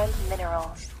Smith. and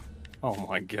minerals. Oh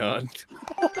my god.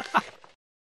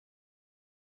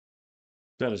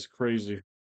 That is crazy.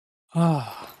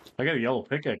 Ah. I got a yellow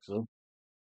pickaxe, though.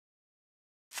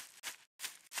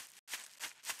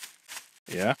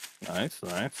 Yeah, nice.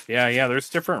 Yeah, there's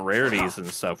different rarities and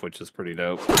stuff, which is pretty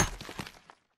dope.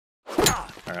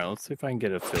 Alright, let's see if I can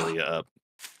get affiliate up.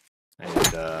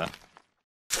 And,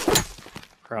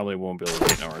 probably won't be able to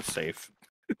get nowhere safe.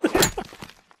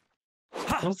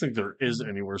 I don't think there is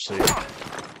anywhere safe.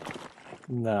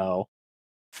 No.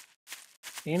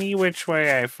 Any which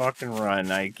way I fucking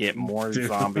run, I get more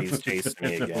zombies chasing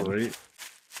me again. Right?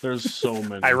 There's so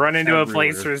many. I run into a everywhere.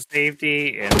 place for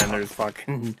safety, and then there's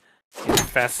fucking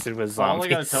infested with All zombies.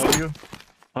 I gotta tell you,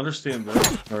 understand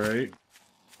this, alright?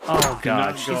 Oh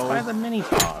god, not she's go- by the mini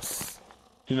boss.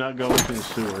 Do not go into the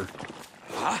sewer.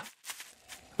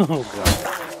 Oh god.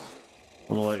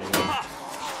 I'm gonna let you know.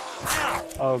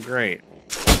 Oh great.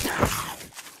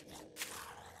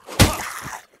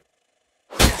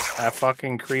 That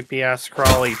fucking creepy ass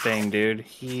crawly thing, dude.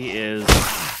 He is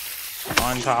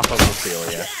on top of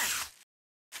Ophelia.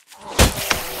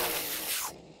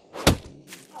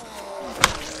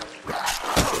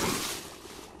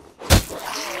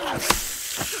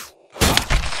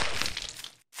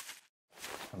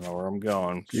 I don't know where I'm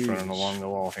going. Just running Jeez. along the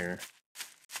wall here.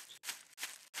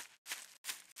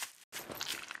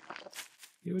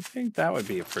 You would think that would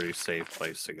be a pretty safe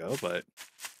place to go, but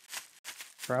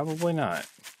probably not.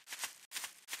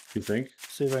 You think?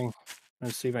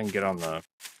 Let's see if I can get on the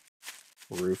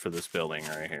roof of this building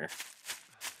right here.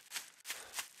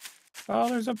 Oh,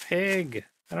 there's a pig.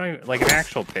 I don't even, like an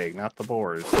actual pig, not the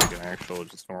boars. Like an actual,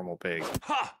 just normal pig.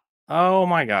 Oh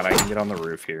my god, I can get on the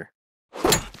roof here.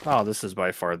 Oh, this is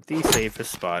by far the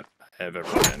safest spot I've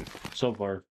ever been. So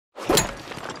far.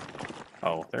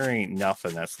 Oh, there ain't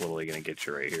nothing that's literally gonna get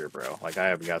you right here, bro. Like, I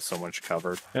have got so much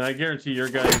covered. And I guarantee your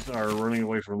guys are running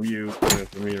away from you, coming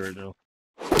after me right now.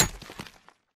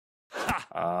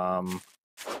 I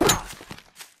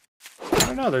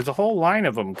don't know. There's a whole line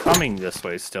of them coming this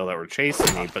way still that were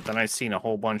chasing me, but then I seen a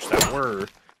whole bunch that were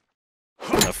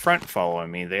in the front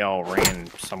following me. They all ran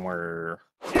somewhere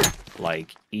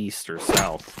like east or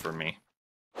south for me.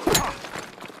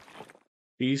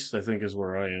 East, I think, is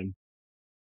where I am.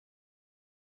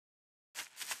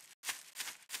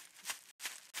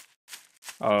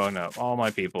 Oh no! All my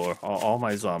people, all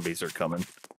my zombies are coming.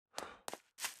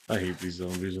 I hate these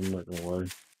zombies, I'm not gonna lie.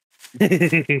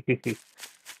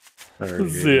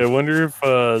 Let's see, I wonder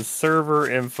if server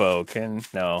info can...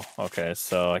 No, okay,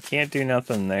 so I can't do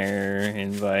nothing there.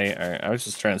 Invite. All right, I was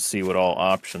just trying to see what all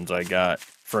options I got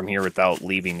from here without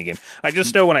leaving the game. I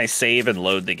just know when I save and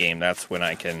load the game, that's when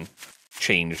I can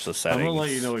change the settings. I'm gonna let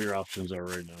you know what your options are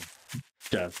right now.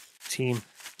 Death. Team.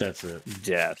 That's it.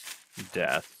 Death.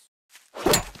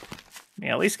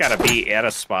 Yeah, at least gotta be at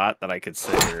a spot that I could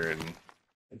sit here and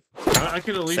I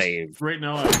could at least save. Right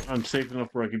now I'm safe enough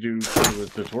where I could do part of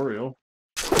the tutorial.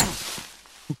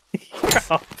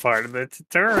 Part of the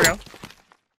tutorial.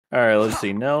 Alright, let's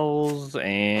see. Nels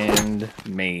and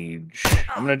Mage.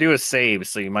 I'm gonna do a save,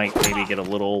 so you might maybe get a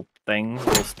little thing, a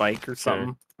little spike or something,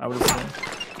 okay. I would assume.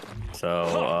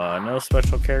 So, no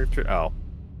special character. Oh.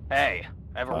 Hey,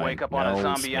 ever wake up on a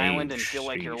zombie island and feel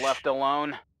like you're left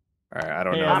alone? Alright, I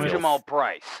don't know. I'm Jamal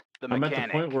Price, the mechanic. I'm at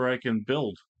the point where I can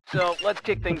build. So let's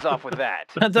kick things off with that.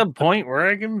 At the point where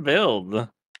I can build.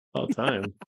 All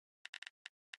time.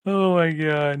 Oh my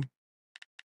god.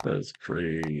 That's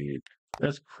great.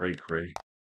 That's cray.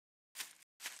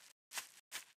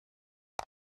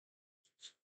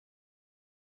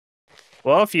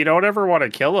 Well, if you don't ever want to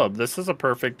kill him, this is a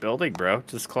perfect building, bro.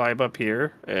 Just climb up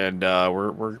here, and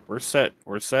we're set.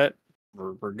 We're set.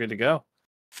 We're good to go.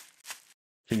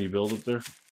 Can you build up there?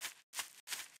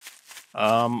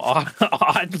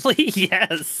 Oddly,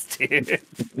 yes, dude.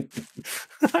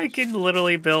 I can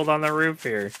literally build on the roof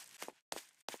here.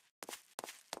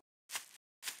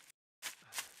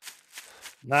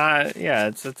 Yeah,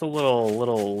 it's a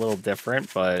little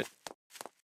different, but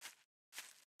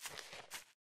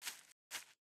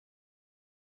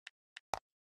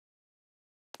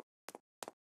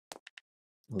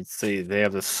let's see. They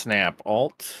have the snap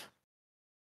alt.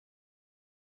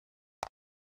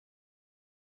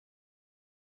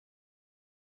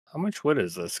 How much wood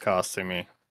is this costing me?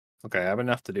 Okay, I have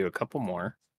enough to do a couple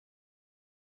more.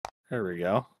 There we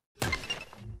go.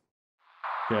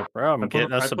 Yeah, bro, I'm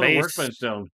getting us a base. A workbench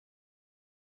down.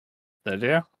 Did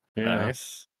you? Yeah.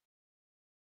 Nice.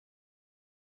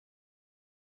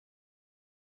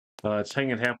 It's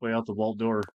hanging halfway out the vault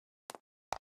door.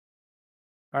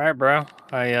 All right, bro.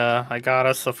 I got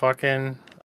us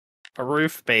a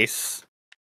roof base.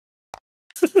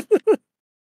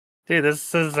 Dude,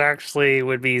 this is actually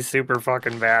would be super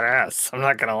fucking badass. I'm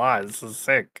not gonna lie, this is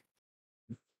sick.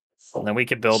 And then we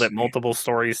could build it multiple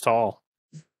stories tall.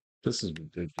 This is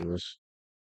ridiculous.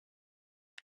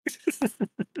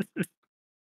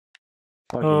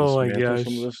 Oh my Dismantle gosh.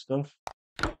 some of this stuff.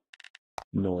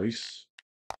 Nice.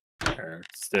 Here,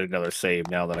 let's do another save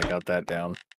now that I got that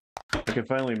down. I can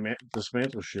finally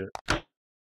dismantle shit.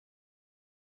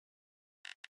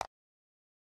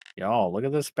 Y'all, look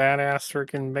at this badass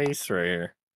freaking base right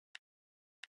here.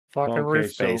 Fucking Okay,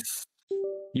 roof so base.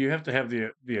 you have to have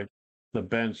the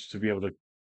bench to be able to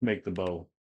make the bow.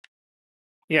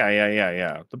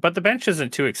 Yeah. But the bench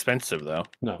isn't too expensive though.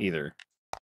 No. Either.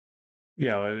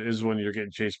 Yeah, it is when you're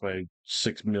getting chased by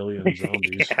 6 million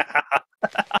zombies. Yeah.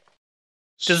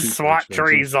 Just Super SWAT expensive.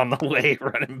 trees on the way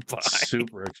running by.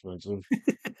 Super expensive.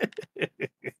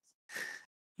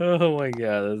 Oh my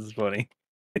god, this is funny.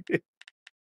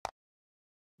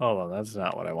 Hold on, that's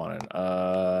not what I wanted.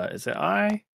 Is it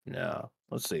I? No.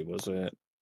 Let's see, was it?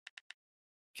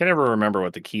 Can't ever remember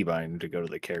what the keybind to go to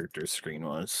the character screen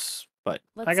was. But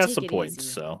I Let's got take some it points,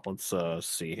 easy. so let's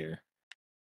see here.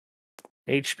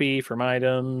 HP from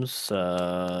items,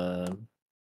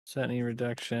 Sentiny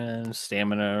reduction,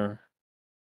 stamina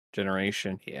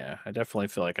generation. Yeah, I definitely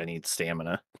feel like I need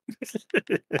stamina.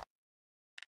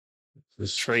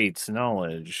 Traits,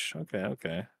 knowledge.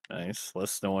 Okay. Nice.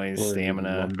 Less noise,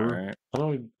 stamina. Lumber. All right. How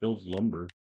do I build lumber?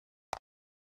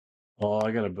 Oh,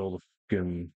 I gotta build a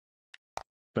fucking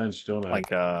bench, don't I?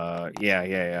 Like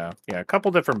yeah. A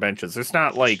couple different benches. It's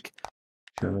not like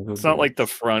the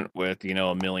front with,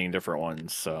 a million different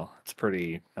ones, so it's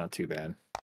pretty not too bad.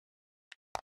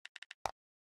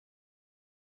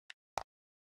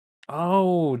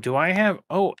 Oh, do I have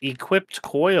equipped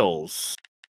coils?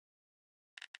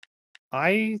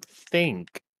 I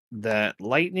think that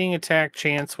lightning attack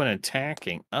chance when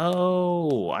attacking.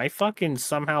 Oh, I fucking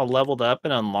somehow leveled up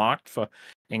and unlocked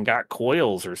and got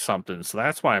coils or something. So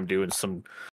that's why I'm doing some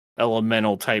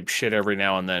elemental type shit every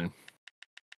now and then.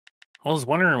 I was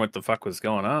wondering what the fuck was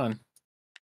going on.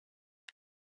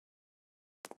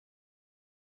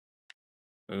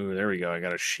 Ooh, there we go. I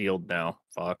got a shield now.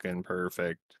 Fucking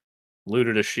perfect.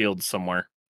 Looted a shield somewhere.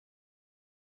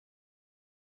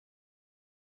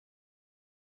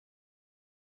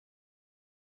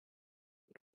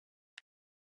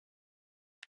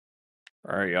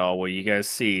 All right, y'all. Well, you guys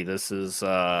see, this is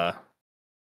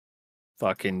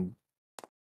fucking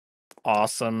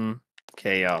awesome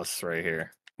chaos right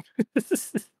here.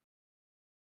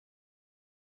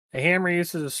 A hammer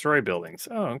used to destroy buildings.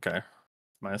 Oh, okay.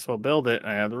 Might as well build it.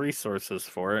 I have the resources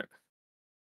for it.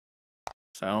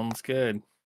 Sounds good.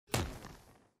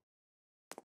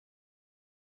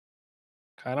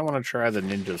 Kind of want to try the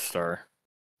ninja star.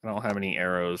 I don't have any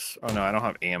arrows. Oh no, I don't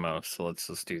have ammo, so let's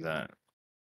just do that.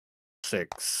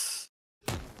 6.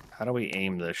 How do we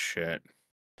aim this shit?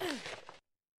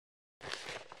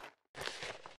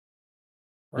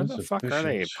 Where the fuck are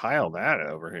they piled at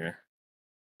over here?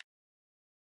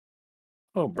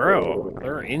 Oh, bro,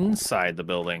 they're inside the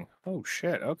building. Oh,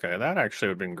 shit. Okay, that actually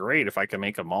would have been great if I could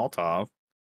make a Molotov.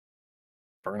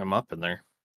 Burn them up in there.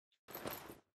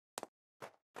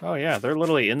 Oh, yeah, they're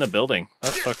literally in the building.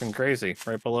 That's fucking crazy.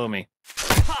 Right below me.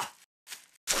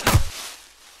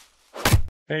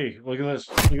 Hey, look at this.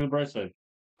 Look at the bright side.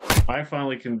 I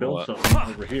finally can build something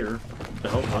over here to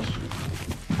help us.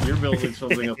 You're building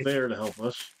something up there to help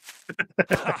us.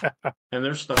 And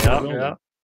they're stuck in the building.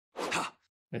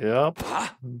 Yep.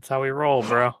 That's how we roll,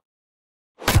 bro.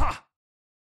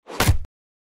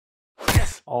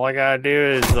 All I gotta do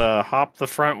is hop the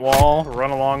front wall,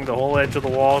 run along the whole edge of the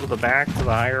wall to the back, to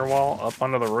the higher wall, up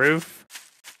onto the roof,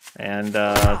 and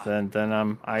then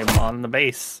I'm on the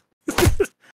base.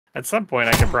 At some point,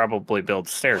 I could probably build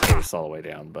staircase all the way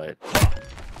down, but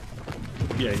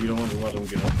yeah, you don't want to let them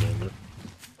get up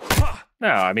there. No,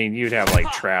 I mean you'd have like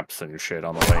traps and shit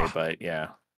on the way, but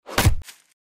yeah.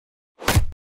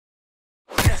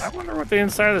 I wonder what the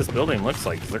inside of this building looks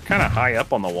like. 'Cause they're kind of high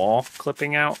up on the wall,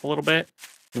 clipping out a little bit.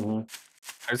 Mm-hmm.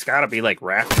 There's got to be like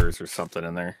rafters or something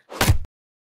in there.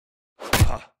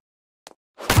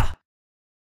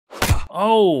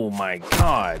 Oh my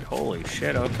god! Holy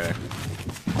shit! Okay.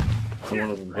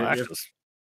 One of them hit you.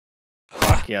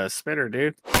 Fuck yeah, the spitter,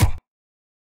 dude.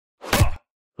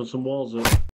 Put some walls up.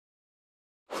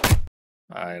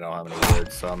 I don't have any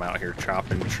wood, so I'm out here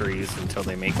chopping trees until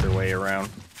they make their way around.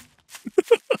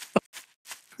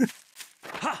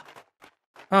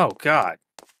 Oh god.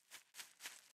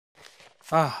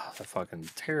 Ah, that fucking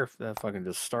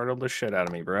just startled the shit out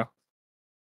of me, bro.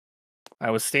 I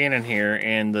was standing here,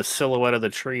 and the silhouette of the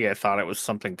tree, I thought it was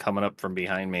something coming up from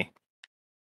behind me.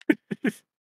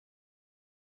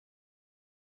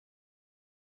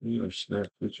 You have snap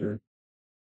feature.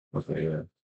 Okay, yeah.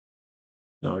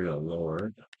 Now I gotta lower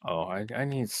it. Oh, I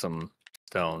need some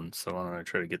stone, so I'm gonna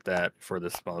try to get that before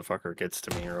this motherfucker gets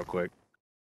to me real quick.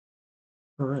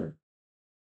 All right.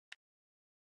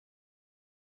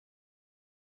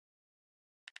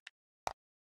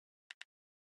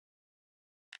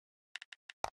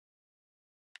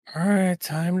 All right,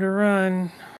 time to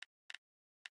run.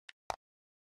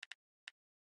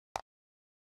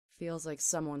 Feels like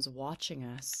someone's watching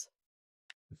us.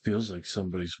 It feels like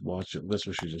somebody's watching. That's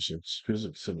what she just said. It feels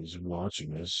like somebody's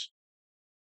watching us.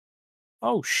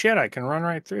 Oh shit, I can run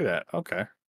right through that. Okay.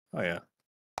 Oh yeah.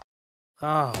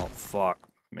 Oh fuck,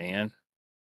 man.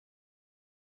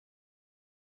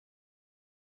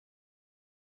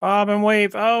 Bob and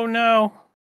wave. Oh no.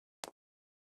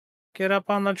 Get up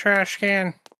on the trash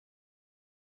can.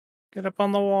 Get up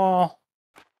on the wall.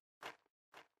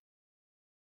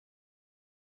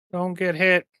 Don't get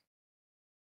hit.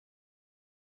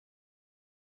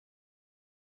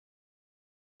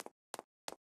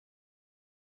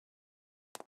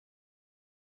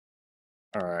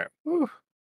 All right. Whew.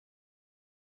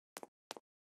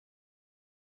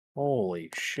 Holy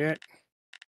shit.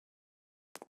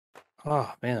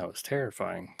 Oh man, that was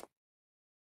terrifying.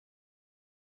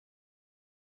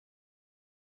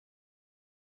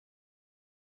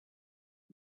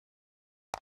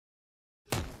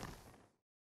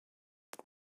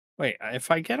 Wait, if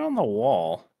I get on the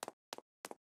wall...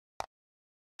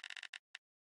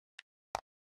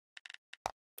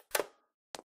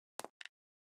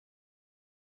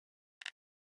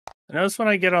 I notice when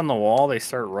I get on the wall, they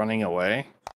start running away.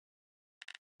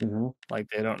 Mm-hmm. Like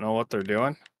they don't know what they're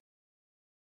doing.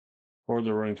 Or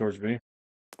they're running towards me.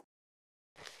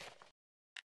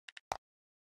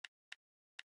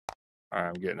 All right,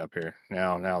 I'm getting up here.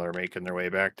 Now they're making their way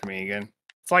back to me again.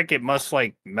 It's like it must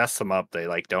like mess them up. They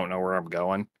like don't know where I'm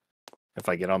going if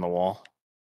I get on the wall.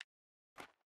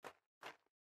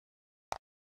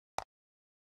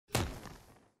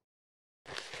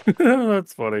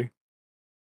 That's funny.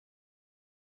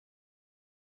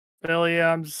 Billy,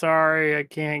 I'm sorry, I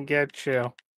can't get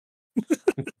you.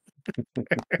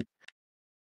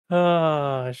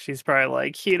 Oh, she's probably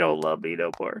like, you don't love me no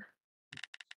more.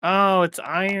 Oh, it's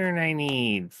iron I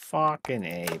need. Fucking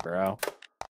A, bro.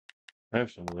 I have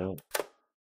some of that.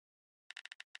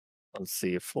 Let's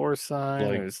see, floor sign.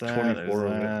 Like There's that. 24 There's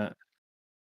of it. that.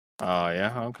 Oh,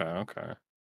 yeah? Okay.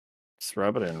 Just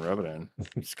rub it in.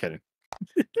 Just kidding.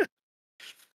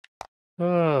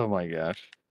 Oh, my gosh.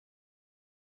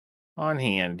 On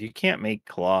hand. You can't make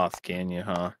cloth, can you,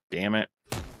 huh? Damn it.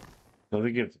 I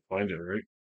think you have to find it, right?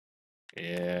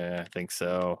 Yeah, I think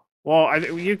so. Well,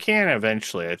 you can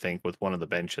eventually, I think, with one of the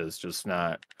benches, just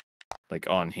not, like,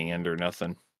 on hand or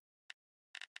nothing.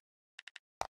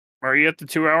 Are you at the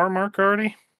 2-hour mark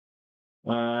already?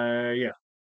 Yeah.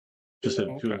 Just at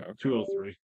Okay.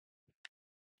 2:03.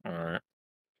 All right.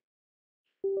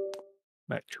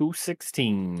 I'm at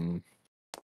 2:16.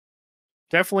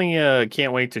 Definitely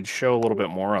can't wait to show a little bit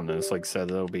more on this. Like I said,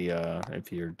 there'll be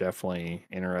if you're definitely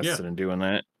interested in doing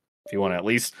that. If you want to at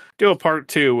least do a part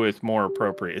 2 with more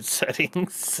appropriate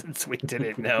settings, since we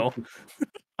didn't know.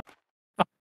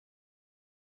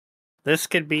 This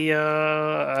could be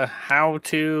a how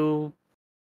to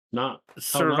not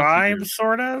survive, to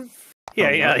sort of.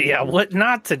 Yeah. What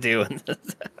not to do in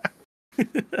this.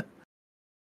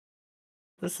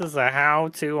 This is a how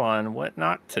to on what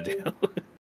not to do.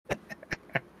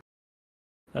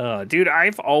 Dude,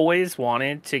 I've always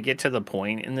wanted to get to the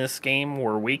point in this game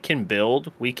where we can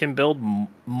build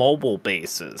mobile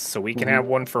bases. So we can have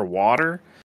one for water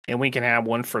and we can have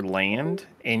one for land,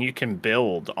 and you can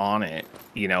build on it,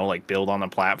 you know, like build on the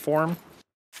platform.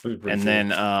 And then,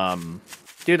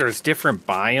 dude, there's different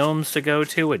biomes to go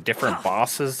to with different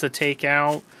bosses to take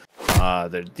out.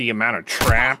 The amount of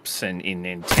traps and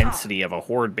intensity of a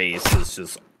horde base is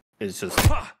just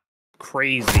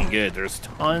crazy good. There's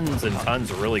tons and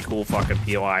tons of really cool fucking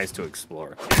POIs to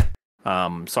explore.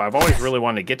 So I've always really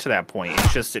wanted to get to that point.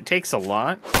 It's just, it takes a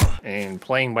lot, and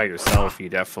playing by yourself, you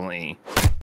definitely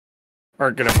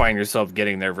aren't going to find yourself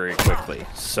getting there very quickly.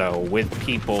 So with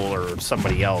people or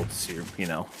somebody else, you're, you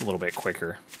know, a little bit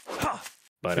quicker.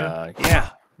 But yeah,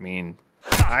 I mean,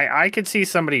 I could see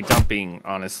somebody dumping,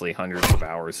 honestly, hundreds of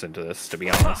hours into this, to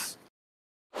be honest.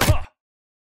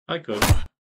 I could.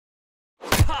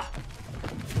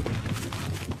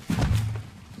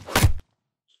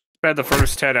 Spent the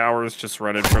first 10 hours just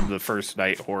running from the first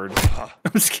night horde.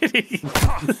 I'm just kidding.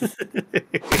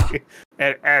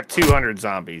 at 200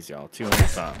 zombies, y'all. 200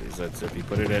 zombies. That's if you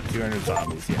put it at 200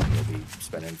 zombies, yeah, you'll be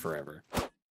spending forever.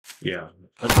 Yeah,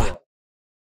 that's a lot.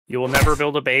 You will never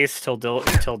build a base till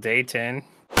day 10.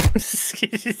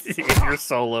 If you're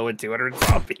solo at 200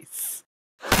 zombies.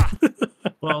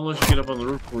 Well, unless you get up on the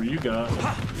roof where you got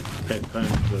 10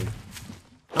 times the...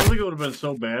 I don't think it would have been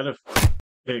so bad if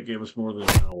it gave us more than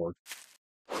an hour.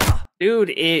 Dude,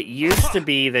 it used to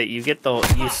be that you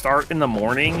start in the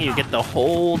morning, you get the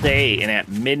whole day, and at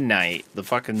midnight, the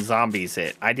fucking zombies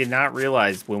hit. I did not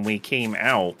realize when we came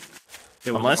out,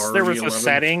 unless there was a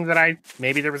setting that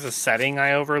maybe there was a setting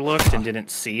I overlooked and didn't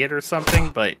see it or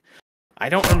something, but I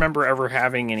don't remember ever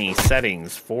having any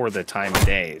settings for the time of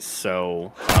day.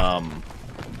 So,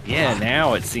 yeah,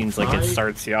 now it seems like it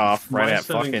starts you off right at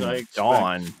fucking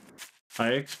dawn.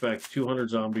 I expect 200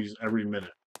 zombies every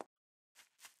minute.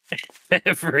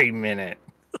 Every minute.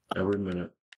 Every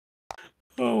minute.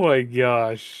 Oh my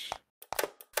gosh.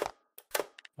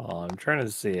 Oh, I'm trying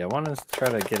to see. I want to try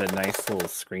to get a nice little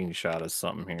screenshot of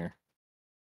something here.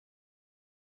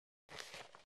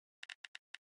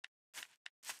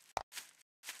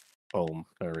 Boom.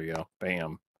 There we go.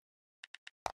 Bam.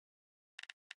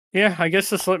 Yeah, I guess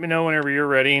just let me know whenever you're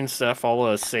ready and stuff.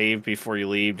 I'll save before you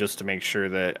leave just to make sure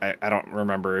that... I don't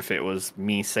remember if it was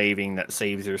me saving that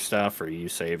saves your stuff or you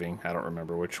saving. I don't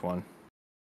remember which one.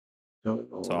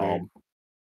 So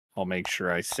I'll make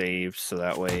sure I save so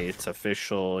that way it's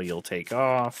official. You'll take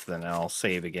off, then I'll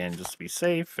save again just to be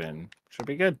safe, and should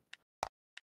be good.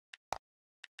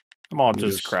 I'm all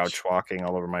just crouch walking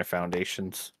all over my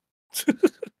foundations.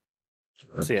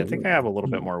 See, I think I have a little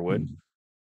bit more wood.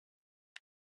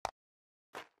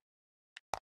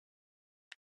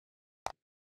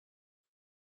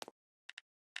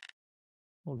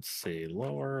 Let's see,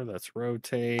 lower, that's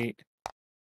rotate.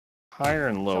 Higher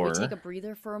and lower. Shall we take a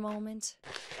breather for a moment?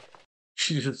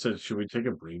 She just said, should we take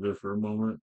a breather for a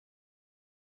moment?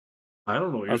 I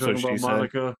don't know what you're That's talking what about,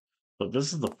 Monica, but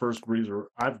this is the first breather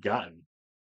I've gotten.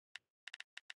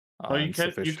 Oh, you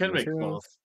can make cloth.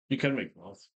 You can make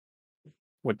cloth.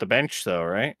 With the bench, though,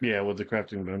 right? Yeah, with the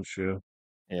crafting bench, yeah.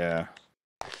 Yeah.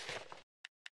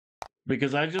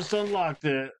 Because I just unlocked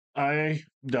it.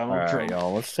 Donald Trump.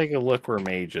 Y'all, let's take a look where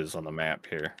Mage is on the map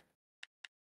here.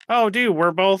 Oh, dude,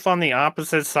 we're both on the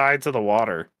opposite sides of the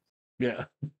water. Yeah.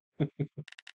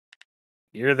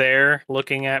 You're there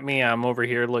looking at me. I'm over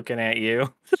here looking at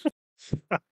you.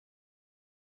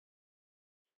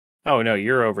 Oh, no,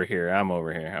 you're over here. I'm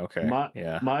over here. Okay.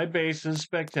 My base is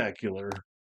spectacular.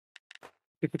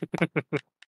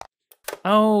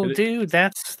 Oh, dude,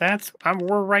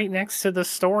 we're right next to the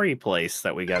story place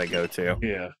that we got to go to.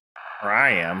 Yeah. Or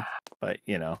I am, but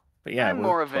yeah, I'm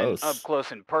more of an up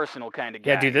close and personal kind of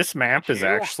guy. Yeah, dude, this map is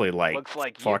actually like looks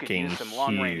like fucking you could use some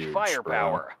long-range huge,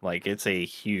 firepower. Bro. Like it's a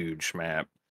huge map.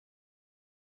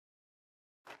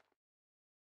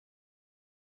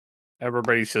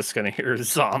 Everybody's just gonna hear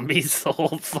zombies the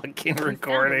whole fucking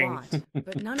recording. Found a lot,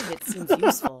 but none of it seems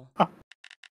useful.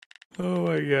 Oh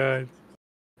my god.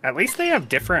 At least they have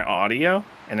different audio,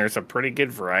 and there's a pretty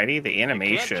good variety. The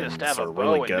animations are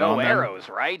really good on them. Arrows,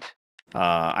 right?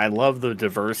 I love the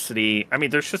diversity. I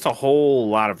mean, there's just a whole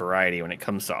lot of variety when it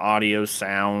comes to audio,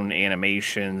 sound,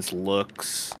 animations,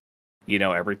 looks,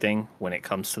 everything when it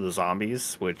comes to the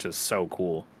zombies, which is so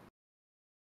cool.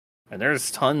 And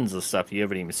there's tons of stuff you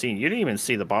haven't even seen. You didn't even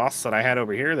see the boss that I had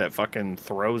over here that fucking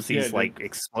throws these,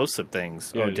 explosive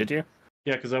things. Yeah, did you?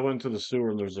 Yeah, because I went to the sewer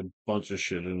and there's a bunch of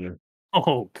shit in there.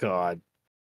 Oh, God.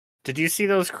 Did you see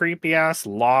those creepy-ass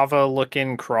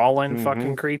lava-looking, crawling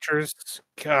fucking creatures?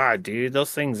 God, dude,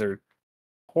 those things are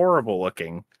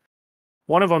horrible-looking.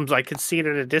 One of them's, I could see it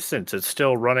at a distance. It's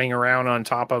still running around on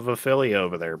top of a filly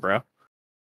over there, bro.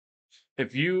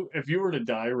 If you were to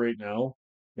die right now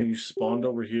and you spawned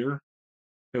over here,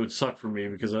 it would suck for me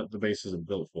because the base isn't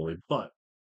built fully. But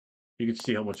you can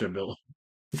see how much I built.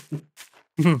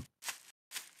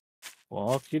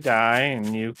 Well, if you die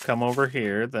and you come over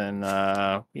here, then,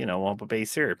 we'll have a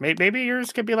base here. Maybe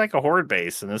yours could be like a horde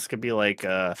base, and this could be like,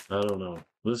 I don't know.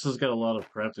 This has got a lot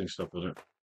of crafting stuff in it.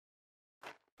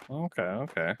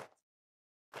 Okay.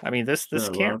 I mean, this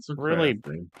can't really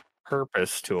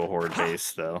purpose to a horde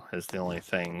base, though, is the only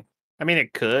thing. I mean,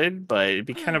 it could, but it'd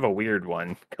be kind of a weird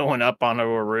one. Going up onto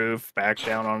a roof, back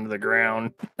down onto the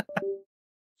ground.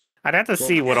 I'd have to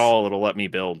see what all it'll let me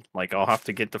build. Like, I'll have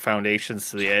to get the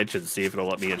foundations to the edge and see if it'll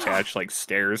let me attach, like,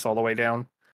 stairs all the way down.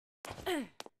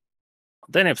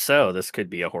 Then if so, this could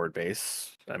be a horde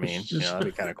base. I mean, that'd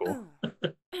be kind of cool.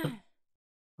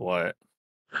 What?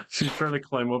 She's trying to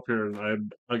climb up here,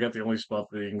 and I got the only spot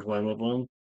that you can climb up on.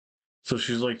 So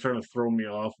she's like trying to throw me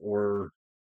off, or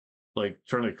like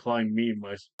trying to climb me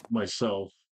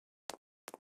myself.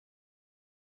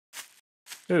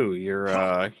 Who? Your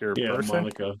Yeah, person?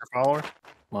 Monica. Your follower?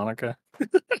 Monica?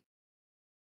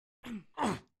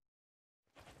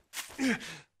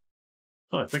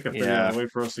 Oh, I think I figured out a way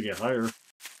for us to get higher.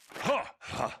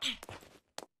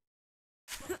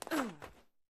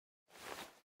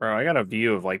 Bro, I got a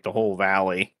view of like the whole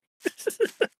valley.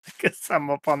 Because I'm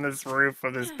up on this roof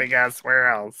of this big ass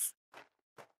warehouse.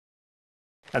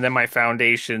 And then my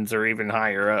foundations are even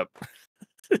higher up.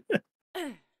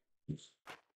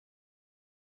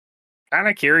 Kind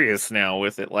of curious now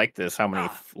with it like this, how many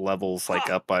levels like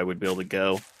up I would be able to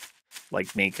go.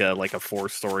 Like make a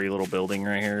 4-story little building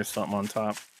right here or something on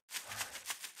top.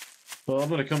 Well, I'm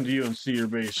gonna come to you and see your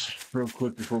base real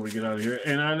quick before we get out of here.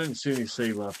 And I didn't see any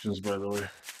save options, by the way.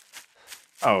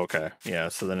 Oh, okay. Yeah,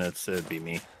 so then it'd be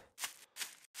me.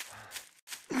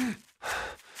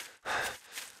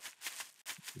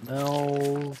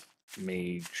 No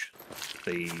Mage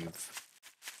save.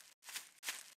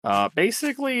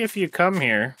 Basically, if you come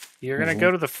here, you're gonna go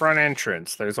to the front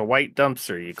entrance. There's a white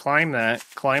dumpster. You climb that,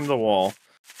 climb the wall,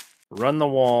 run the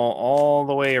wall all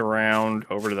the way around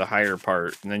over to the higher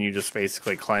part, and then you just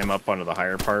basically climb up onto the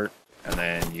higher part, and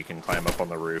then you can climb up on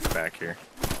the roof back here,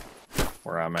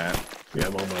 where I'm at. Yeah,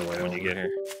 I'm on my way. When you get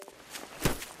here.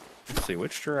 Let's see,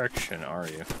 which direction are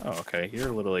you? Oh, okay,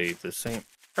 you're literally the same.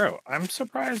 Bro, I'm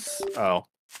surprised. Oh.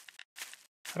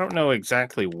 I don't know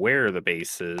exactly where the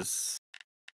base is,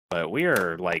 but we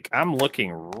are, like, I'm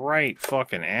looking right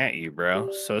fucking at you, bro.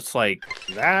 So it's like,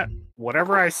 that,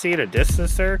 whatever I see at a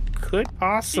distance there, could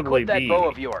possibly Equip that be bow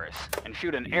of yours and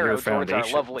shoot an arrow towards our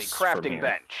lovely foundations from crafting here.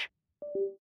 bench.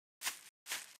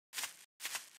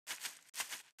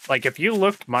 Like, if you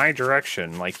looked my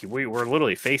direction, like, we were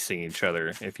literally facing each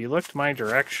other. If you looked my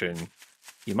direction,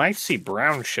 you might see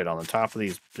brown shit on the top of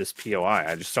this POI.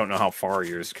 I just don't know how far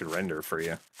yours could render for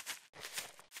you.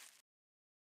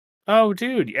 Oh,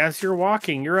 dude, as you're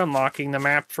walking, you're unlocking the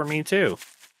map for me, too.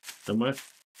 Am I?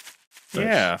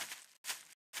 Yeah.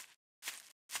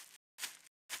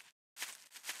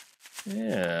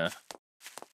 Yeah.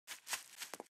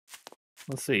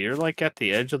 Let's see, you're like at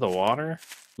the edge of the water?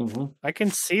 I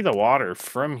can see the water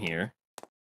from here.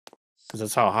 Because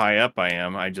that's how high up I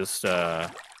am. I just, I'm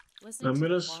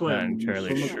gonna swim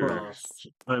across.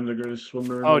 I'm the greatest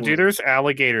swimmer in the world. dude, there's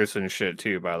alligators and shit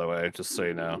too, by the way, just so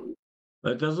you know.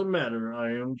 That doesn't matter.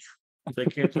 They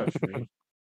can't touch me.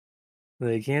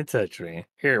 They can't touch me.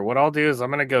 Here, what I'll do is I'm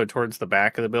gonna go towards the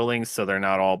back of the building so they're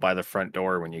not all by the front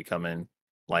door when you come in.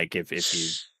 Like if you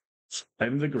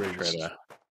I'm the greatest.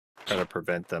 Try to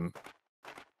prevent them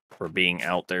from being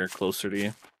out there closer to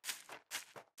you.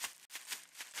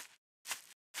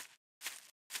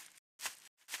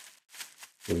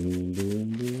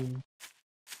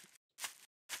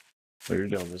 Oh, you're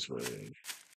down this way.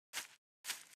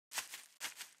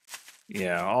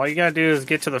 Yeah, all you gotta do is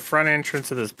get to the front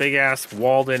entrance of this big-ass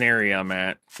walled-in area I'm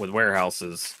at with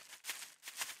warehouses.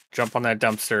 Jump on that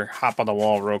dumpster, hop on the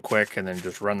wall real quick, and then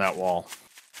just run that wall.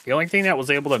 The only thing that was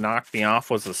able to knock me off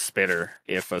was a spitter,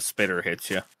 if a spitter hits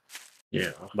you.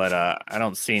 Yeah. But I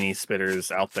don't see any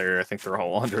spitters out there. I think they're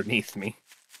all underneath me.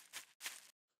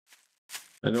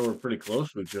 I know we're pretty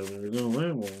close to each other. There's no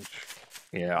land much.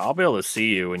 Yeah, I'll be able to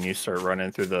see you when you start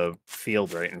running through the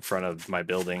field right in front of my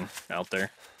building out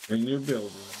there. In your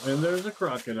building. And there's a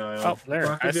crocodile. Oh,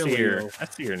 there. I see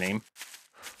your name.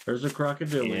 There's a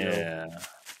crocodilio. Yeah.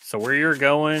 So where you're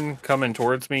going, coming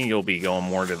towards me, you'll be going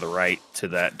more to the right to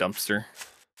that dumpster.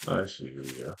 I see you,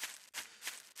 yeah.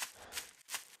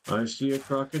 I see a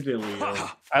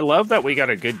crocodilio. I love that we got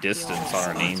a good distance on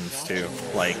our names too.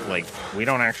 Like we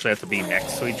don't actually have to be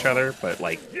next to each other, but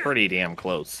like pretty damn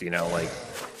close, you know, like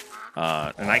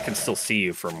and I can still see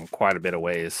you from quite a bit of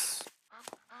ways.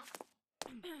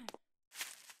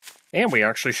 And we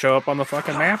actually show up on the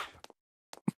fucking map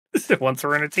once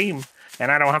we're in a team.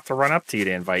 And I don't have to run up to you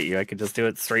to invite you. I could just do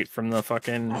it straight from the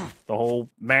whole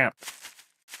map.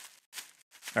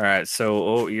 Alright,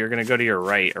 so you're going to go to your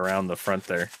right around the front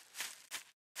there.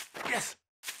 Yes.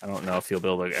 I don't know if you'll be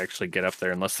able to actually get up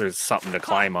there unless there's something to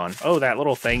climb on. Oh, that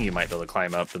little thing you might be able to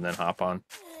climb up and then hop on.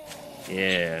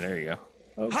 Yeah, there you go.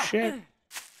 Oh, shit.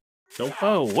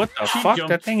 Oh, what the fuck?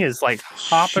 That thing is like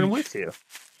hopping with you.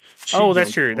 Oh,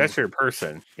 that's your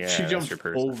person. Yeah, she that's jumped your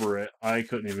person. over it. I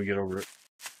couldn't even get over it.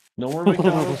 No more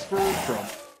McDonald's for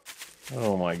Trump.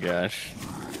 Oh my gosh.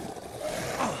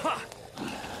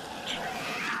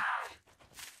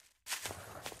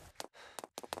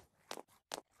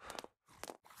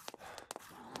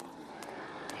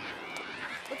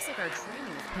 Looks like our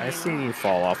training is I paying see off. you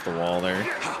fall off the wall there.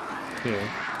 Yeah.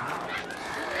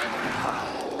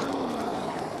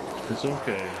 It's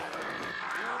okay.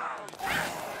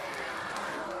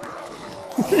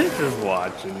 Just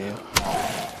watching you.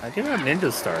 I do have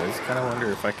ninja stars. Kind of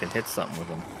wonder if I can hit something with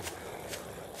them.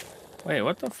 Wait,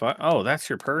 what the fuck? Oh, that's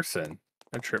your person.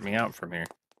 That tripped me out from here.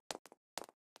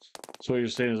 So what you're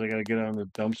saying is I gotta get on the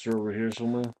dumpster over here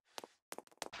somewhere?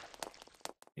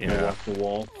 Yeah. Walk the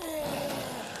wall.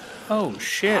 Oh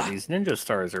shit, these ninja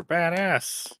stars are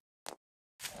badass.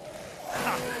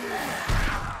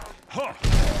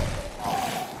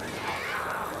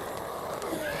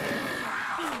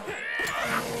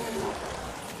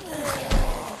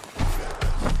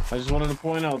 I just wanted to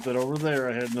point out that over there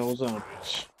I had no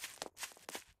zombies.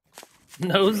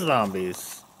 No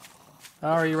zombies.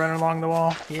 Oh, are you running along the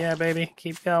wall? Yeah, baby.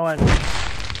 Keep going.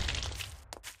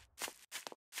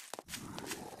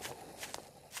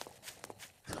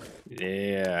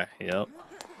 Yeah, yep.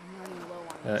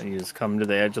 You just come to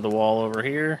the edge of the wall over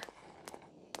here.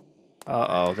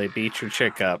 Uh-oh, they beat your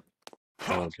chick up.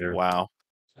 I don't care. Wow.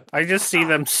 I just see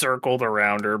them circled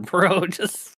around her, bro.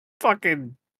 Just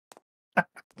fucking...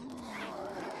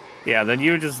 Yeah, then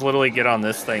you just literally get on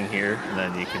this thing here, and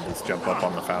then you can just jump up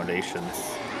on the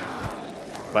foundations.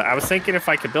 But I was thinking if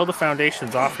I could build the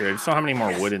foundations off here, I just don't have any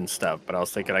more wood and stuff, but I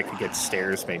was thinking I could get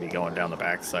stairs maybe going down the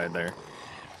backside there.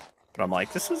 But I'm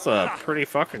like, this is a pretty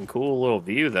fucking cool little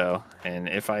view, though. And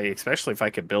especially if I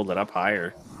could build it up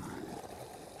higher.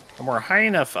 And we're high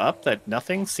enough up that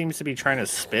nothing seems to be trying to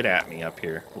spit at me up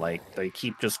here. Like, they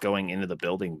keep just going into the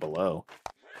building below.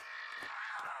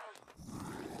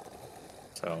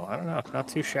 So, I don't know. Not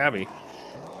too shabby.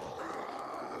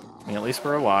 I mean, at least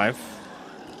we're alive.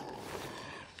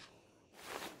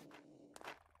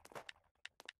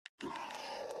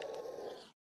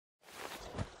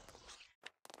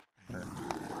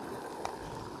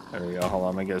 There we go. Hold on,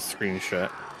 I'm gonna get a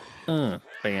screenshot.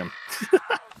 Bam.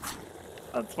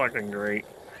 That's fucking great.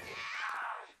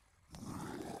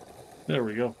 There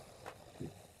we go.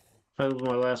 That was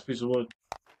my last piece of wood.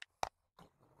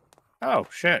 Oh,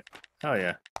 shit. Oh,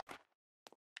 yeah.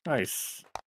 Nice.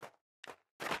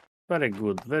 Very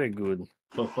good, very good.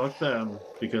 But fuck them,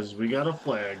 because we got a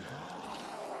flag.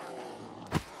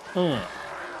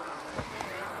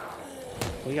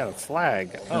 We got a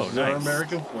flag. Oh, This is nice. our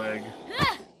American flag.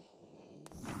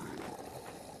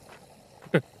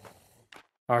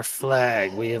 Our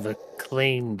flag, we have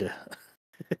acclaimed.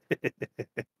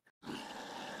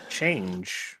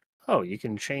 Change. Oh, you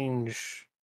can change.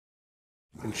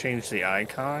 You can change the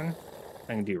icon.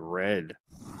 I can do red.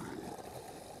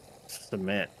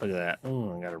 Submit. Look at that.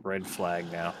 Ooh, I got a red flag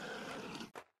now.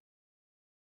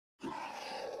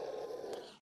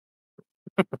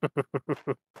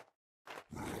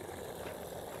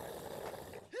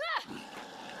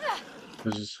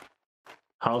 This is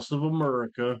House of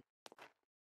America.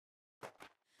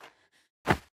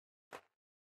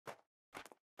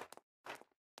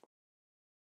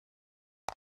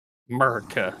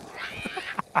 America.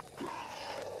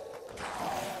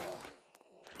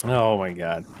 Oh my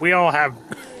god. We all have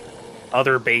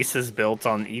other bases built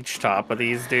on each top of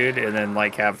these, dude, and then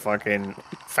like have fucking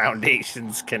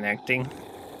foundations connecting.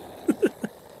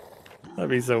 That'd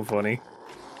be so funny.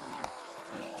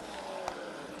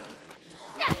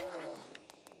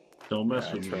 Don't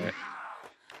mess with me. Right.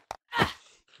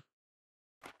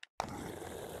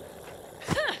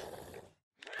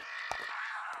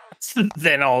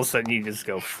 Then all of a sudden you just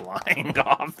go flying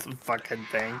off the fucking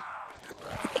thing.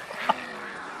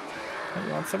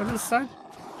 You want some of this side?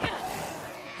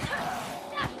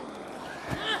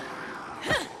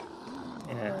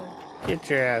 Yeah. Get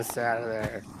your ass out of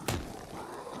there.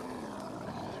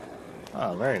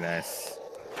 Oh, very nice.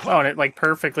 Oh, and it like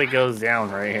perfectly goes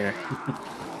down right here.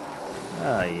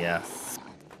 Ah, yes.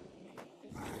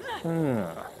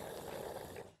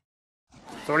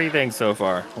 So what do you think so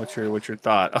far? What's your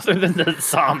thought? Other than the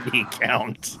zombie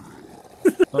count.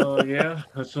 Yeah,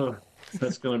 that's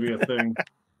gonna be a thing.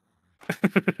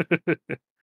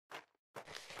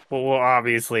 Well, we'll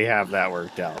obviously have that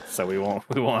worked out, so we won't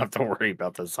have to worry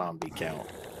about the zombie count.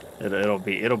 It'll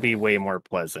be way more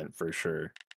pleasant for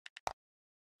sure.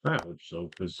 I hope so,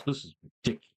 because this is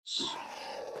ridiculous.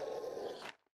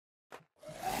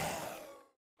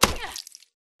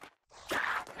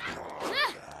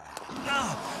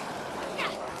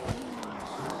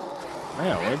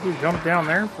 Man, what did you jump down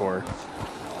there for?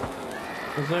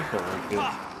 Because I felt like it.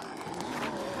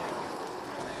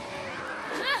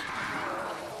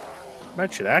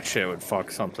 Bet you that shit would fuck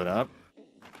something up.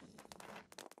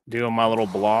 Doing my little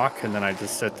block, and then I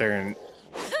just sit there and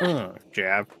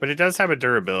Jab. But it does have a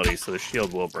durability, so the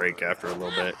shield will break after a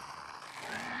little bit.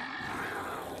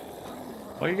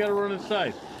 Oh, you gotta run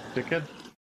inside, dickhead.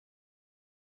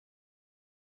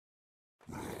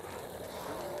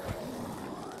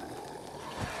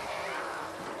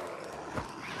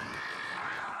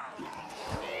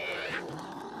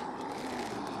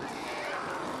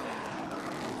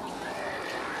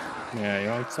 Yeah, you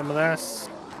want some of this?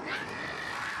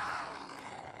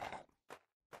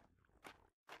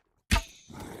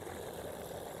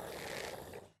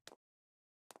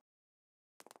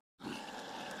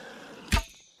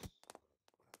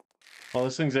 Oh,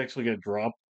 this thing's actually gonna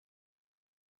drop.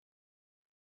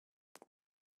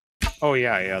 Oh,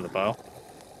 yeah, the bow.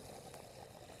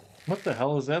 What the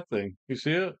hell is that thing? You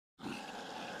see it?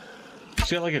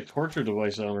 She got like a torture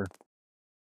device on her.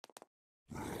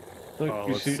 Look, Oh,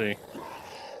 you let's see? see.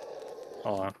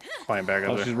 Hold on. Climb back up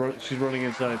Oh, there. she's running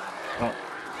inside. Oh.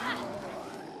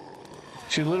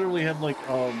 She literally had like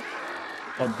a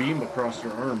beam across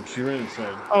her arm. She ran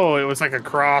inside. Oh, it was like a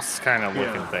cross kind of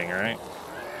looking thing, right?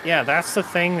 Yeah, that's the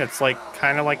thing that's like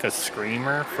kind of like a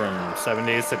screamer from 7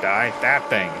 Days to Die. That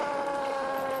thing.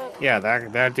 Yeah,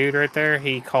 that dude right there,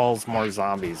 he calls more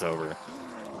zombies over.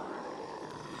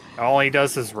 All he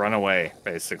does is run away,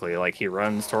 basically. Like, he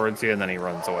runs towards you and then he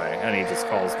runs away. And he just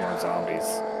calls more zombies.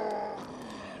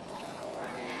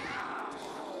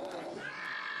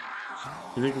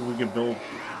 You think if we could build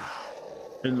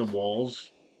in the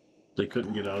walls, they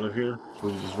couldn't get out of here? So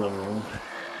we just run around?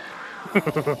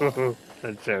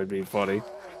 That would be funny.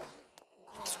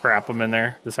 Scrap them in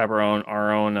there. Just have our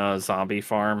own zombie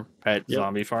farm, pet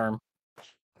zombie farm.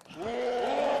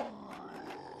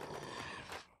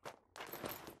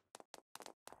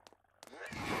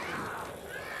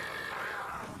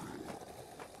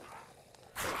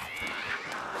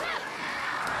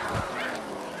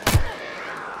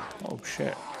 Oh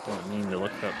shit! Don't mean to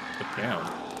look down.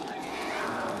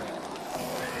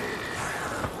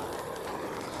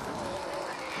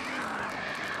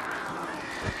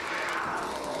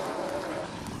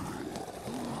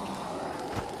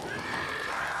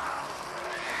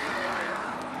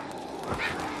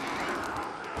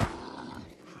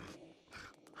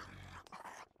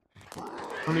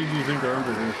 How many do you think are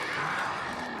under here?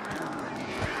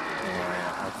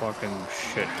 A fucking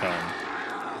shit ton.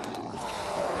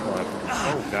 What?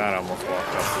 Oh god, I almost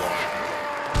walked up the wall.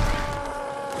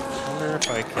 I wonder if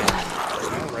I can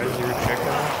res your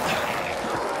chicken.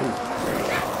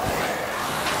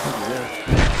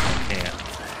 Can't.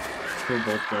 We're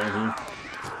both down here.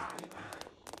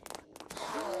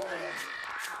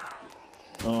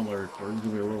 Oh, my recording's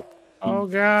gonna be a little... Oh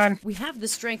god. We have the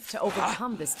strength to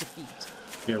overcome this defeat.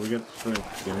 Yeah, we got the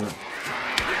strength. Damn it.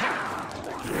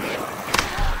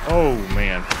 Oh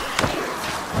man.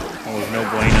 That was no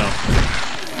bueno.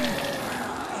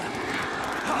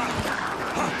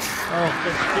 Oh,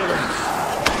 let's get him.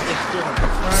 Let's get him.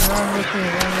 Run with me,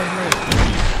 run with me.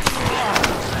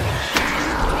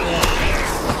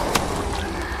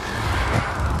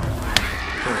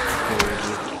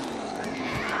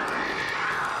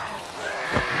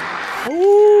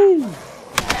 Ooh!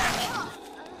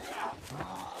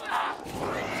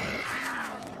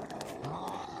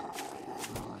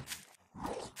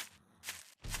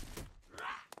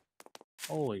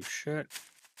 Holy shit.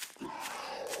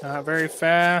 Not very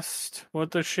fast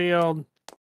with the shield.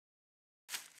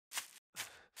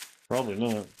 Probably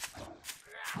not.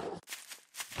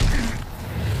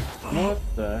 What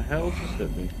the hell just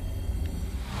hit me?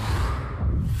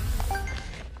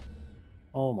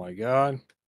 Oh my god.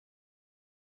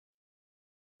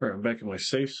 Alright, I'm back in my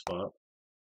safe spot.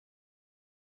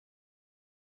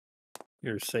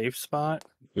 Your safe spot?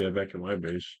 Yeah, back in my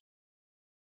base.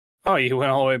 Oh, you went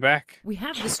all the way back? We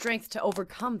have the strength to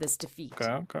overcome this defeat.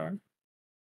 Okay.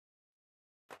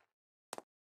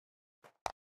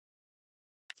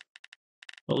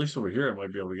 Well, at least over here I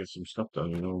might be able to get some stuff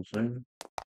done, you know what I'm saying?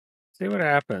 See what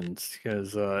happens,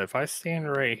 because if I stand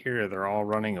right here, they're all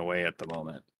running away at the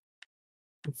moment.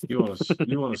 You want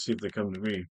to see if they come to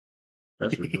me.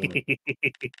 That's what you're doing.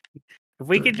 If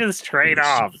we could just trade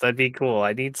off, that'd be cool.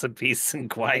 I need some peace and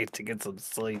quiet to get some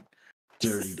sleep.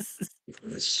 Dirty.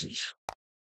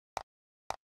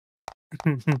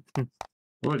 What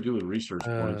do I do with research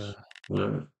points?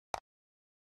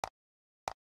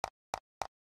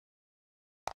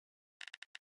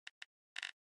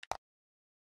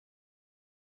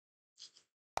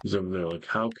 He's over there like,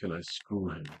 how can I screw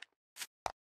him?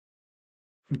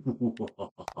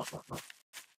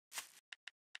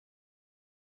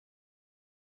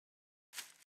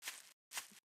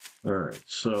 Alright,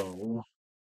 so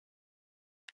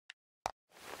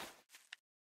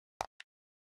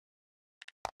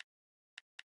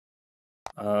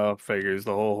Figures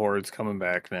the whole horde's coming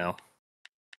back now.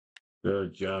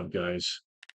 Good job, guys.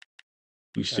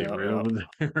 You stay right Yeah. over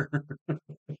there.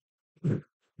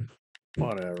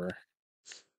 Whatever.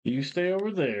 You stay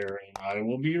over there, and I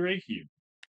will be right here.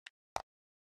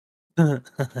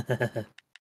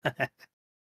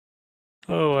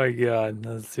 Oh my god,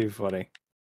 that's too funny.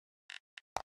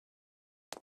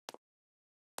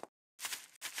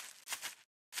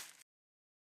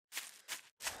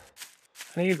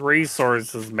 I need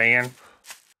resources, man.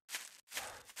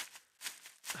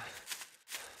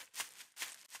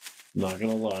 Not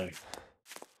gonna lie.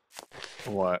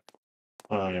 What?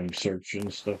 I'm searching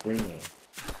stuff right now.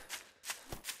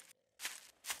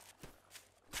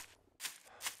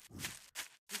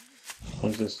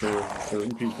 Once I stay with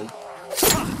certain people.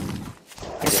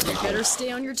 Better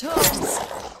stay on your toes. Are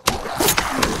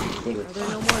there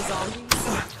no more zombies?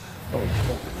 Oh,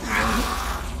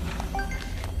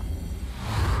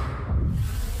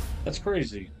 that's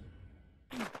crazy.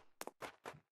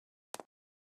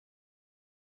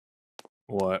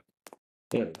 What?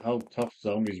 Yeah, how tough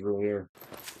zombies really are.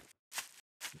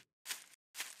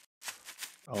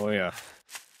 Oh yeah.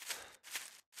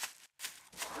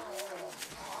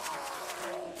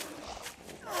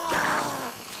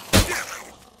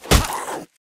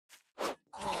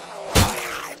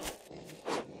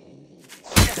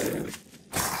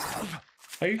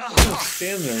 How you just gonna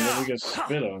stand there and then we get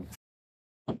spit on?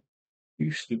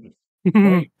 You stupid.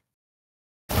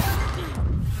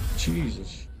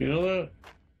 Jesus. You know that?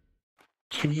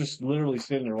 You just literally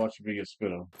standing there watching me get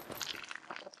spit on.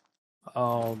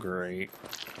 Oh great.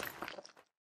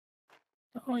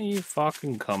 Oh, you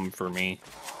fucking come for me,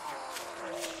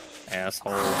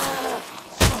 asshole.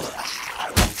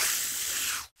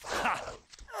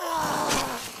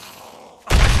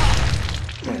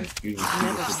 I've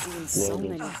never seen so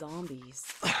many zombies.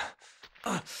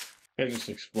 It just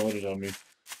exploded on me.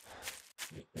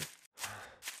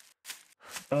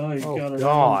 Oh, you got it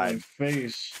all on my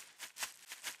face.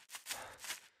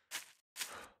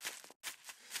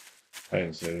 I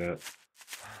didn't say that.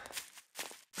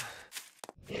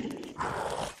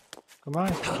 Come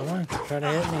on, try to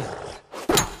hit me.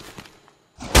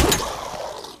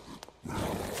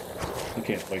 You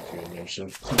can't fight you in there, so.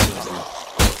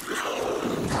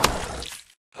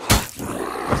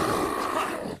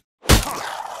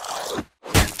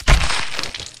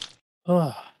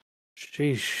 Oh,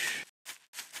 sheesh.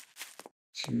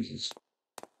 Jesus.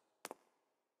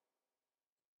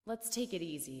 Let's take it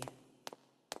easy.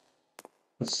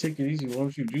 Let's take it easy. Why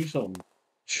don't you do something?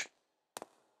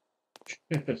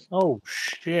 Oh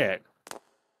shit.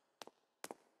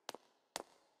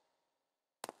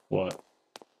 What?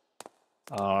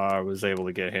 I was able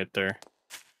to get hit there.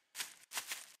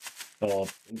 Oh,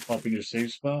 up in your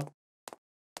safe spot?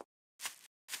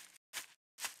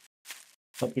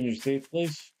 Up in your safe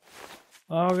place?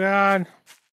 Oh god.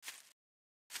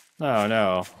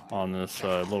 No, on this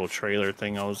little trailer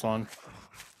thing I was on.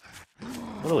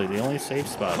 Literally, the only safe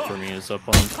spot for me is up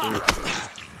on this roof.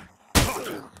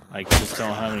 I just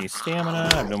don't have any stamina,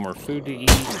 I have no more food to eat.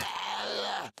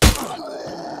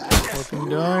 Fucking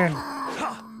dying.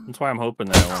 That's why I'm hoping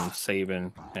that one's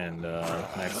saving, and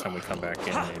next time we come back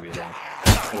in, maybe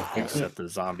it'll set the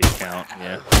zombie count,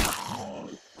 yeah.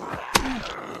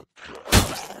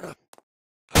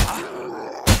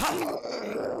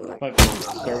 Might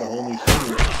start a whole new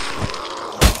series.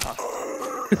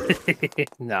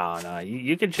 No,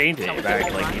 you can change it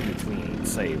back, like, in between,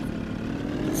 save.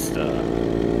 Just,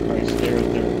 Alright, stay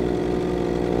right there.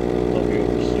 I'll be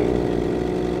over soon.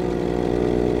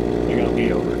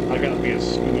 I got me a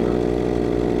scooter.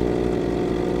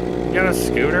 You got a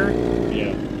scooter?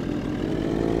 Yeah.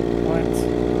 What?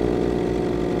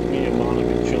 Me and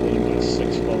Monica chilling in my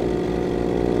 6-4.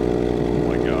 Oh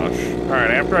my gosh.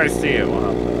 Alright, after I see it, we'll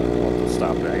have to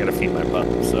stop it. I gotta feed my pup,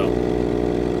 so.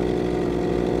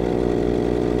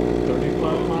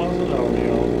 35 miles an hour,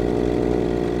 y'all.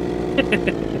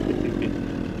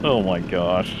 Oh my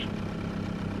gosh.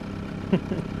 Am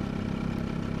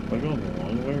I going the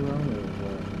wrong way around?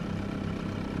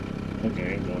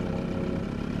 Okay, I'm going the wrong way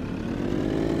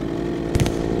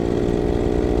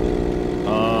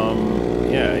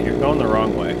around. Yeah, you're going the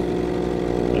wrong way.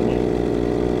 Am I?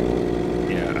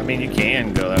 Yeah, I mean, you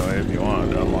can go that way if you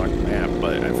want to unlock the map,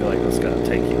 but I feel like that's gonna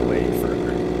take you way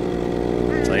further.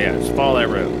 So yeah, just follow that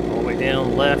road. All the way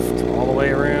down, left, all the way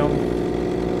around.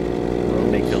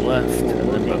 Make it left, and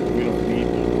then We don't need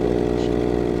no roads.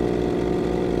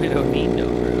 we don't need no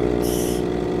roads.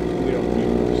 We don't need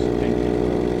no stinking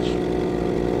roads.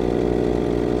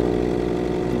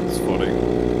 It's funny.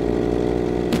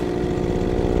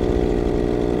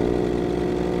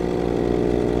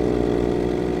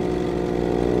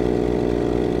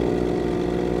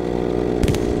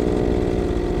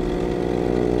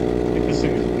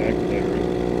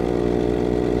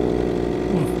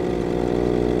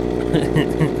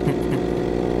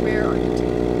 Where are you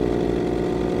taking?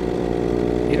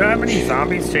 You don't have any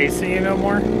zombies chasing you no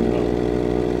more? No.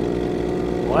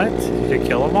 What? Did you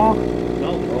kill them all?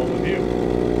 No, they're all with you.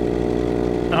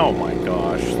 Oh my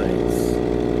gosh, thanks.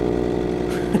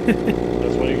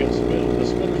 That's why you got the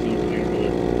spinners and everything over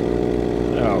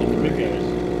there. Oh, And the big guys.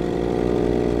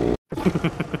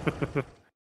 great.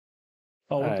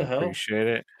 Oh, what I the hell? appreciate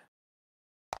it.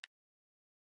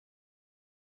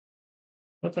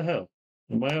 What the hell?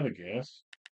 Am I out of gas?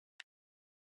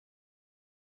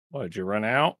 What, did you run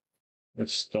out?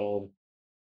 It's stalled.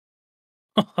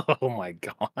 Oh my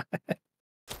god.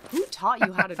 Who taught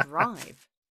you how to drive?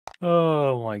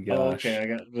 Oh my Oh, gosh.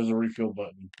 okay. There's a refill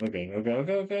button. Okay. I got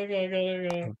it.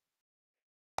 I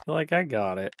feel like I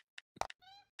got it.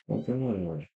 Okay.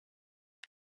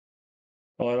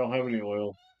 Oh, I don't have any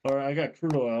oil. All right, I got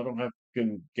crude oil. I don't have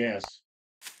fucking gas.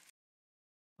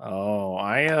 Oh,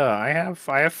 I have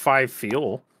 5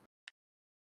 fuel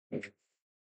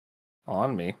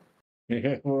on me.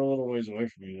 Yeah, we're a little ways away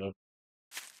from you though.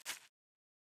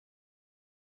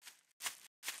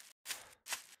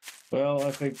 Well,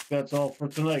 I think that's all for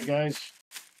tonight, guys.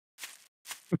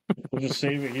 We'll just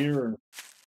save it here, or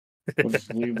we'll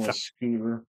just leave my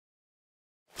scooter.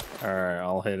 All right,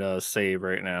 I'll hit save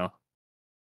right now,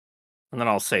 and then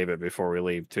I'll save it before we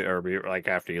leave too, or like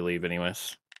after you leave,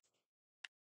 anyways.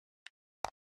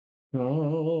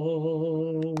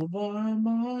 Oh, by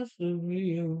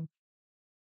myself.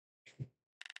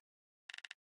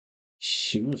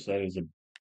 Suicide is a.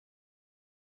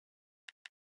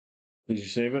 Did you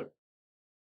save it?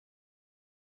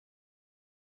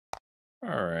 All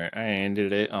right, I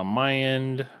ended it on my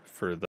end for the